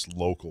really have this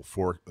local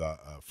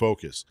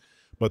focus.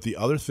 But the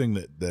other thing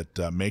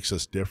that makes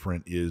us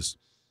different is,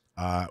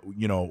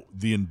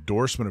 the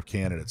endorsement of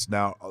candidates.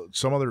 Now,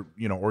 some other,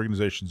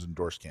 organizations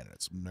endorse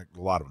candidates.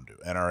 A lot of them do.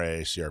 NRA,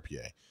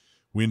 CRPA.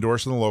 We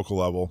endorse on the local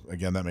level.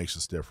 Again, that makes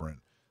us different.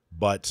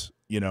 But,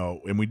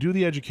 and we do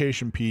the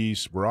education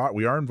piece.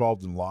 We are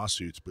involved in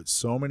lawsuits, but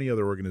so many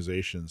other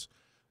organizations,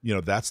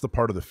 that's the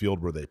part of the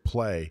field where they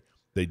play.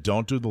 They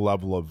don't do the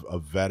level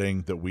of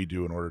vetting that we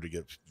do in order to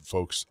get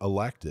folks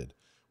elected,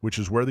 which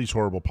is where these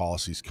horrible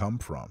policies come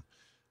from.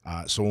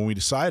 So when we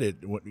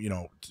decided,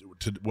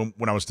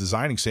 when I was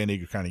designing San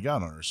Diego County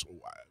gun owners,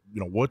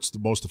 what's the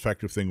most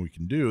effective thing we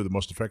can do? The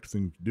most effective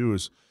thing we can do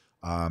is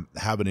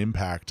have an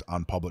impact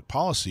on public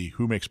policy.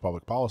 Who makes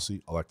public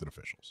policy? Elected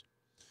officials.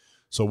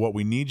 So what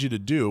we need you to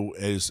do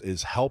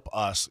is help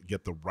us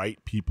get the right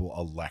people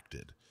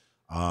elected.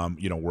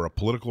 We're a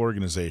political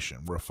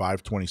organization. We're a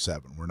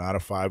 527. We're not a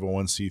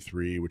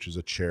 501c3, which is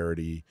a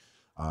charity.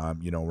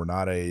 We're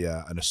not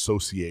an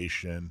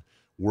association.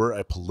 We're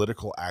a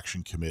political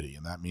action committee,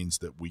 and that means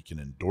that we can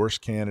endorse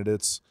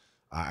candidates.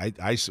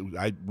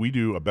 We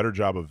do a better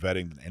job of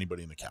vetting than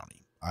anybody in the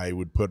county. I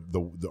would put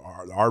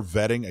our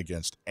vetting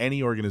against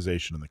any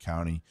organization in the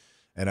county,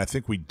 and I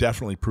think we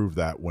definitely proved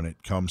that when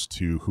it comes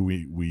to who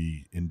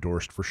we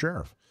endorsed for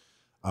sheriff.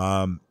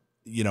 We've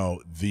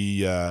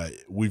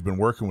been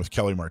working with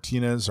Kelly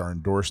Martinez, our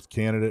endorsed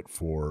candidate,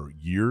 for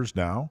years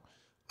now.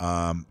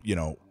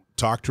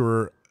 Talked to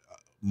her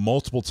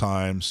multiple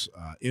times,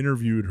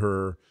 interviewed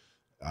her,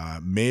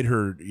 made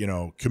her,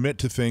 commit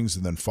to things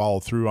and then follow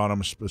through on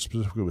them,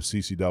 specifically with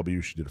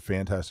CCW. She did a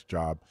fantastic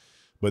job.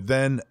 But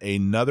then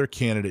another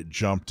candidate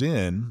jumped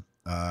in,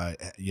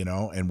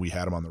 and we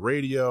had him on the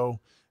radio,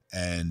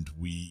 and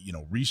we,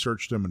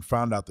 researched him and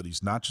found out that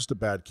he's not just a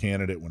bad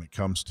candidate when it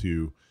comes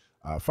to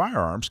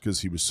firearms,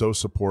 because he was so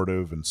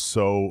supportive and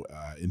so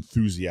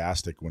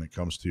enthusiastic when it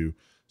comes to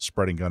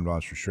spreading gun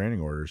violence restraining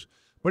orders,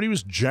 but he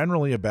was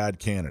generally a bad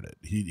candidate.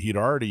 He'd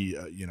already,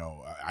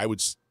 I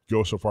would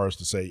go so far as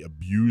to say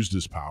abused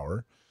his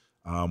power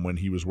when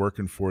he was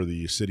working for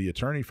the city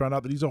attorney. Found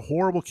out that he's a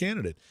horrible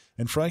candidate.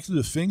 And frankly,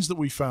 the things that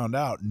we found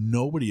out,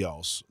 nobody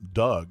else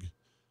dug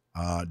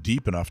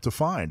deep enough to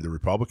find. The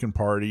Republican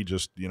Party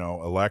just,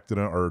 elected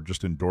him or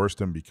just endorsed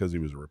him because he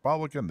was a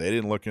Republican. They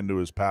didn't look into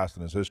his past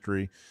and his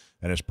history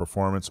and his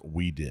performance.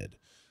 We did.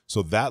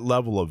 So that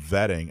level of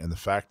vetting and the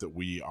fact that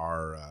we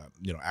are,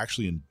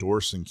 actually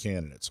endorsing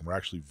candidates, and we're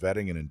actually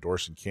vetting and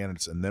endorsing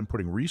candidates and then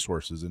putting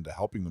resources into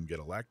helping them get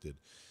elected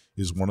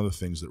is one of the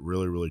things that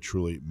really, really,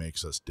 truly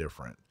makes us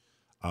different.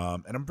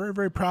 And I'm very,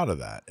 very proud of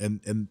that.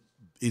 And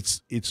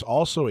it's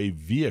also a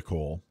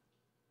vehicle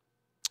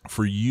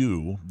for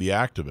you, the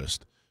activist,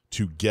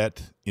 to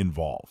get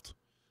involved.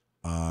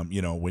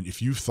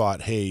 If you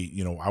thought, hey,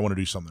 I want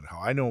to do something.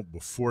 How I know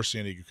before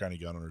San Diego County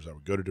Gun Owners, I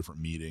would go to different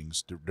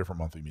meetings, different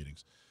monthly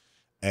meetings,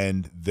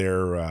 and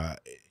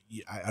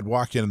I'd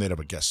walk in and they'd have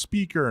a guest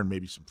speaker and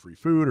maybe some free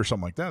food or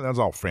something like that. That was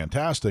all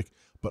fantastic,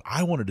 but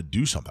I wanted to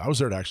do something. I was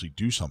there to actually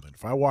do something.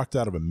 If I walked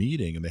out of a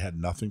meeting and they had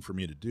nothing for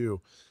me to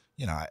do,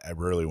 I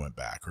rarely went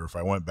back. Or if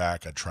I went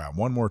back, I'd try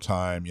one more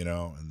time,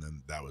 and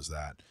then that was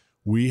that.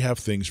 We have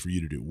things for you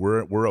to do.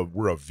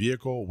 We're a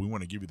vehicle. We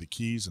want to give you the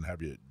keys and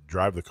have you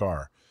drive the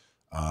car.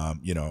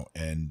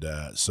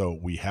 So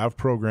we have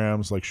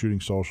programs like shooting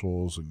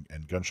socials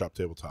and gun shop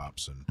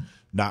tabletops and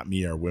Not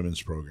Me, our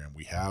women's program.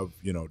 We have,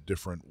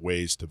 different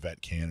ways to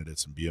vet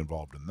candidates and be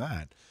involved in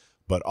that.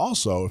 But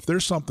also, if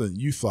there's something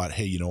you thought,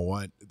 hey, you know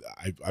what,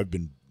 I've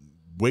been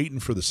waiting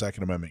for the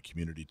Second Amendment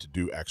community to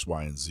do X,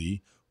 Y, and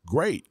Z,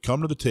 great.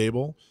 Come to the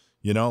table,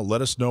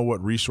 let us know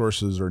what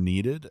resources are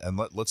needed, and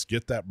let's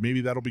get that.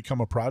 Maybe that'll become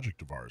a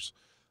project of ours.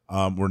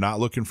 We're not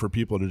looking for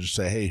people to just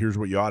say, hey, here's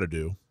what you ought to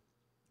do.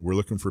 We're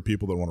looking for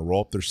people that want to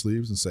roll up their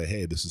sleeves and say,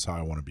 hey, this is how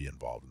I want to be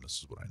involved, and this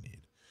is what I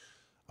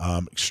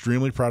need.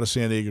 Extremely proud of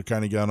San Diego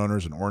County Gun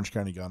Owners and Orange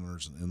County Gun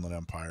Owners and Inland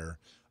Empire,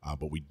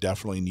 but we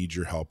definitely need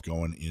your help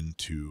going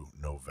into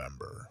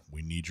November.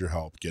 We need your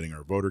help getting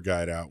our voter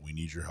guide out. We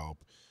need your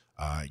help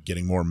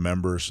getting more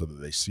members so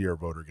that they see our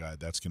voter guide.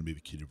 That's going to be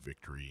the key to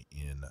victory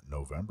in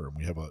November. And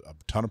we have a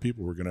ton of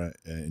people we're going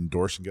to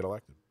endorse and get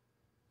elected.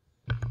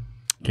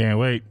 Can't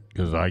wait,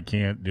 because I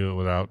can't do it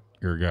without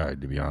your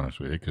guide, to be honest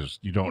with you, because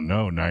you don't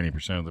know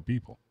 90% of the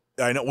people.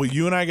 I know. Well,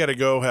 you and I got to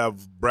go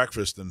have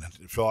breakfast and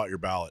fill out your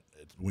ballot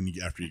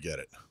after you get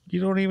it. You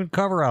don't even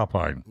cover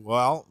Alpine.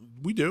 Well,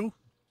 we do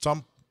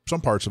some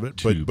parts of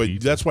it, but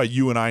that's why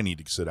you and I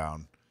need to sit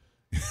down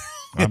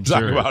and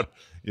talk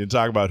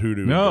about who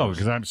to. No,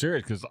 because I'm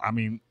serious. Because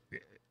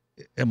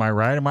am I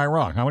right? Am I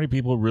wrong? How many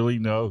people really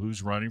know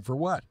who's running for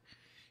what?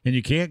 And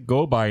you can't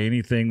go by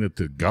anything that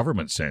the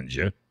government sends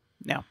you.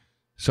 No.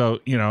 So,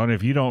 and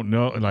if you don't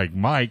know, like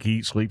Mike,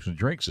 he sleeps and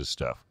drinks his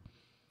stuff.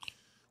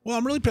 Well,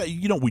 I'm really,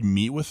 we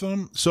meet with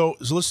them. So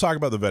let's talk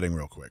about the vetting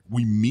real quick.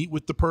 We meet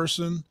with the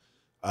person.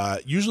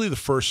 Usually the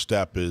first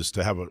step is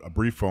to have a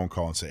brief phone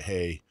call and say,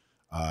 hey,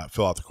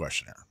 fill out the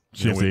questionnaire.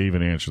 See if they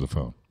even answer the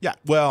phone. Yeah.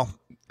 Well,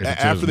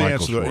 after they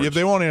answer if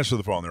they won't answer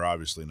the phone, they're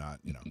obviously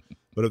not,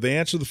 But if they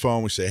answer the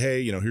phone, we say,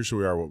 hey, here's who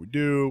we are, what we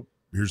do.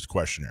 Here's the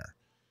questionnaire.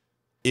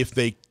 If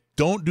they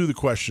don't do the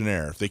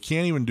questionnaire, if they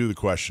can't even do the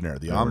questionnaire,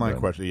 the online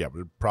questionnaire,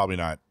 but probably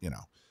not,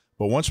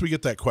 But once we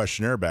get that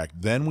questionnaire back,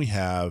 then we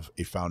have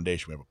a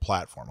foundation. We have a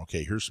platform.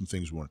 Okay, here's some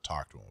things we want to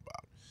talk to them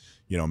about.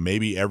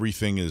 Maybe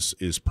everything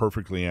is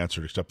perfectly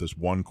answered except this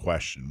one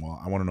question. Well,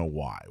 I want to know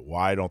why.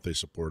 Why don't they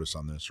support us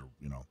on this? Or,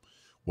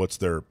 what's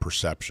their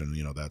perception,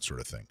 that sort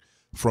of thing.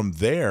 From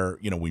there,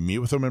 we meet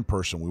with them in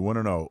person. We want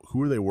to know,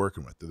 who are they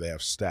working with? Do they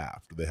have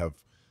staff? Do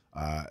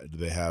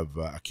they have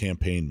a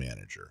campaign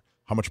manager?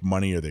 how much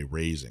money are they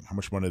raising? How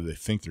much money do they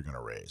think they're going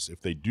to raise? If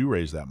they do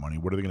raise that money,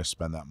 what are they going to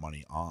spend that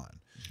money on?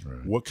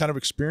 Right. What kind of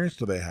experience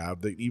do they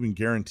have that even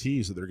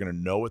guarantees that they're going to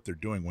know what they're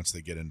doing once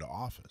they get into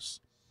office?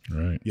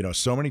 Right. You know,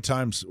 so many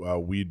times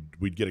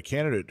we'd get a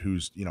candidate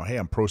who's, you know, hey,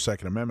 I'm pro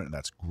Second Amendment, and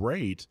that's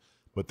great,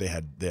 but they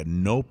had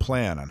no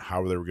plan on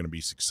how they were going to be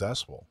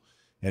successful.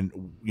 And,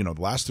 you know,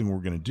 the last thing we're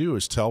going to do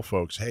is tell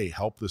folks, hey,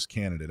 help this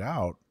candidate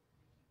out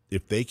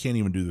if they can't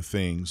even do the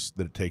things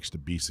that it takes to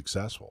be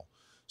successful.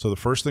 So the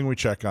first thing we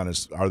check on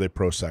is, are they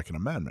pro Second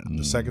Amendment?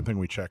 The second thing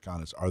we check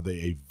on is, are they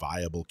a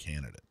viable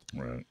candidate?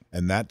 Right.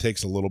 And that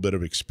takes a little bit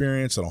of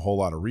experience and a whole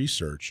lot of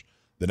research.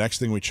 The next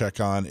thing we check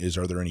on is,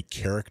 are there any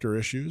character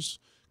issues?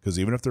 Because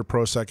even if they're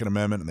pro Second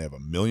Amendment and they have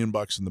 $1 million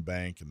in the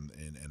bank and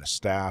a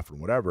staff or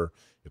whatever,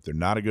 if they're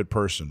not a good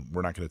person,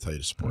 we're not going to tell you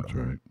to support them.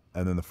 Right.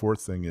 And then the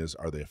fourth thing is,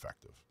 are they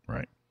effective?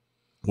 Right.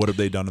 What have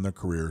they done in their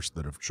careers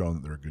that have shown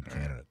that they're a good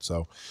candidate?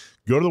 So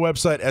go to the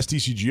website,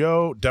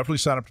 STCGO. Definitely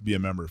sign up to be a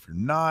member. If you're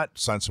not,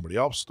 sign somebody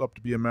else up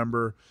to be a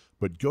member.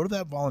 But go to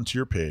that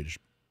volunteer page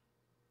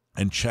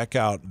and check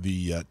out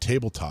the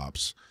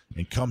tabletops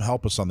and come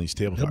help us on these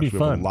tabletops. It'll be we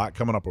fun. have a lot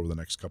coming up over the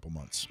next couple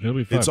months. It'll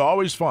be fun. It's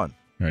always fun.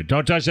 All right,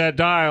 don't touch that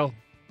dial.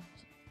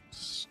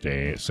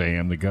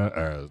 Sam the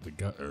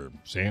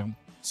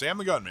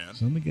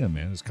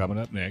Gunman is coming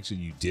up next,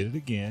 and you did it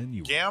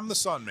again. Gam the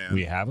Sun Man.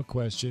 We have a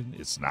question.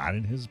 It's not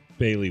in his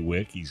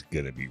bailiwick. He's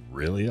going to be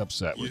really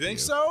upset with you. You think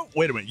so?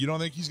 Wait a minute. You don't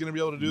think he's going to be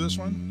able to do this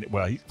one?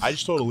 Well, I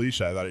just told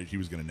Alisha I thought he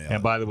was going to nail it.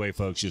 and by the way,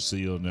 folks, just so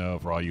you'll know,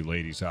 for all you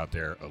ladies out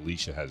there,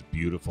 Alisha has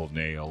beautiful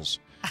nails.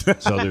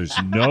 So there's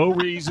no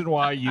reason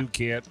why you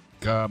can't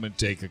come and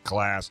take a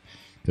class,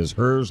 because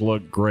hers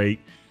look great.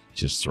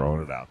 Just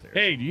throwing it out there.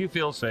 Hey, do you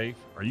feel safe?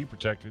 Are you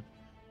protected?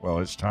 Well,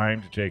 it's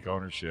time to take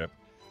ownership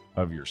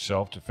of your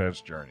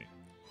self-defense journey.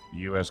 The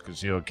U.S.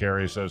 Concealed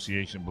Carry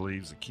Association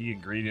believes the key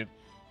ingredient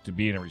to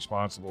being a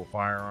responsible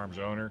firearms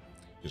owner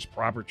is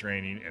proper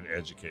training and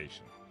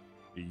education.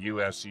 The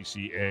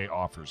USCCA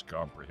offers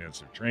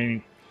comprehensive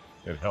training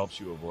that helps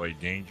you avoid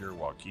danger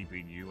while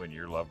keeping you and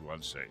your loved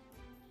ones safe.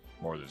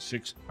 More than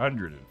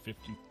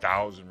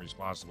 650,000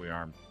 responsibly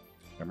armed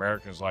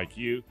Americans like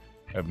you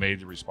have made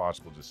the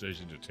responsible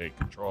decision to take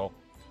control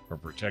for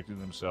protecting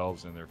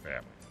themselves and their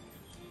family.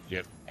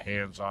 Get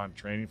hands-on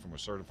training from a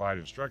certified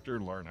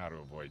instructor, learn how to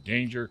avoid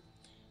danger,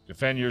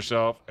 defend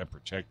yourself, and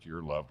protect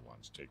your loved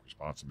ones. Take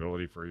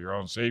responsibility for your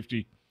own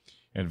safety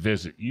and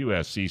visit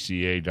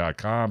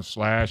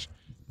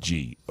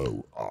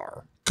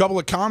uscca.com/GOR. Couple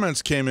of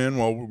comments came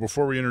in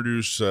before we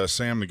introduce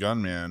Sam the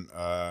Gunman.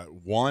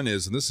 One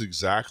is, and this is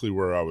exactly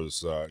where I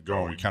was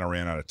going. We kind of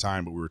ran out of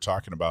time, but we were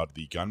talking about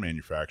the gun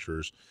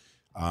manufacturers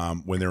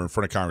when they were in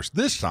front of Congress.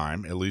 This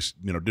time, at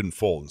least, didn't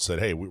fold and said,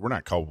 hey, we're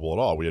not culpable at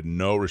all. We had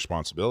no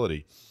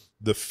responsibility.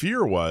 The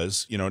fear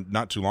was,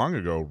 not too long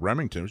ago,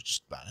 Remington, it was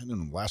just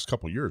in the last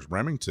couple of years,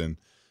 Remington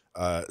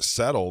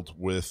settled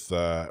with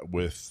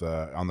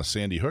on the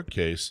Sandy Hook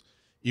case,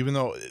 even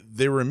though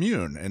they were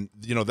immune. And,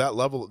 that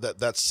level,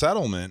 that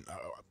settlement,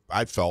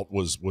 I felt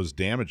was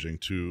damaging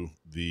to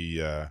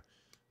the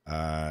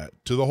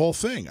whole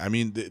thing. I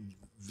mean,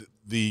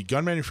 the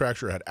gun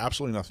manufacturer had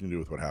absolutely nothing to do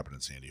with what happened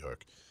in Sandy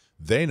Hook.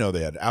 They know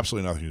they had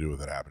absolutely nothing to do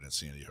with what happened in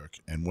Sandy Hook.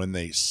 And when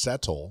they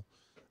settle,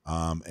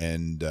 that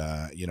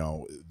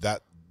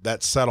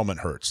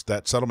settlement hurts.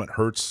 That settlement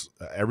hurts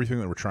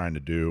everything that we're trying to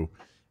do.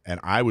 And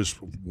I was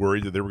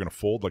worried that they were going to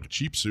fold like a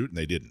cheap suit, and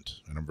they didn't.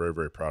 And I'm very,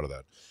 very proud of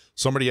that.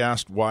 Somebody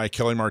asked why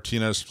Kelly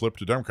Martinez flipped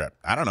to Democrat.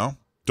 I don't know.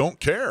 Don't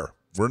care.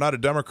 We're not a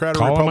Democrat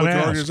or Republican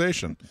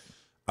organization.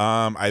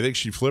 I think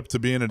she flipped to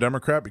being a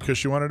Democrat because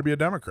she wanted to be a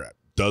Democrat.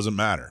 Doesn't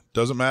matter.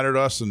 Doesn't matter to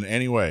us in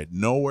any way.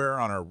 Nowhere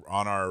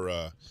on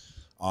our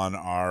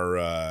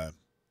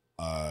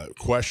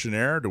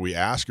questionnaire do we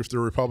ask if they're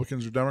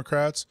Republicans or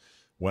Democrats.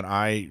 When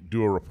I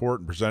do a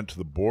report and present to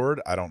the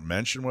board, I don't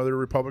mention whether they're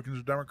Republicans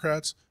or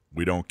Democrats.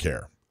 We don't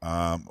care.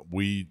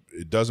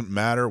 It doesn't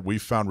matter. We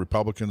found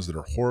Republicans that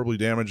are horribly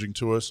damaging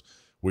to us.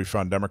 We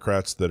found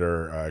Democrats that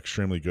are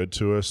extremely good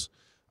to us.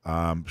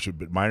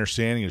 But my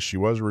understanding is she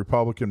was a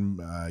Republican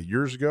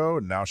years ago,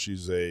 and now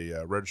she's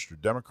a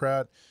registered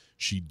Democrat.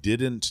 She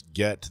didn't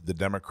get the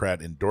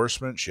Democrat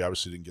endorsement. She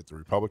obviously didn't get the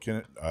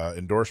Republican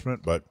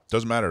endorsement, but it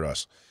doesn't matter to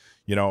us.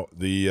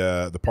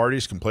 The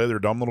parties can play their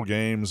dumb little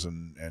games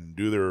and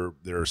do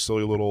their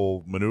silly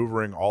little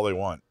maneuvering all they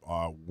want.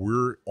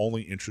 We're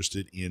only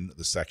interested in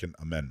the Second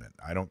Amendment.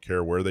 I don't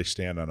care where they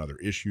stand on other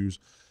issues.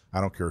 I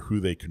don't care who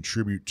they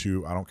contribute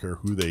to. I don't care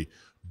who they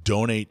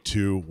donate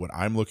to. What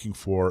I'm looking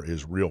for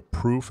is real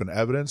proof and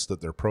evidence that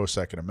they're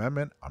pro-Second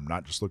Amendment. I'm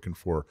not just looking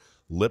for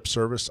lip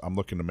service. I'm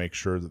looking to make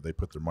sure that they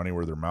put their money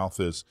where their mouth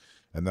is,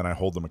 and then I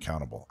hold them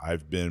accountable.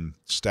 I've been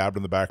stabbed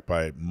in the back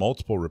by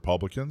multiple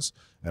Republicans,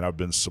 and I've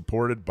been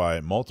supported by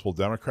multiple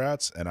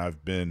Democrats, and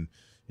I've been,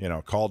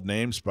 called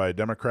names by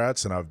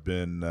Democrats, and I've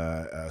been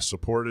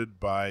supported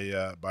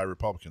by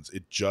Republicans.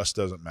 It just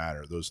doesn't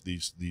matter.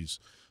 These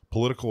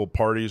political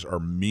parties are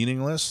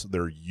meaningless.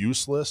 They're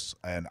useless,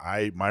 and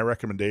my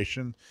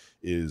recommendation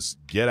is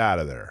get out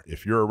of there.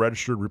 If you're a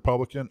registered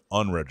Republican,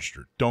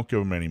 unregistered. Don't give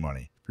them any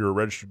money. If you're a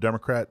registered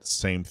Democrat,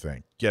 same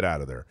thing. Get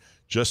out of there.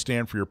 Just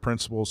stand for your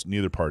principles.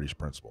 Neither party's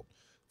principled.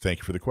 Thank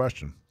you for the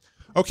question.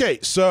 Okay,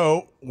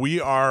 so we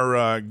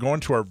are going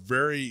to our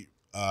very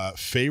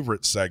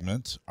favorite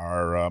segment,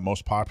 our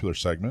most popular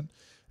segment,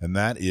 and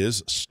that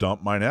is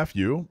Stump My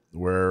Nephew,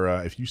 where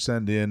if you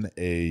send in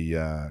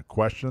a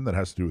question that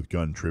has to do with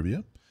gun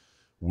trivia,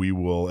 we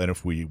will, and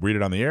if we read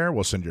it on the air,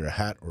 we'll send you a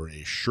hat or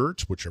a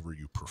shirt, whichever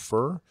you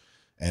prefer.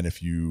 And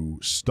if you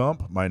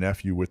stump my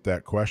nephew with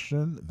that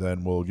question,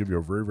 then we'll give you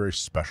a very, very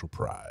special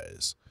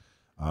prize.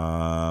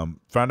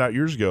 Found out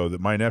years ago that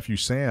my nephew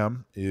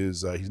Sam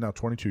is, he's now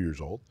 22 years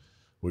old.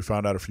 We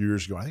found out a few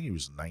years ago, I think he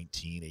was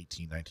 19,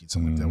 18, 19,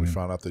 something like that. We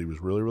found out that he was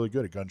really, really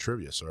good at gun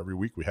trivia. So every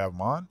week we have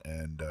him on,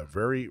 and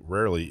very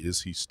rarely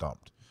is he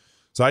stumped.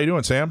 So how you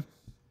doing, Sam?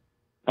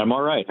 I'm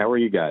all right. How are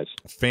you guys?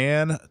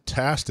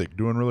 Fantastic.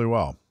 Doing really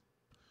well.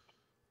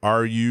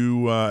 Are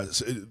you,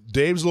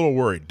 Dave's a little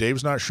worried.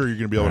 Dave's not sure you're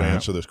going to be able to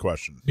answer this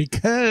question.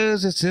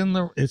 Because it's in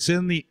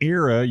the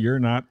era you're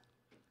not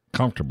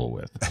comfortable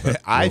with.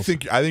 I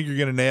think you're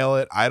going to nail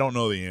it. I don't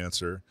know the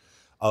answer.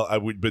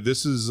 But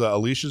this is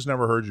Alicia's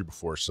never heard you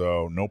before,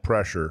 so no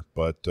pressure.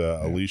 But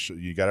Alisha,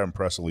 you got to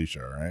impress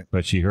Alisha, all right?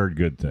 But she heard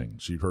good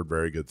things. She heard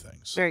very good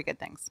things. Very good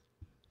things.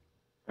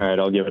 All right,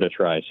 I'll give it a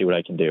try. See what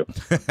I can do.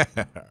 All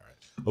right,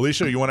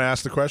 Alisha, you want to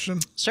ask the question?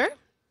 Sure.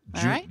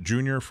 All right.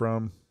 Junior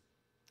from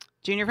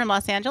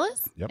Los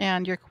Angeles. Yep.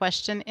 And your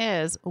question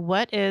is,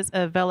 what is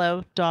a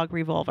Velo dog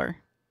revolver?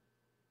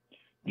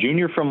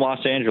 Junior from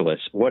Los Angeles.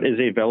 What is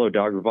a Velo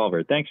dog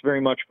revolver? Thanks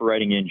very much for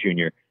writing in,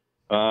 Junior.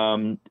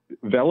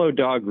 Velo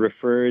dog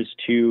refers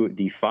to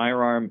the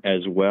firearm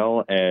as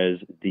well as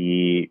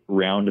the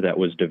round that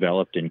was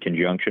developed in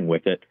conjunction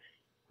with it.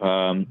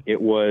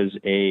 It was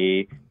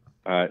a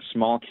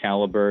small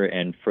caliber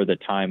and for the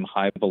time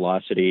high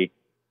velocity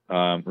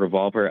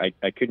revolver.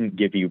 I couldn't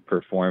give you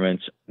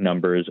performance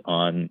numbers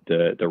on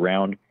the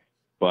round,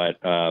 but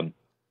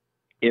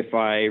if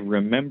I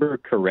remember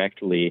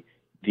correctly,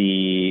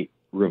 the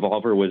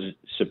revolver was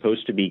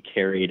supposed to be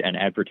carried and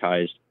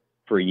advertised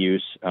for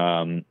use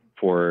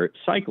for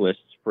cyclists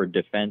for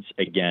defense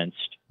against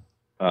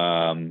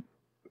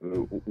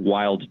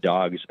wild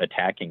dogs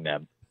attacking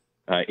them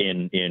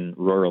in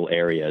rural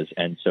areas.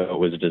 And so it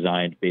was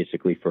designed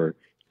basically for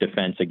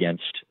defense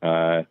against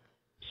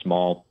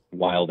small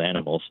wild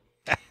animals.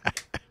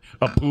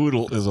 A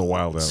poodle is a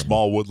wild animal.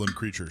 Small woodland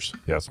creatures.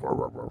 Yes.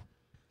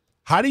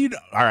 How do you?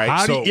 All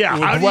right.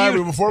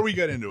 Before we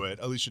get into it,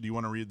 Alicia, do you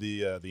want to read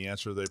the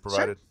answer they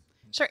provided?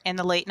 Sure. In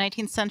the late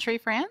 19th century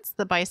France,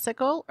 the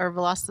bicycle, or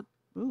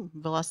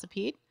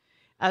velocipede,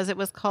 as it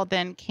was called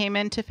then, came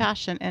into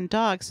fashion, and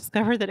dogs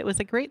discovered that it was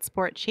a great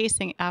sport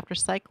chasing after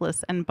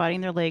cyclists and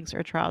biting their legs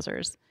or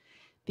trousers.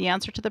 The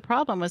answer to the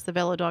problem was the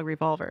Velo dog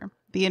revolver.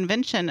 The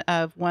invention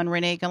of one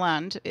René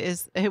Galland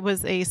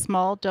was a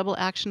small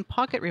double-action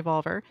pocket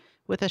revolver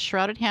with a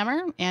shrouded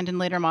hammer and, in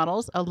later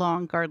models, a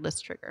long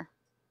guardless trigger.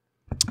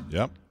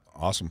 Yep,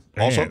 awesome.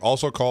 Man.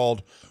 Also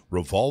called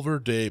Revolver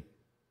de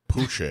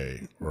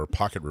Pouche, or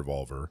pocket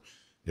revolver.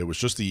 It was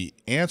just the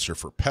answer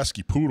for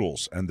pesky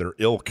poodles and their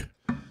ilk.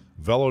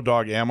 Velo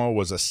dog ammo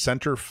was a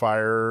center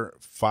fire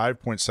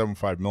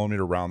 5.75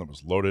 millimeter round that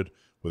was loaded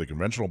with a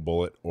conventional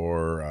bullet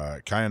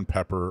or cayenne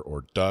pepper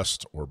or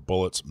dust or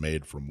bullets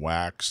made from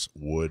wax,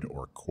 wood,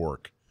 or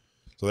cork.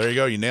 So there you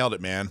go. You nailed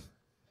it, man.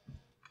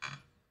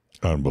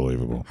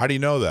 Unbelievable. How do you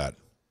know that?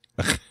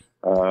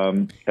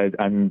 I'm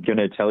going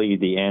to tell you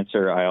the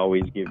answer I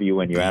always give you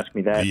when you ask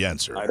me that. The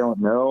answer. I don't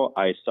know.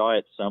 I saw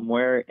it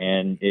somewhere,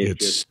 and it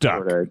just stuck.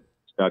 sort of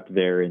stuck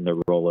there in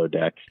the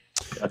Rolodex.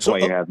 That's why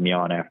you have me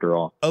on after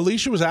all.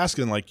 Alicia was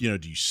asking, like, do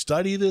you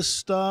study this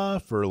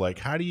stuff, or like,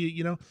 how do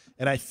you,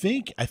 And I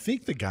think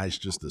the guy's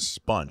just a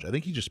sponge. I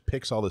think he just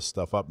picks all this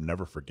stuff up and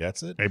never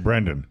forgets it. Hey,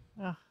 Brendan.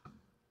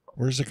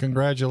 Where's the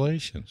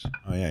congratulations?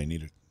 Oh yeah, you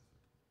need it.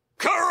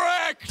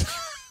 Correct!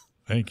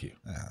 Thank you.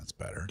 Yeah, that's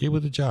better. Get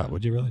with the job,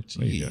 would you really?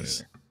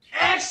 Jeez.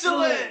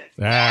 Excellent!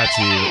 That's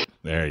it.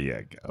 There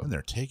you go. And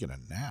they're taking a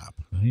nap.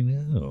 I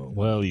know.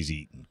 Well, he's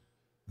eating.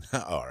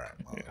 All right.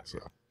 Well, Yeah. so.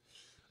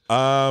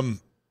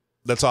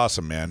 That's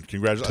awesome, man.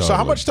 Congratulations. Totally. So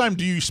how much time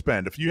do you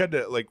spend? If you had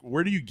to, like,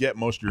 where do you get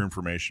most of your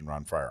information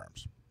on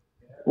firearms?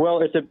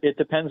 Well, it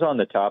depends on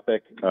the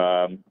topic.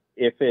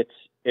 If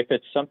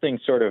it's something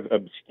sort of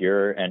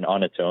obscure and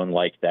on its own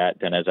like that,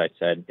 then as I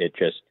said, it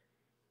just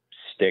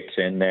sticks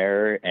in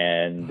there.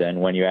 And then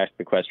when you ask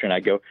the question, I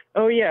go,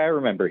 oh yeah, I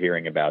remember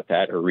hearing about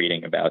that or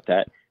reading about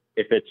that.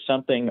 If it's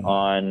something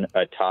on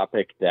a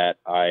topic that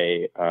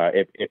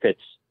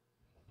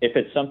if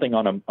it's something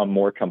on a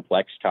more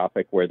complex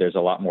topic where there's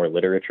a lot more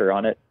literature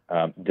on it,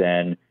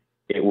 then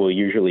it will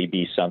usually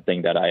be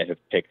something that I have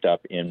picked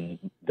up in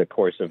the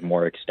course of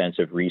more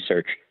extensive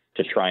research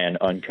to try and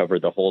uncover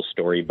the whole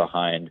story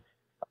behind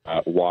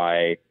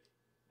why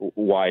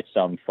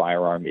some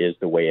firearm is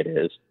the way it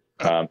is.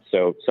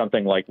 So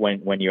something like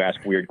when you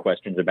ask weird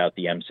questions about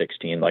the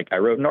M16, like I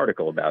wrote an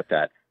article about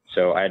that.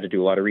 So I had to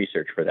do a lot of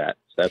research for that.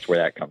 So that's where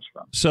that comes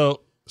from.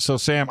 So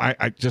Sam,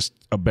 I just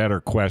a better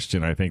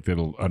question, I think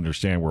that'll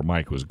understand where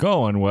Mike was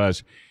going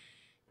was,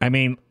 I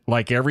mean,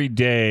 like every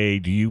day,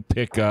 do you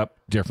pick up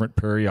different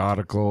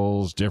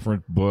periodicals,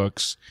 different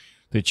books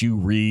that you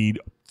read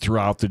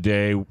throughout the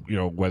day,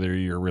 whether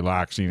you're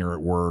relaxing or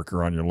at work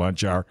or on your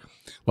lunch hour?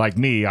 Like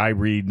me, I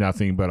read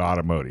nothing but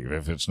automotive.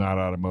 If it's not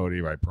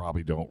automotive, I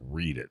probably don't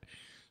read it.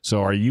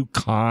 So are you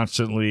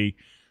constantly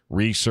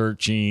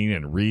researching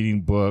and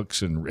reading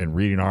books and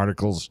reading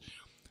articles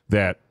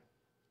that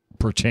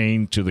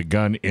pertain to the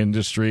gun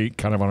industry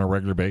kind of on a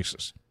regular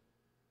basis?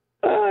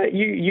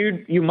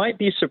 You might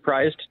be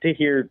surprised to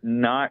hear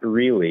not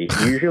really.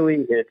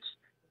 Usually it's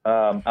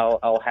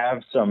I'll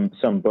have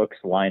some books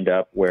lined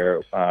up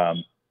where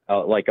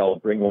I'll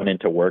bring one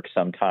into work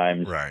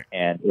sometimes, Right.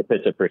 And if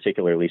it's a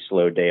particularly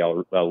slow day,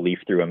 I'll leaf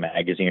through a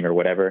magazine or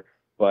whatever.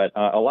 But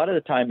a lot of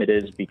the time it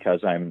is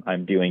because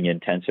I'm doing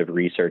intensive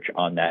research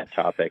on that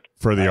topic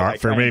For the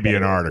for maybe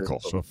an article.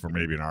 article. So for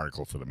maybe an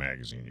article for the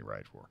magazine you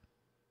write for.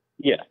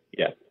 Yeah.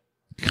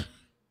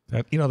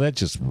 That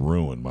just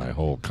ruined my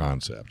whole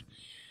concept.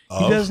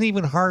 He doesn't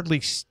even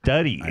hardly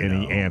study, and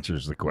he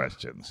answers the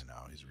questions. I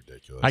know, he's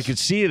ridiculous. I could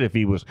see it if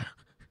he was,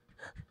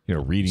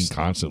 reading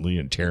constantly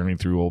and tearing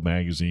through old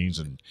magazines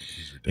and,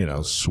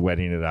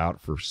 sweating it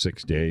out for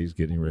 6 days,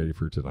 getting ready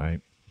for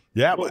tonight.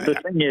 Yeah. Well, the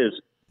thing is,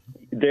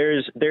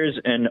 there's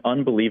an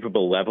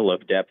unbelievable level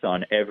of depth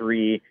on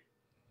every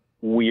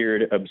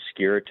weird,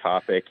 obscure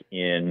topic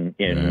in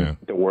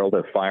the world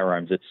of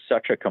firearms. It's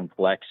such a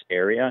complex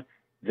area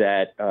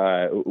that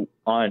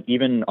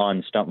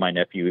on Stump My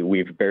Nephew,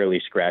 we've barely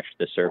scratched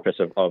the surface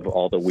of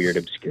all the weird,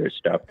 obscure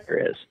stuff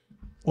there is.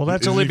 Well,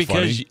 that's Isn't only he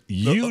because funny?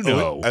 you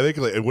know. I think.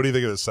 What do you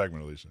think of this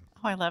segment, Alicia?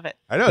 Oh, I love it.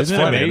 I know it's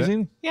Isn't it funny,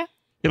 amazing? Yeah.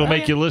 It'll Oh,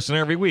 make yeah. you listen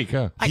every week,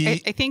 huh? I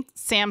think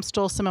Sam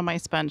stole some of my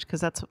sponge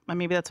because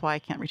maybe that's why I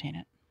can't retain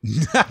it.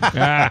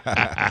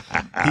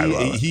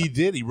 He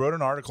did. He wrote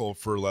an article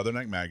for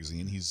Leatherneck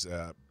magazine. He's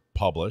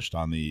published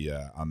on the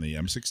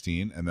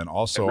M16, and then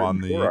also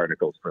on the 4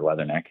 articles for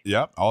Leatherneck.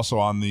 Yep. Also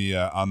on the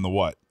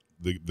what?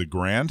 The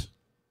Grand.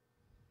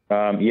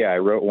 I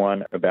wrote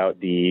one about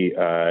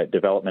the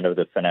development of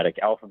the phonetic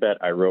alphabet.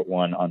 I wrote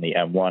one on the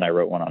M1. I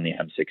wrote one on the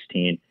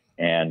M16.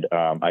 And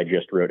I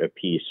just wrote a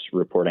piece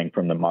reporting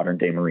from the Modern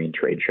Day Marine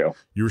Trade Show.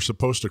 You were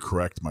supposed to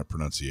correct my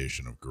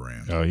pronunciation of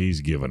Grand. Oh, he's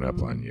given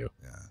up on you.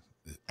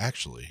 Yeah.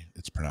 Actually,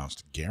 it's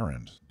pronounced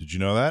Garand. Did you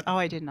know that? Oh,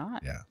 I did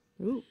not. Yeah.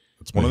 Ooh.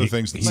 It's one of the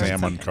things that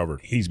Sam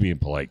uncovered. He's being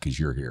polite because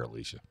you're here,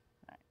 Alicia.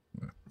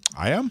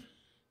 I am?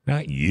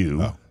 Not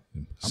you. Oh.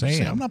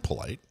 I'm not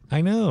polite.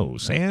 I know.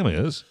 Sam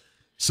is.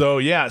 So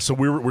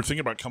we're thinking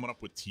about coming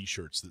up with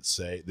T-shirts that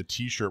say the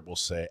T-shirt will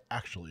say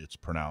actually it's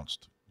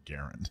pronounced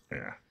Garand.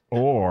 Yeah.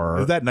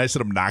 Or Is that nice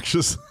and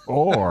obnoxious?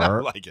 Or I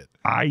like it.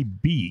 I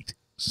beat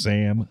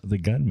Sam the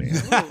gunman.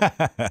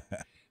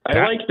 I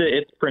like the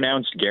it's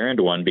pronounced Garand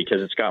one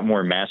because it's got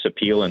more mass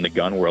appeal in the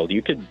gun world.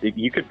 You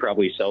could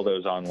probably sell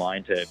those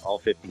online to all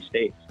 50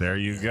 states. There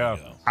you go.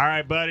 All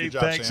right, buddy. Good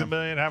job, Thanks Sam. a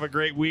million. Have a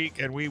great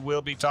week, and we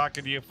will be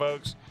talking to you,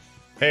 folks.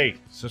 Hey,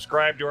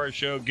 subscribe to our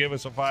show. Give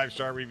us a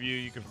 5-star review.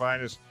 You can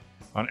find us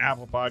on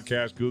Apple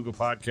Podcasts, Google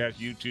Podcasts,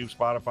 YouTube,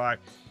 Spotify,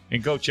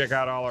 and go check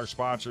out all our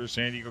sponsors: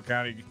 San Diego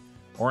County,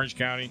 Orange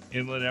County,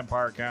 Inland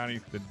Empire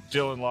County, the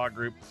Dillon Law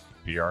Group,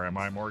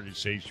 PRMI Mortgage,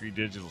 Sage Street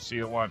Digital,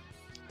 Seal One,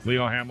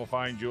 Leo Hamill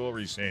Fine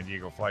Jewelry, San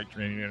Diego Flight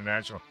Training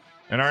International,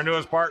 and our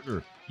newest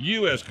partner,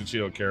 U.S.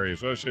 Concealed Carry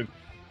Association.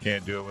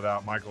 Can't do it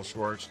without Michael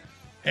Schwartz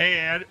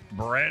and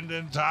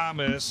Brendan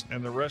Thomas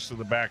and the rest of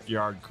the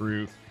backyard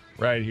crew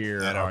right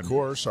here. And of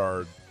course,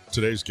 our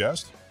today's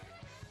guest,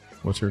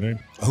 What's her name?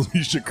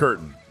 Alisha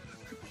Curtin.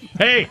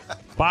 Hey,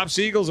 Bob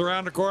Siegel's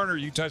around the corner.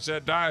 You touch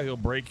that dial, he'll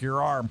break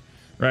your arm.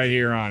 Right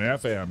here on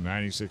FM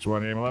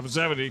 96.1 AM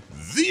 1170.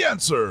 The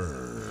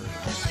Answer.